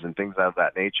moves and things of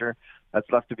that nature, that's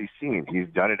left to be seen. He's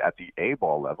done it at the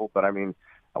A-ball level, but I mean,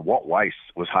 Walt Weiss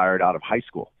was hired out of high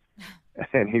school,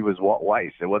 and he was Walt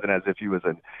Weiss. It wasn't as if he was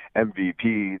an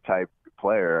MVP-type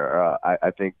player.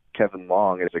 I think Kevin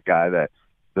Long is a guy that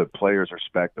the players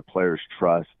respect, the players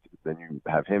trust. Then you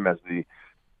have him as the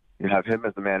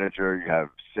manager. You have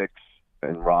Six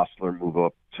and Rossler move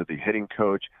up to the hitting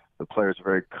coach. The players are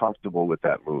very comfortable with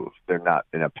that move. They're not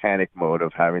in a panic mode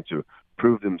of having to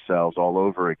prove themselves all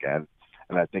over again.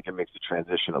 And I think it makes the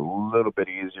transition a little bit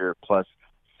easier. Plus,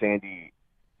 Sandy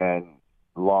and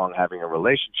Long having a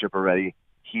relationship already,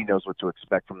 he knows what to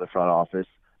expect from the front office.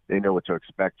 They know what to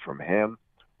expect from him.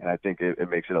 And I think it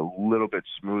makes it a little bit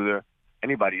smoother.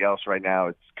 Anybody else right now,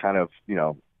 it's kind of,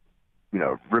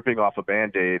 ripping off a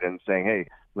Band-Aid and saying, hey,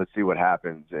 let's see what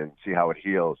happens and see how it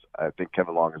heals. I think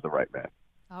Kevin Long is the right man.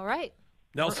 All right.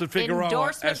 Nelson Figueroa.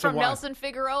 Endorsement from Nelson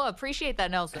Figueroa. Appreciate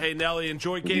that, Nelson. Hey, Nelly,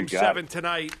 enjoy Game 7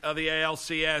 tonight of the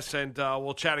ALCS, and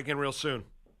we'll chat again real soon.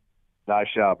 Nice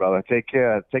job, brother. Take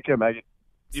care. Take care, Maggie.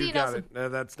 You got it.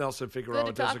 That's Nelson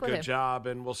Figueroa. Does a good job,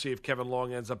 and we'll see if Kevin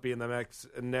Long ends up being the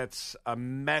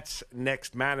Mets'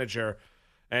 next manager.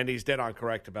 And he's dead on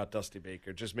correct about Dusty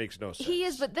Baker. Just makes no sense. He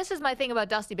is, but this is my thing about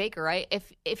Dusty Baker, right?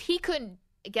 If he couldn't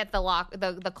get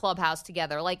the clubhouse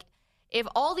together, like if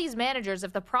all these managers,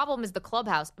 if the problem is the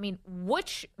clubhouse, I mean,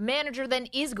 which manager then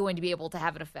is going to be able to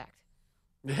have an effect?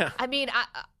 Yeah. I mean,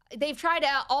 they've tried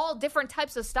out all different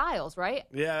types of styles, right?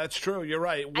 Yeah, that's true. You're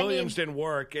right. Williams didn't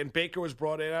work, and Baker was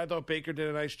brought in. I thought Baker did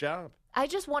a nice job. I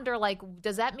just wonder,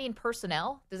 does that mean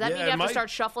personnel? Does that mean you have to start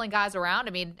shuffling guys around?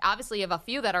 I mean, obviously you have a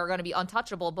few that are going to be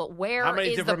untouchable, but how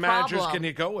many different managers can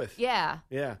you go with? Yeah.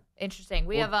 Interesting.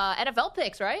 We have NFL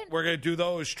picks, right? We're going to do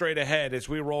those straight ahead as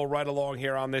we roll right along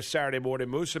here on this Saturday morning.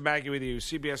 Moose and Maggie with you,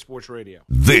 CBS Sports Radio.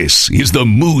 This is the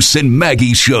Moose and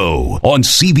Maggie Show on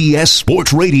CBS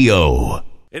Sports Radio.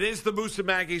 It is the Moose and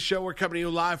Maggie Show. We're coming to you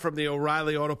live from the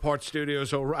O'Reilly Auto Parts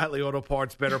Studios. O'Reilly Auto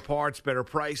Parts, better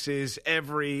prices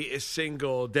every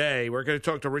single day. We're going to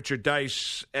talk to Richard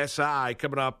Deitsch, SI,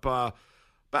 coming up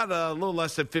about a little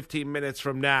less than 15 minutes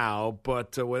from now.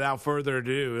 But without further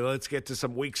ado, let's get to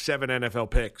some Week 7 NFL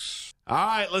picks. All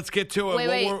right, let's get to it.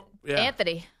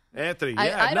 Wait. Anthony,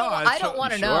 yeah. I don't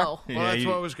want to know. Well, that's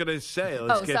what I was going to say.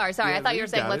 Sorry. I thought you were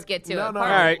saying let's get to it. All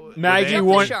right, Maggie,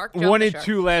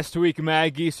 1-2 last week,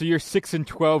 Maggie. So you're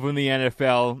 6-12 in the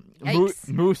NFL. Moose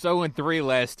 0-3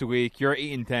 last week. You're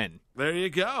 8-10. There you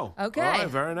go. Okay. All right,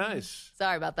 very nice.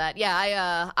 Sorry about that.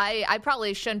 Yeah, I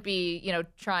probably shouldn't be,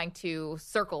 trying to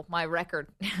circle my record.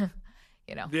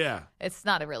 Yeah. It's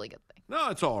not a really good thing.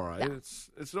 No, it's all right. No.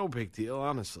 It's no big deal,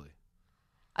 honestly.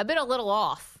 I've been a little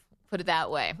off. Put it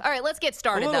that way. All right, let's get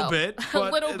started, a little bit.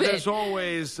 There's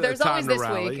always time to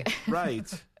rally. Week.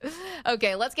 Right.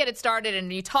 Okay, let's get it started.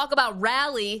 And you talk about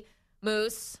rally,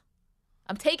 Moose.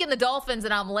 I'm taking the Dolphins,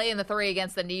 and I'm laying the 3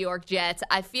 against the New York Jets.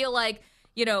 I feel like,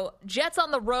 Jets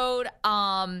on the road,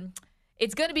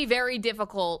 it's going to be very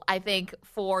difficult, I think,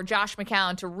 for Josh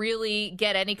McCown to really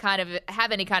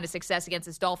have any kind of success against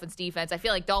this Dolphins defense. I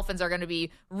feel like Dolphins are going to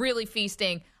be really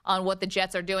feasting on what the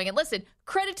Jets are doing. And listen,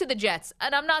 credit to the Jets.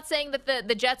 And I'm not saying that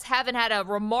the Jets haven't had a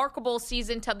remarkable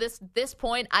season to this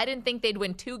point. I didn't think they'd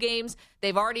win 2 games.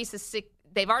 They've already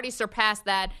surpassed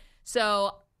that.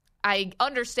 So I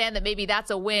understand that maybe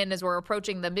that's a win as we're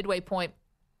approaching the midway point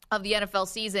of the NFL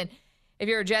season if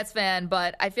you're a Jets fan,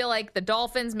 but I feel like the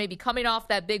Dolphins may be coming off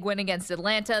that big win against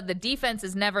Atlanta. The defense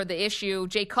is never the issue.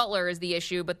 Jay Cutler is the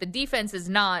issue, but the defense is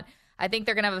not. I think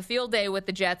they're going to have a field day with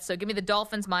the Jets, so give me the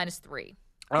Dolphins -3.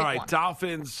 All right,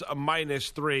 Dolphins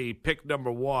 -3, pick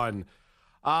number 1.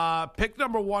 Pick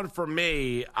number 1 for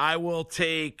me, I'll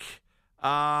take the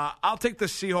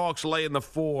Seahawks laying the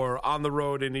 4 on the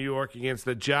road in New York against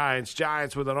the Giants.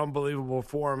 Giants with an unbelievable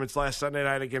performance last Sunday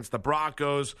night against the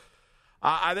Broncos.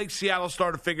 I think Seattle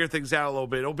started to figure things out a little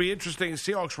bit. It'll be interesting.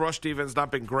 Seahawks' rush defense has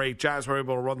not been great. Giants were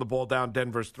able to run the ball down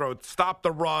Denver's throat. Stop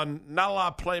the run. Not a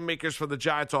lot of playmakers for the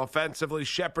Giants offensively.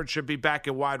 Shepard should be back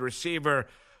at wide receiver.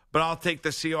 But I'll take the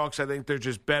Seahawks. I think they're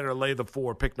just better. Lay the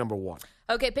 4. Pick number 1.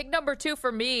 Okay, pick number 2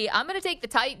 for me. I'm going to take the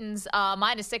Titans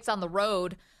 -6 on the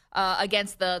road.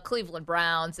 against the Cleveland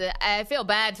Browns. I feel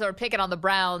bad sort of picking on the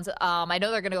Browns. I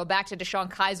know they're going to go back to Deshaun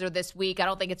Kaiser this week. I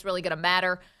don't think it's really going to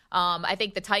matter. I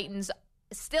think the Titans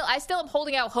I still am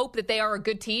holding out hope that they are a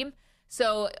good team.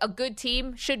 So a good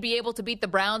team should be able to beat the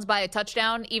Browns by a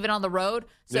touchdown, even on the road.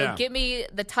 So give me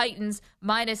the Titans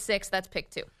 -6. That's pick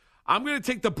 2. I'm going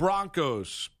to take the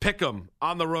Broncos. Pick them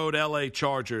on the road, L.A.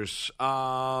 Chargers.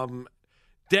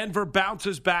 Denver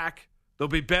bounces back. They'll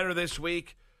be better this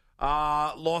week.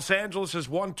 Los Angeles has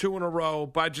won 2 in a row,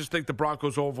 but I just think the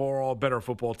Broncos overall a better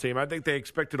football team. I think they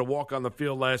expected to walk on the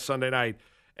field last Sunday night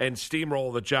and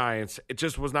steamroll the Giants. It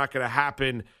just was not going to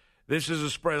happen. This is a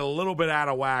spread a little bit out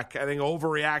of whack. I think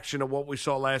overreaction to what we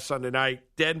saw last Sunday night.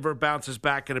 Denver bounces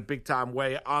back in a big-time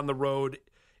way on the road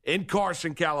in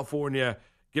Carson, California.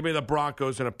 Give me the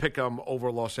Broncos and a pick 'em over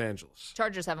Los Angeles.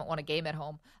 Chargers haven't won a game at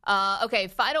home. Okay,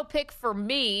 final pick for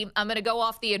me. I'm going to go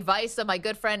off the advice of my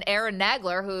good friend Aaron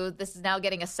Nagler, who this is now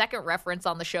getting a second reference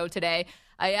on the show today.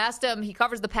 I asked him, he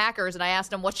covers the Packers, and I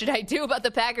asked him, what should I do about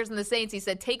the Packers and the Saints? He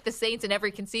said, take the Saints in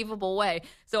every conceivable way.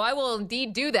 So I will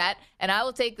indeed do that, and I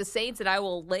will take the Saints, and I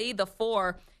will lay the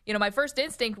 4. You know, my first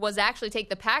instinct was to actually take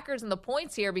the Packers and the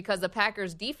points here because the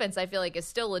Packers' defense, I feel like, is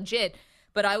still legit.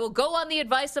 But I will go on the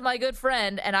advice of my good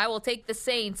friend, and I will take the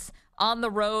Saints on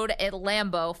the road at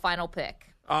Lambeau. Final pick.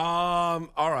 All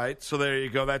right, so there you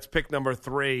go. That's pick number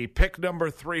 3. Pick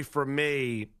number 3 for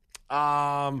me.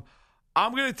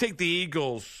 I'm going to take the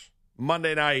Eagles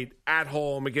Monday night at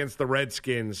home against the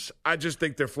Redskins. I just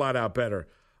think they're flat out better.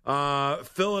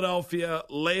 Philadelphia,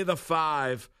 lay the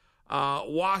 5.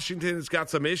 Washington's got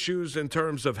some issues in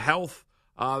terms of health.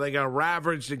 They got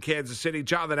ravaged in Kansas City.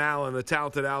 Jonathan Allen, the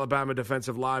talented Alabama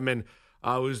defensive lineman,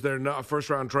 who's their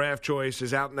first-round draft choice,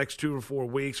 is out next 2 to 4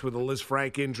 weeks with a Liz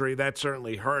Frank injury. That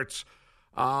certainly hurts.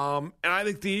 And I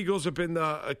think the Eagles have been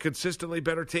a consistently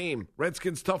better team.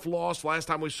 Redskins, tough loss. Last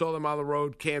time we saw them on the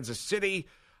road, Kansas City.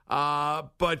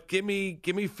 But give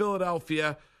me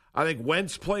Philadelphia. I think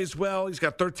Wentz plays well. He's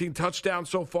got 13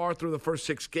 touchdowns so far through the first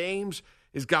 6 games.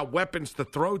 He's got weapons to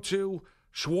throw to.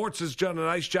 Schwartz has done a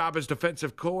nice job as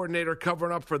defensive coordinator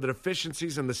covering up for the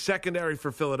deficiencies in the secondary for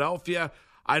Philadelphia.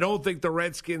 I don't think the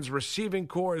Redskins' receiving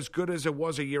core is as good as it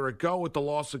was a year ago with the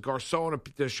loss of Garcon and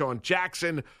Deshaun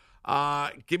Jackson.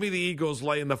 Give me the Eagles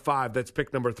laying the 5. That's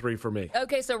pick number 3 for me.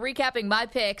 Okay, so recapping my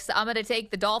picks, I'm going to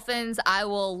take the Dolphins. I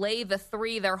will lay the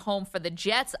 3. They're home for the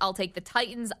Jets. I'll take the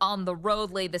Titans on the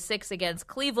road, lay the 6 against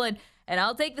Cleveland. And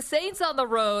I'll take the Saints on the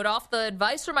road off the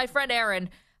advice from my friend Aaron,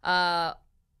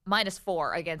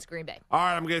 -4 against Green Bay. All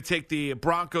right, I'm going to take the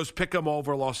Broncos, pick them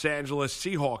over Los Angeles,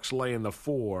 Seahawks laying the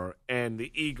 4, and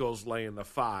the Eagles laying the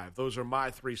 5. Those are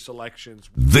my 3 selections.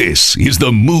 This is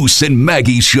the Moose and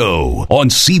Maggie Show on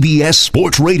CBS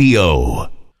Sports Radio.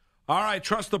 All right,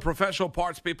 trust the professional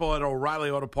parts people at O'Reilly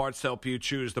Auto Parts to help you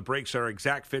choose the brakes that are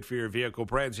exact fit for your vehicle.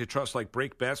 Brands you trust like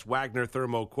Brake Best, Wagner,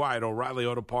 Thermo, Quiet. O'Reilly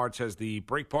Auto Parts has the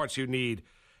brake parts you need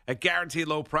at guaranteed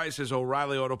low prices.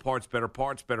 O'Reilly Auto Parts, better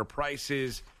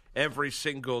prices every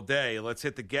single day. Let's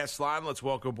hit the guest line. Let's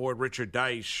welcome aboard Richard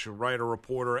Deitsch, writer,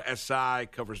 reporter, SI,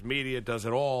 covers media, does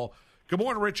it all. Good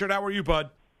morning, Richard. How are you,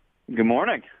 bud? Good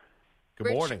morning.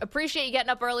 Good morning. Appreciate you getting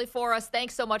up early for us.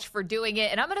 Thanks so much for doing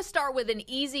it. And I'm going to start with an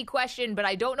easy question, but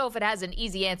I don't know if it has an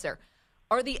easy answer.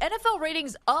 Are the NFL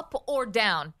ratings up or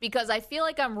down? Because I feel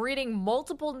like I'm reading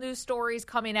multiple news stories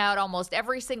coming out almost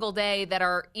every single day that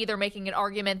are either making an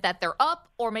argument that they're up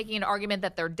or making an argument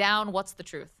that they're down. What's the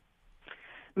truth?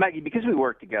 Maggie, because we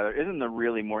work together, isn't the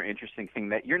really more interesting thing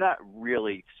that you're not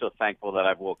really so thankful that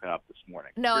I've woken up this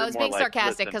morning? No, you're I was being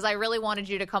sarcastic because I really wanted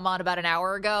you to come on about an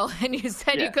hour ago, and you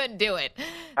said you couldn't do it.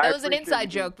 That was an inside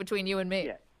joke between you and me.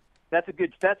 Yeah. That's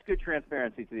good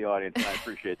transparency to the audience, and I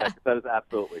appreciate that. That is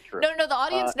absolutely true. No, the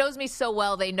audience knows me so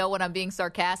well; they know when I'm being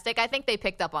sarcastic. I think they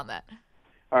picked up on that.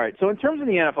 All right. So in terms of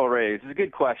the NFL ratings, it's a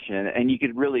good question, and you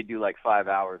could really do like 5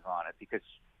 hours on it because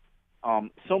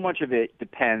so much of it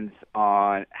depends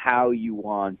on how you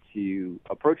want to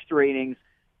approach the ratings,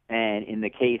 and in the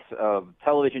case of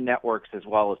television networks as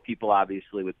well as people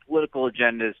obviously with political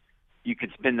agendas, you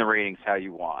could spin the ratings how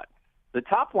you want. The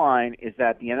top line is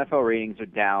that the NFL ratings are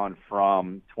down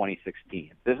from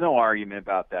 2016. There's no argument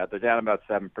about that. They're down about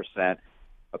 7%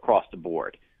 across the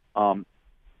board.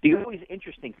 The always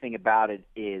interesting thing about it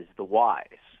is the whys,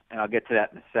 and I'll get to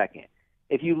that in a second.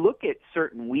 If you look at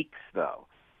certain weeks, though,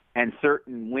 and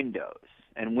certain windows,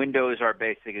 and windows are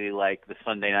basically like the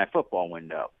Sunday Night Football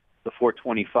window, the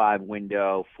 425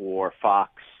 window for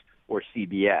Fox or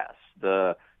CBS,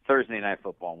 the Thursday Night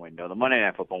Football window, the Monday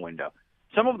Night Football window.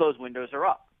 Some of those windows are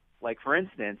up. Like, for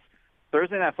instance,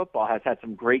 Thursday Night Football has had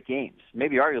some great games,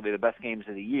 maybe arguably the best games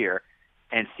of the year,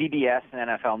 and CBS and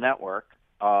NFL Network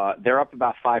they're up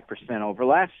about 5% over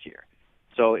last year.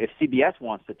 So if CBS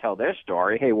wants to tell their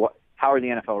story, hey, how are the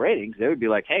NFL ratings? They would be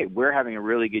like, hey, we're having a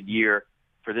really good year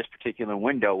for this particular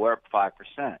window. We're up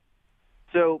 5%.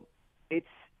 So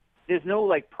there's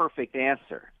no perfect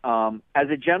answer. As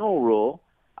a general rule,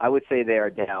 I would say they are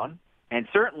down, and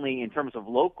certainly in terms of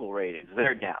local ratings,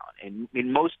 they're down.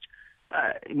 In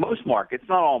most markets,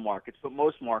 not all markets, but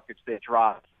most markets, they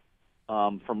dropped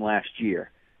from last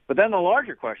year. But then the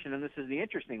larger question, and this is the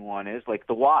interesting one, is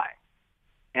the why.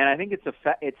 And I think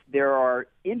there are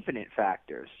infinite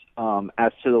factors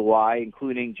as to the why,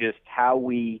 including just how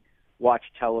we watch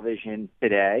television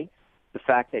today, the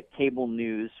fact that cable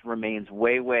news remains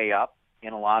way, way up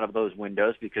in a lot of those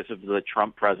windows because of the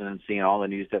Trump presidency and all the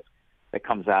news that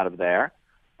comes out of there.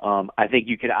 I think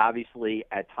you could obviously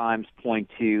at times point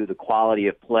to the quality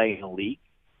of play in the league,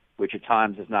 which at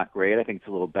times is not great. I think it's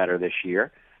a little better this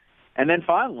year. And then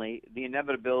finally, the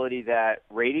inevitability that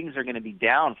ratings are going to be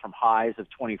down from highs of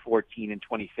 2014 and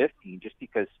 2015 just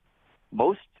because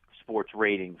most sports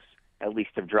ratings at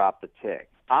least have dropped a tick.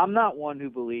 I'm not one who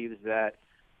believes that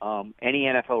any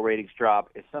NFL ratings drop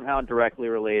is somehow directly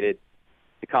related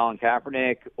to Colin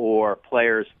Kaepernick or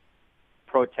players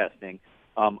protesting.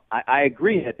 I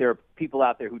agree that there are people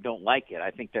out there who don't like it.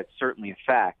 I think that's certainly a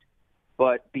fact.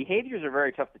 But behaviors are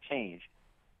very tough to change.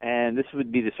 And this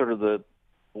would be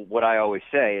what I always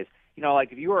say is,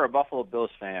 if you are a Buffalo Bills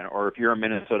fan or if you're a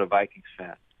Minnesota Vikings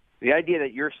fan, the idea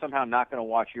that you're somehow not going to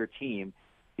watch your team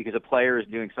because a player is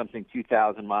doing something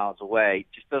 2,000 miles away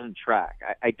just doesn't track.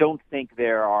 I don't think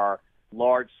there are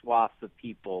large swaths of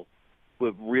people who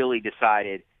have really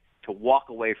decided to walk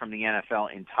away from the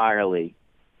NFL entirely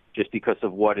just because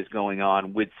of what is going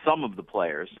on with some of the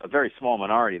players, a very small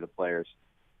minority of the players,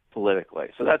 politically.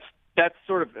 So that's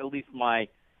sort of at least my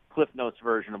Cliff Notes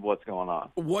version of what's going on.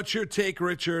 What's your take,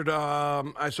 Richard?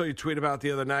 I saw you tweet about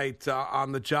the other night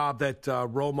on the job that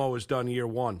Romo has done year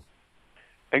one.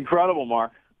 Incredible,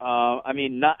 Mark.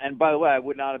 And by the way, I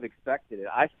would not have expected it.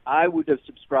 I would have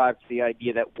subscribed to the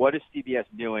idea that what is CBS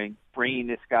doing, bringing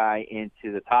this guy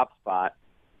into the top spot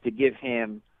to give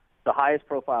him the highest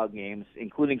profile games,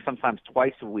 including sometimes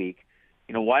twice a week.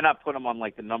 Why not put him on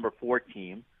the number 4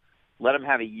 team? Let him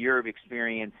have a year of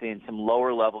experience in some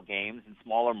lower level games in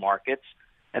smaller markets.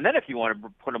 And then if you want to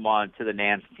put him on to the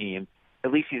Nance team,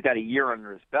 at least he's got a year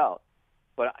under his belt.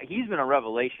 But he's been a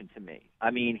revelation to me.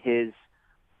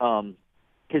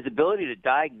 His ability to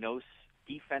diagnose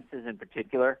defenses in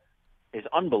particular is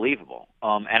unbelievable.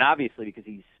 And obviously because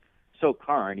he's so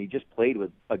current, he just played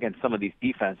against some of these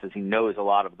defenses. He knows a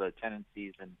lot of the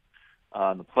tendencies and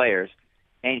the players.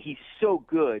 And he's so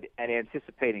good at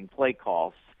anticipating play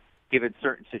calls given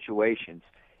certain situations.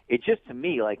 It just, to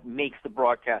me, makes the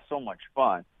broadcast so much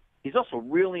fun. He's also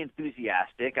really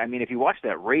enthusiastic. If you watch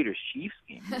that Raiders-Chiefs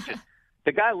game,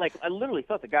 the guy, I literally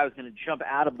thought the guy was going to jump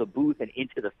out of the booth and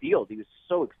into the field. He was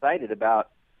so excited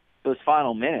about those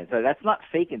final minutes. That's not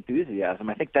fake enthusiasm.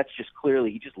 I think that's just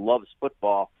clearly he just loves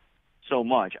football so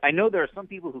much. I know there are some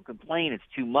people who complain it's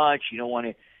too much. You don't want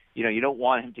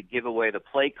him to give away the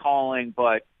play calling,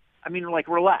 but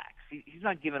relax. He's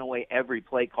not giving away every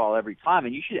play call every time.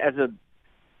 And you should, as a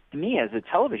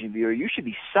television viewer, you should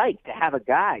be psyched to have a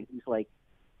guy who's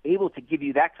able to give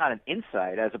you that kind of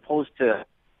insight as opposed to,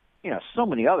 so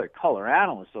many other color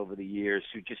analysts over the years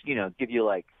who just, give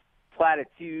you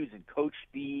platitudes and coach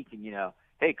speak and,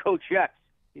 hey, Coach X,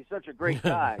 he's such a great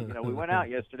guy. We went out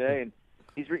yesterday and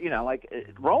he's,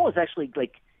 Romo's actually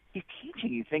he's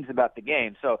teaching you things about the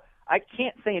game. So I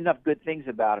can't say enough good things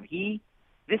about him.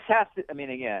 I'm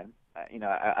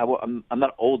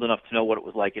not old enough to know what it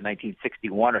was like in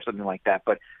 1961 or something like that,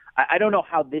 but I don't know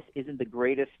how this isn't the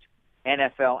greatest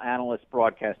NFL analyst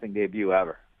broadcasting debut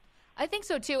ever. I think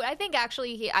so, too. I think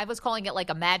actually I was calling it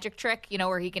a magic trick,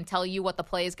 where he can tell you what the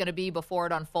play is going to be before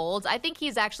it unfolds. I think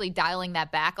he's actually dialing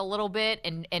that back a little bit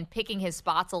and picking his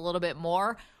spots a little bit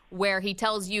more, where he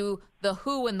tells you the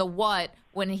who and the what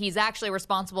when he's actually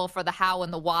responsible for the how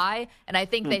and the why. And I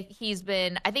think that he's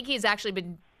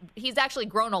actually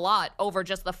grown a lot over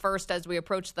just the first, as we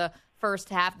approach the first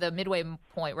half, the midway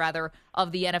point, rather,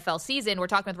 of the NFL season. We're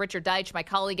talking with Richard Deitsch, my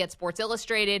colleague at Sports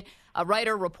Illustrated, a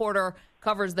writer, reporter,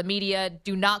 covers the media.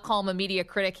 Do not call him a media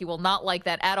critic. He will not like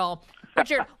that at all.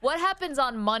 Richard, what happens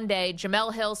on Monday?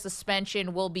 Jamel Hill's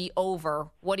suspension will be over.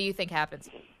 What do you think happens?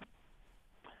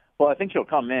 Well, I think she'll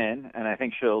come in, and I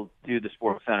think she'll do the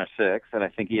Sports Center 6, and I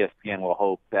think ESPN will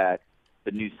hope that the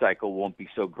news cycle won't be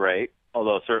so great,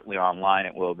 although certainly online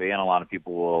it will be, and a lot of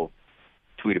people will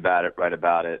tweet about it, write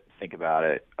about it, think about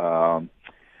it.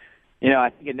 I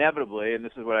think inevitably, and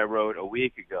this is what I wrote a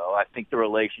week ago, I think the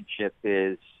relationship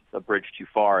is a bridge too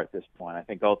far at this point. I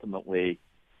think ultimately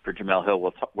for Jemele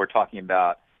Hill, we're talking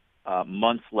about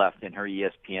months left in her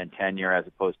ESPN tenure as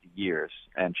opposed to years,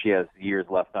 and she has years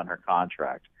left on her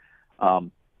contract.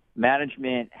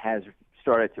 Management has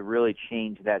started to really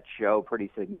change that show pretty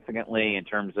significantly in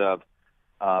terms of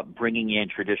bringing in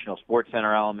traditional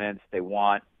SportsCenter elements. They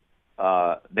want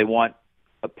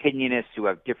opinionists who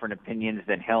have different opinions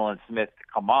than Hill and Smith to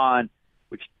come on,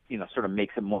 which sort of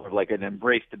makes it more of like an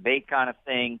embrace debate kind of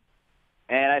thing.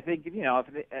 And I think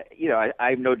I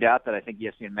have no doubt that I think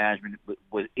ESPN management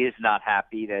is not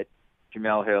happy that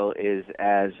Jemele Hill is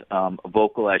as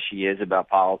vocal as she is about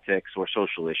politics or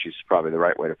social issues, is probably the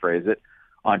right way to phrase it,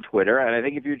 on Twitter. And I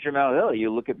think if you're Jemele Hill,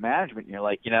 you look at management and you're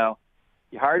like, you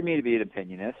hired me to be an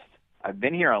opinionist. I've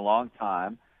been here a long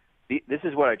time. This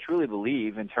is what I truly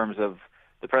believe in terms of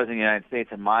the President of the United States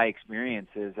and my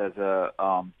experiences as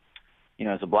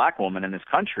as a black woman in this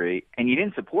country, and you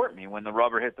didn't support me when the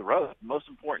rubber hit the road. The most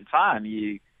important time,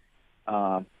 you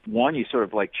sort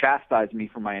of like chastised me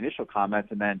for my initial comments,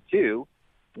 and then two,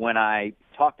 when I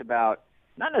talked about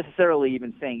not necessarily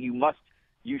even saying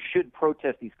you should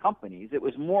protest these companies, it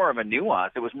was more of a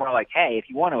nuance. It was more like, hey, if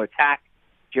you want to attack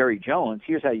Jerry Jones,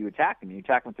 here's how you attack him. You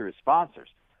attack him through his sponsors.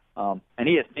 And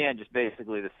ESPN just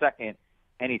basically the second,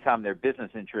 anytime their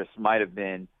business interests might have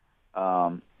been,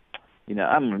 I'm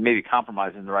maybe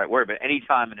compromising is the right word, but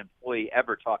anytime an employee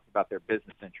ever talked about their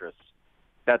business interests,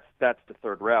 that's the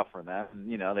third rail for them.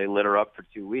 And, they lit her up for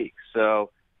 2 weeks.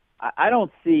 So I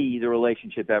don't see the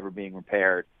relationship ever being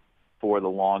repaired for the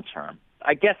long term.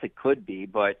 I guess it could be,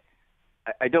 but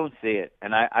I don't see it.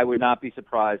 And I would not be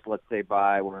surprised, let's say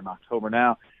we're in October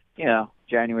now,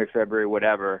 January, February,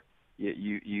 whatever,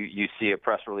 you see a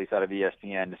press release out of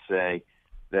ESPN to say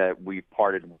that we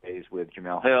parted ways with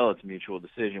Jemele Hill. It's a mutual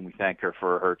decision. We thank her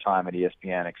for her time at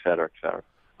ESPN, et cetera, et cetera.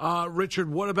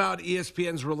 Richard, what about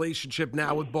ESPN's relationship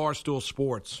now with Barstool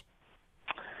Sports?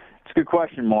 It's a good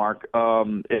question, Mark.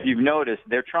 If you've noticed,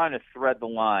 they're trying to thread the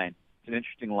line. It's an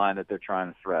interesting line that they're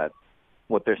trying to thread.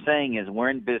 What they're saying is we're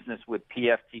in business with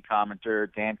PFT commentator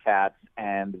Dan Katz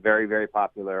and the very, very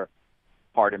popular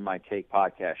Pardon My Take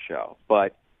podcast show.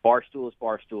 But Barstool is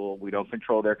Barstool. We don't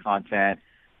control their content.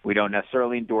 We don't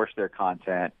necessarily endorse their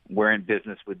content. We're in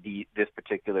business with this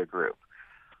particular group.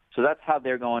 So that's how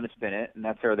they're going to spin it, and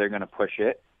that's how they're going to push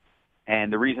it.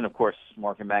 And the reason, of course,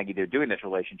 Mark and Maggie, they're doing this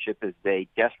relationship is they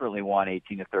desperately want the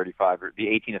 18 to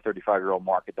 35-year-old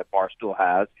market that Barstool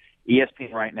has.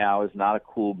 ESPN right now is not a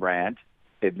cool brand.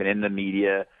 They've been in the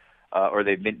media or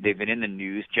they've been in the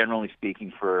news, generally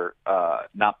speaking, for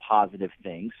not positive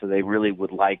things. So they really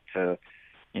would like to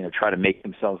try to make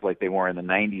themselves like they were in the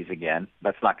 90s again.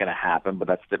 That's not going to happen, but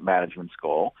that's the management's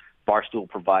goal. Barstool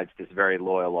provides this very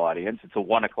loyal audience. It's a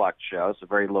 1 o'clock show, so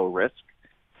very low risk.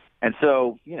 And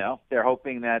so, they're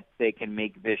hoping that they can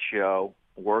make this show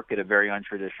work at a very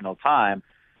untraditional time.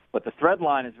 But the thread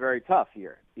line is very tough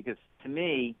here because, to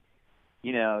me,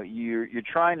 you're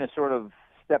trying to sort of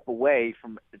step away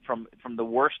from the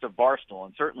worst of Barstool,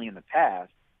 and certainly in the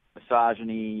past,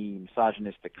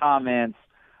 misogynistic comments,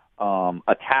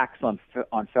 attacks on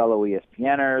fellow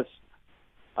ESPNers.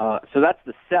 So that's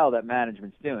the sell that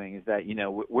management's doing is that,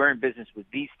 we're in business with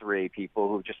these three people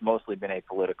who've just mostly been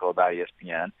apolitical about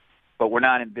ESPN, but we're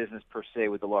not in business per se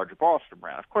with the larger Barstool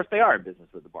brand. Of course, they are in business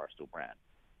with the Barstool brand.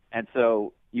 And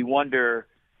so you wonder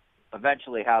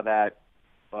eventually how that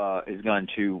is going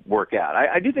to work out.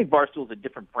 I do think Barstool is a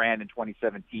different brand in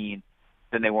 2017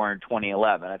 than they were in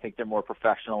 2011. I think they're more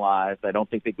professionalized. I don't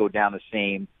think they go down the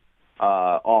same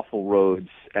awful roads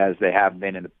as they have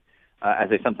been as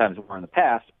they sometimes were in the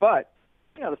past. But,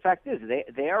 the fact is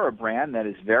they are a brand that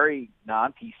is very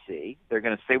non-PC. They're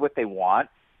going to say what they want.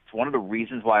 It's one of the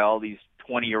reasons why all these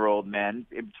 20-year-old men,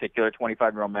 in particular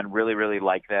 25-year-old men, really, really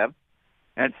like them.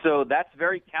 And so that's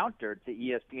very counter to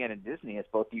ESPN and Disney, as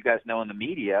both you guys know in the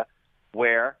media,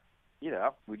 where,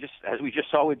 as we just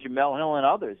saw with Jemele Hill and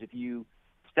others, if you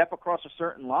step across a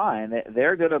certain line,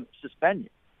 they're going to suspend you.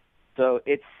 So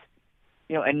it's,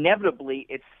 inevitably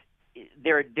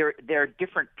there are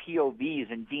different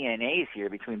POVs and DNAs here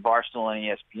between Barstool and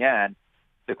ESPN.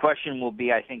 The question will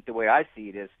be, I think the way I see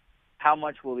it is, how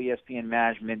much will ESPN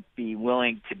management be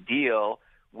willing to deal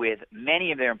with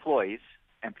many of their employees,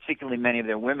 and particularly many of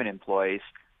their women employees,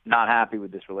 not happy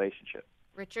with this relationship?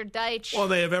 Richard Deitsch. Well,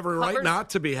 they have every right not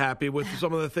to be happy with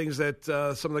some of the things that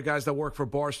some of the guys that work for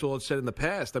Barstool had said in the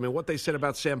past. I mean, what they said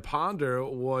about Sam Ponder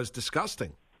was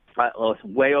disgusting. Well, it's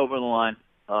way over the line.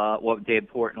 What Dave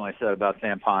Portnoy said about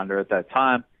Sam Ponder at that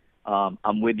time.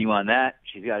 I'm with you on that.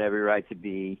 She's got every right to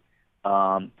be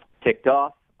ticked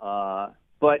off.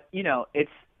 But,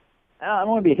 don't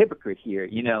want to be a hypocrite here.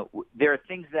 You know, there are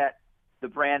things that the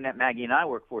brand that Maggie and I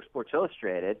work for, Sports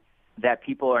Illustrated, that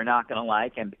people are not going to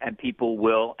like, and people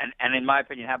will, and in my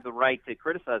opinion, have the right to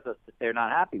criticize us if they're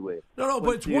not happy with it. No,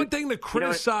 but it's one thing to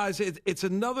criticize. It's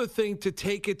another thing to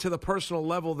take it to the personal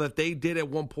level that they did at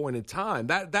one point in time.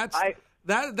 That's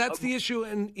the issue.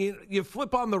 And you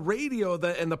flip on the radio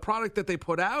and the product that they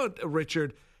put out,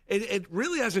 Richard, it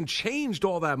really hasn't changed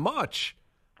all that much.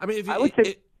 I mean,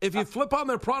 if you flip on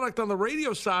their product on the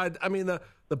radio side, I mean, the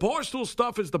Barstool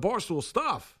stuff is the Barstool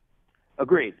stuff.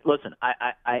 Agreed. Listen,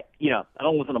 I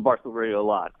don't listen to Barstool Radio a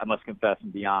lot, I must confess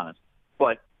and be honest.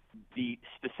 But the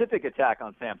specific attack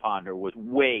on Sam Ponder was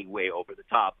way, way over the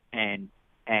top, and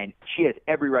she has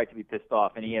every right to be pissed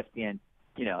off, and ESPN,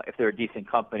 you know, if they're a decent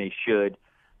company, should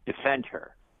defend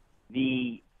her.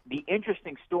 The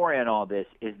interesting story on all this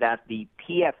is that the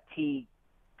PFT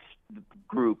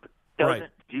group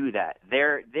doesn't do that.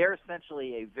 They're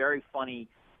essentially a very funny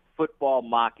football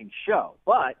mocking show,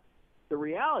 but the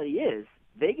reality is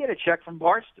they get a check from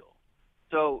Barstool.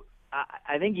 So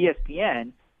I think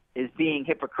ESPN is being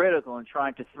hypocritical and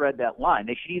trying to thread that line.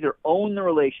 They should either own the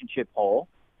relationship whole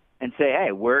and say,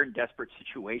 hey, we're in a desperate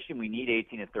situation, we need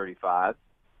 18 to 35,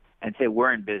 and say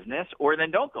we're in business, or then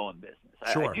don't go in business.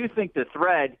 Sure. I do think the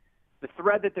thread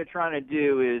that they're trying to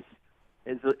do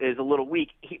is a little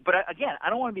weak. But again, I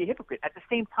don't want to be a hypocrite. At the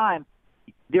same time,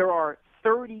 there are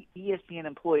 30 ESPN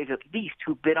employees at least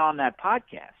who've been on that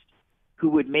podcast who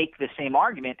would make the same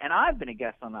argument, and I've been a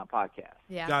guest on that podcast.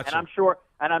 Yeah, gotcha. And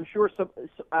I'm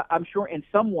sure in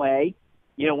some way,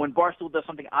 you know, when Barstool does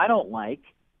something I don't like,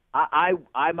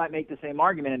 I might make the same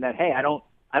argument in that, hey, I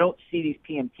don't see these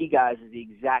PMT guys as the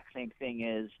exact same thing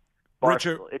as Barstool.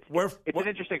 Richard, it's an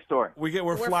interesting story.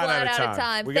 We're flat out of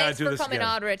time. We Thanks do for this coming again.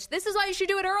 on, Rich. This is why you should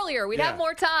do it earlier. We'd have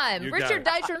more time. Richard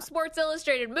Deitsch from Sports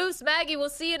Illustrated. Moose, Maggie, we'll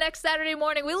see you next Saturday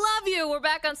morning. We love you. We're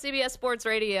back on CBS Sports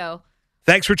Radio.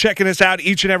 Thanks for checking us out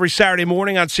each and every Saturday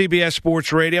morning on CBS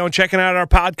Sports Radio and checking out our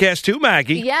podcast too,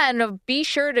 Maggie. Yeah, and be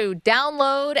sure to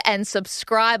download and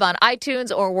subscribe on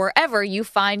iTunes or wherever you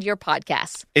find your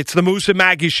podcasts. It's the Moose and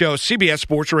Maggie Show, CBS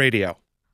Sports Radio.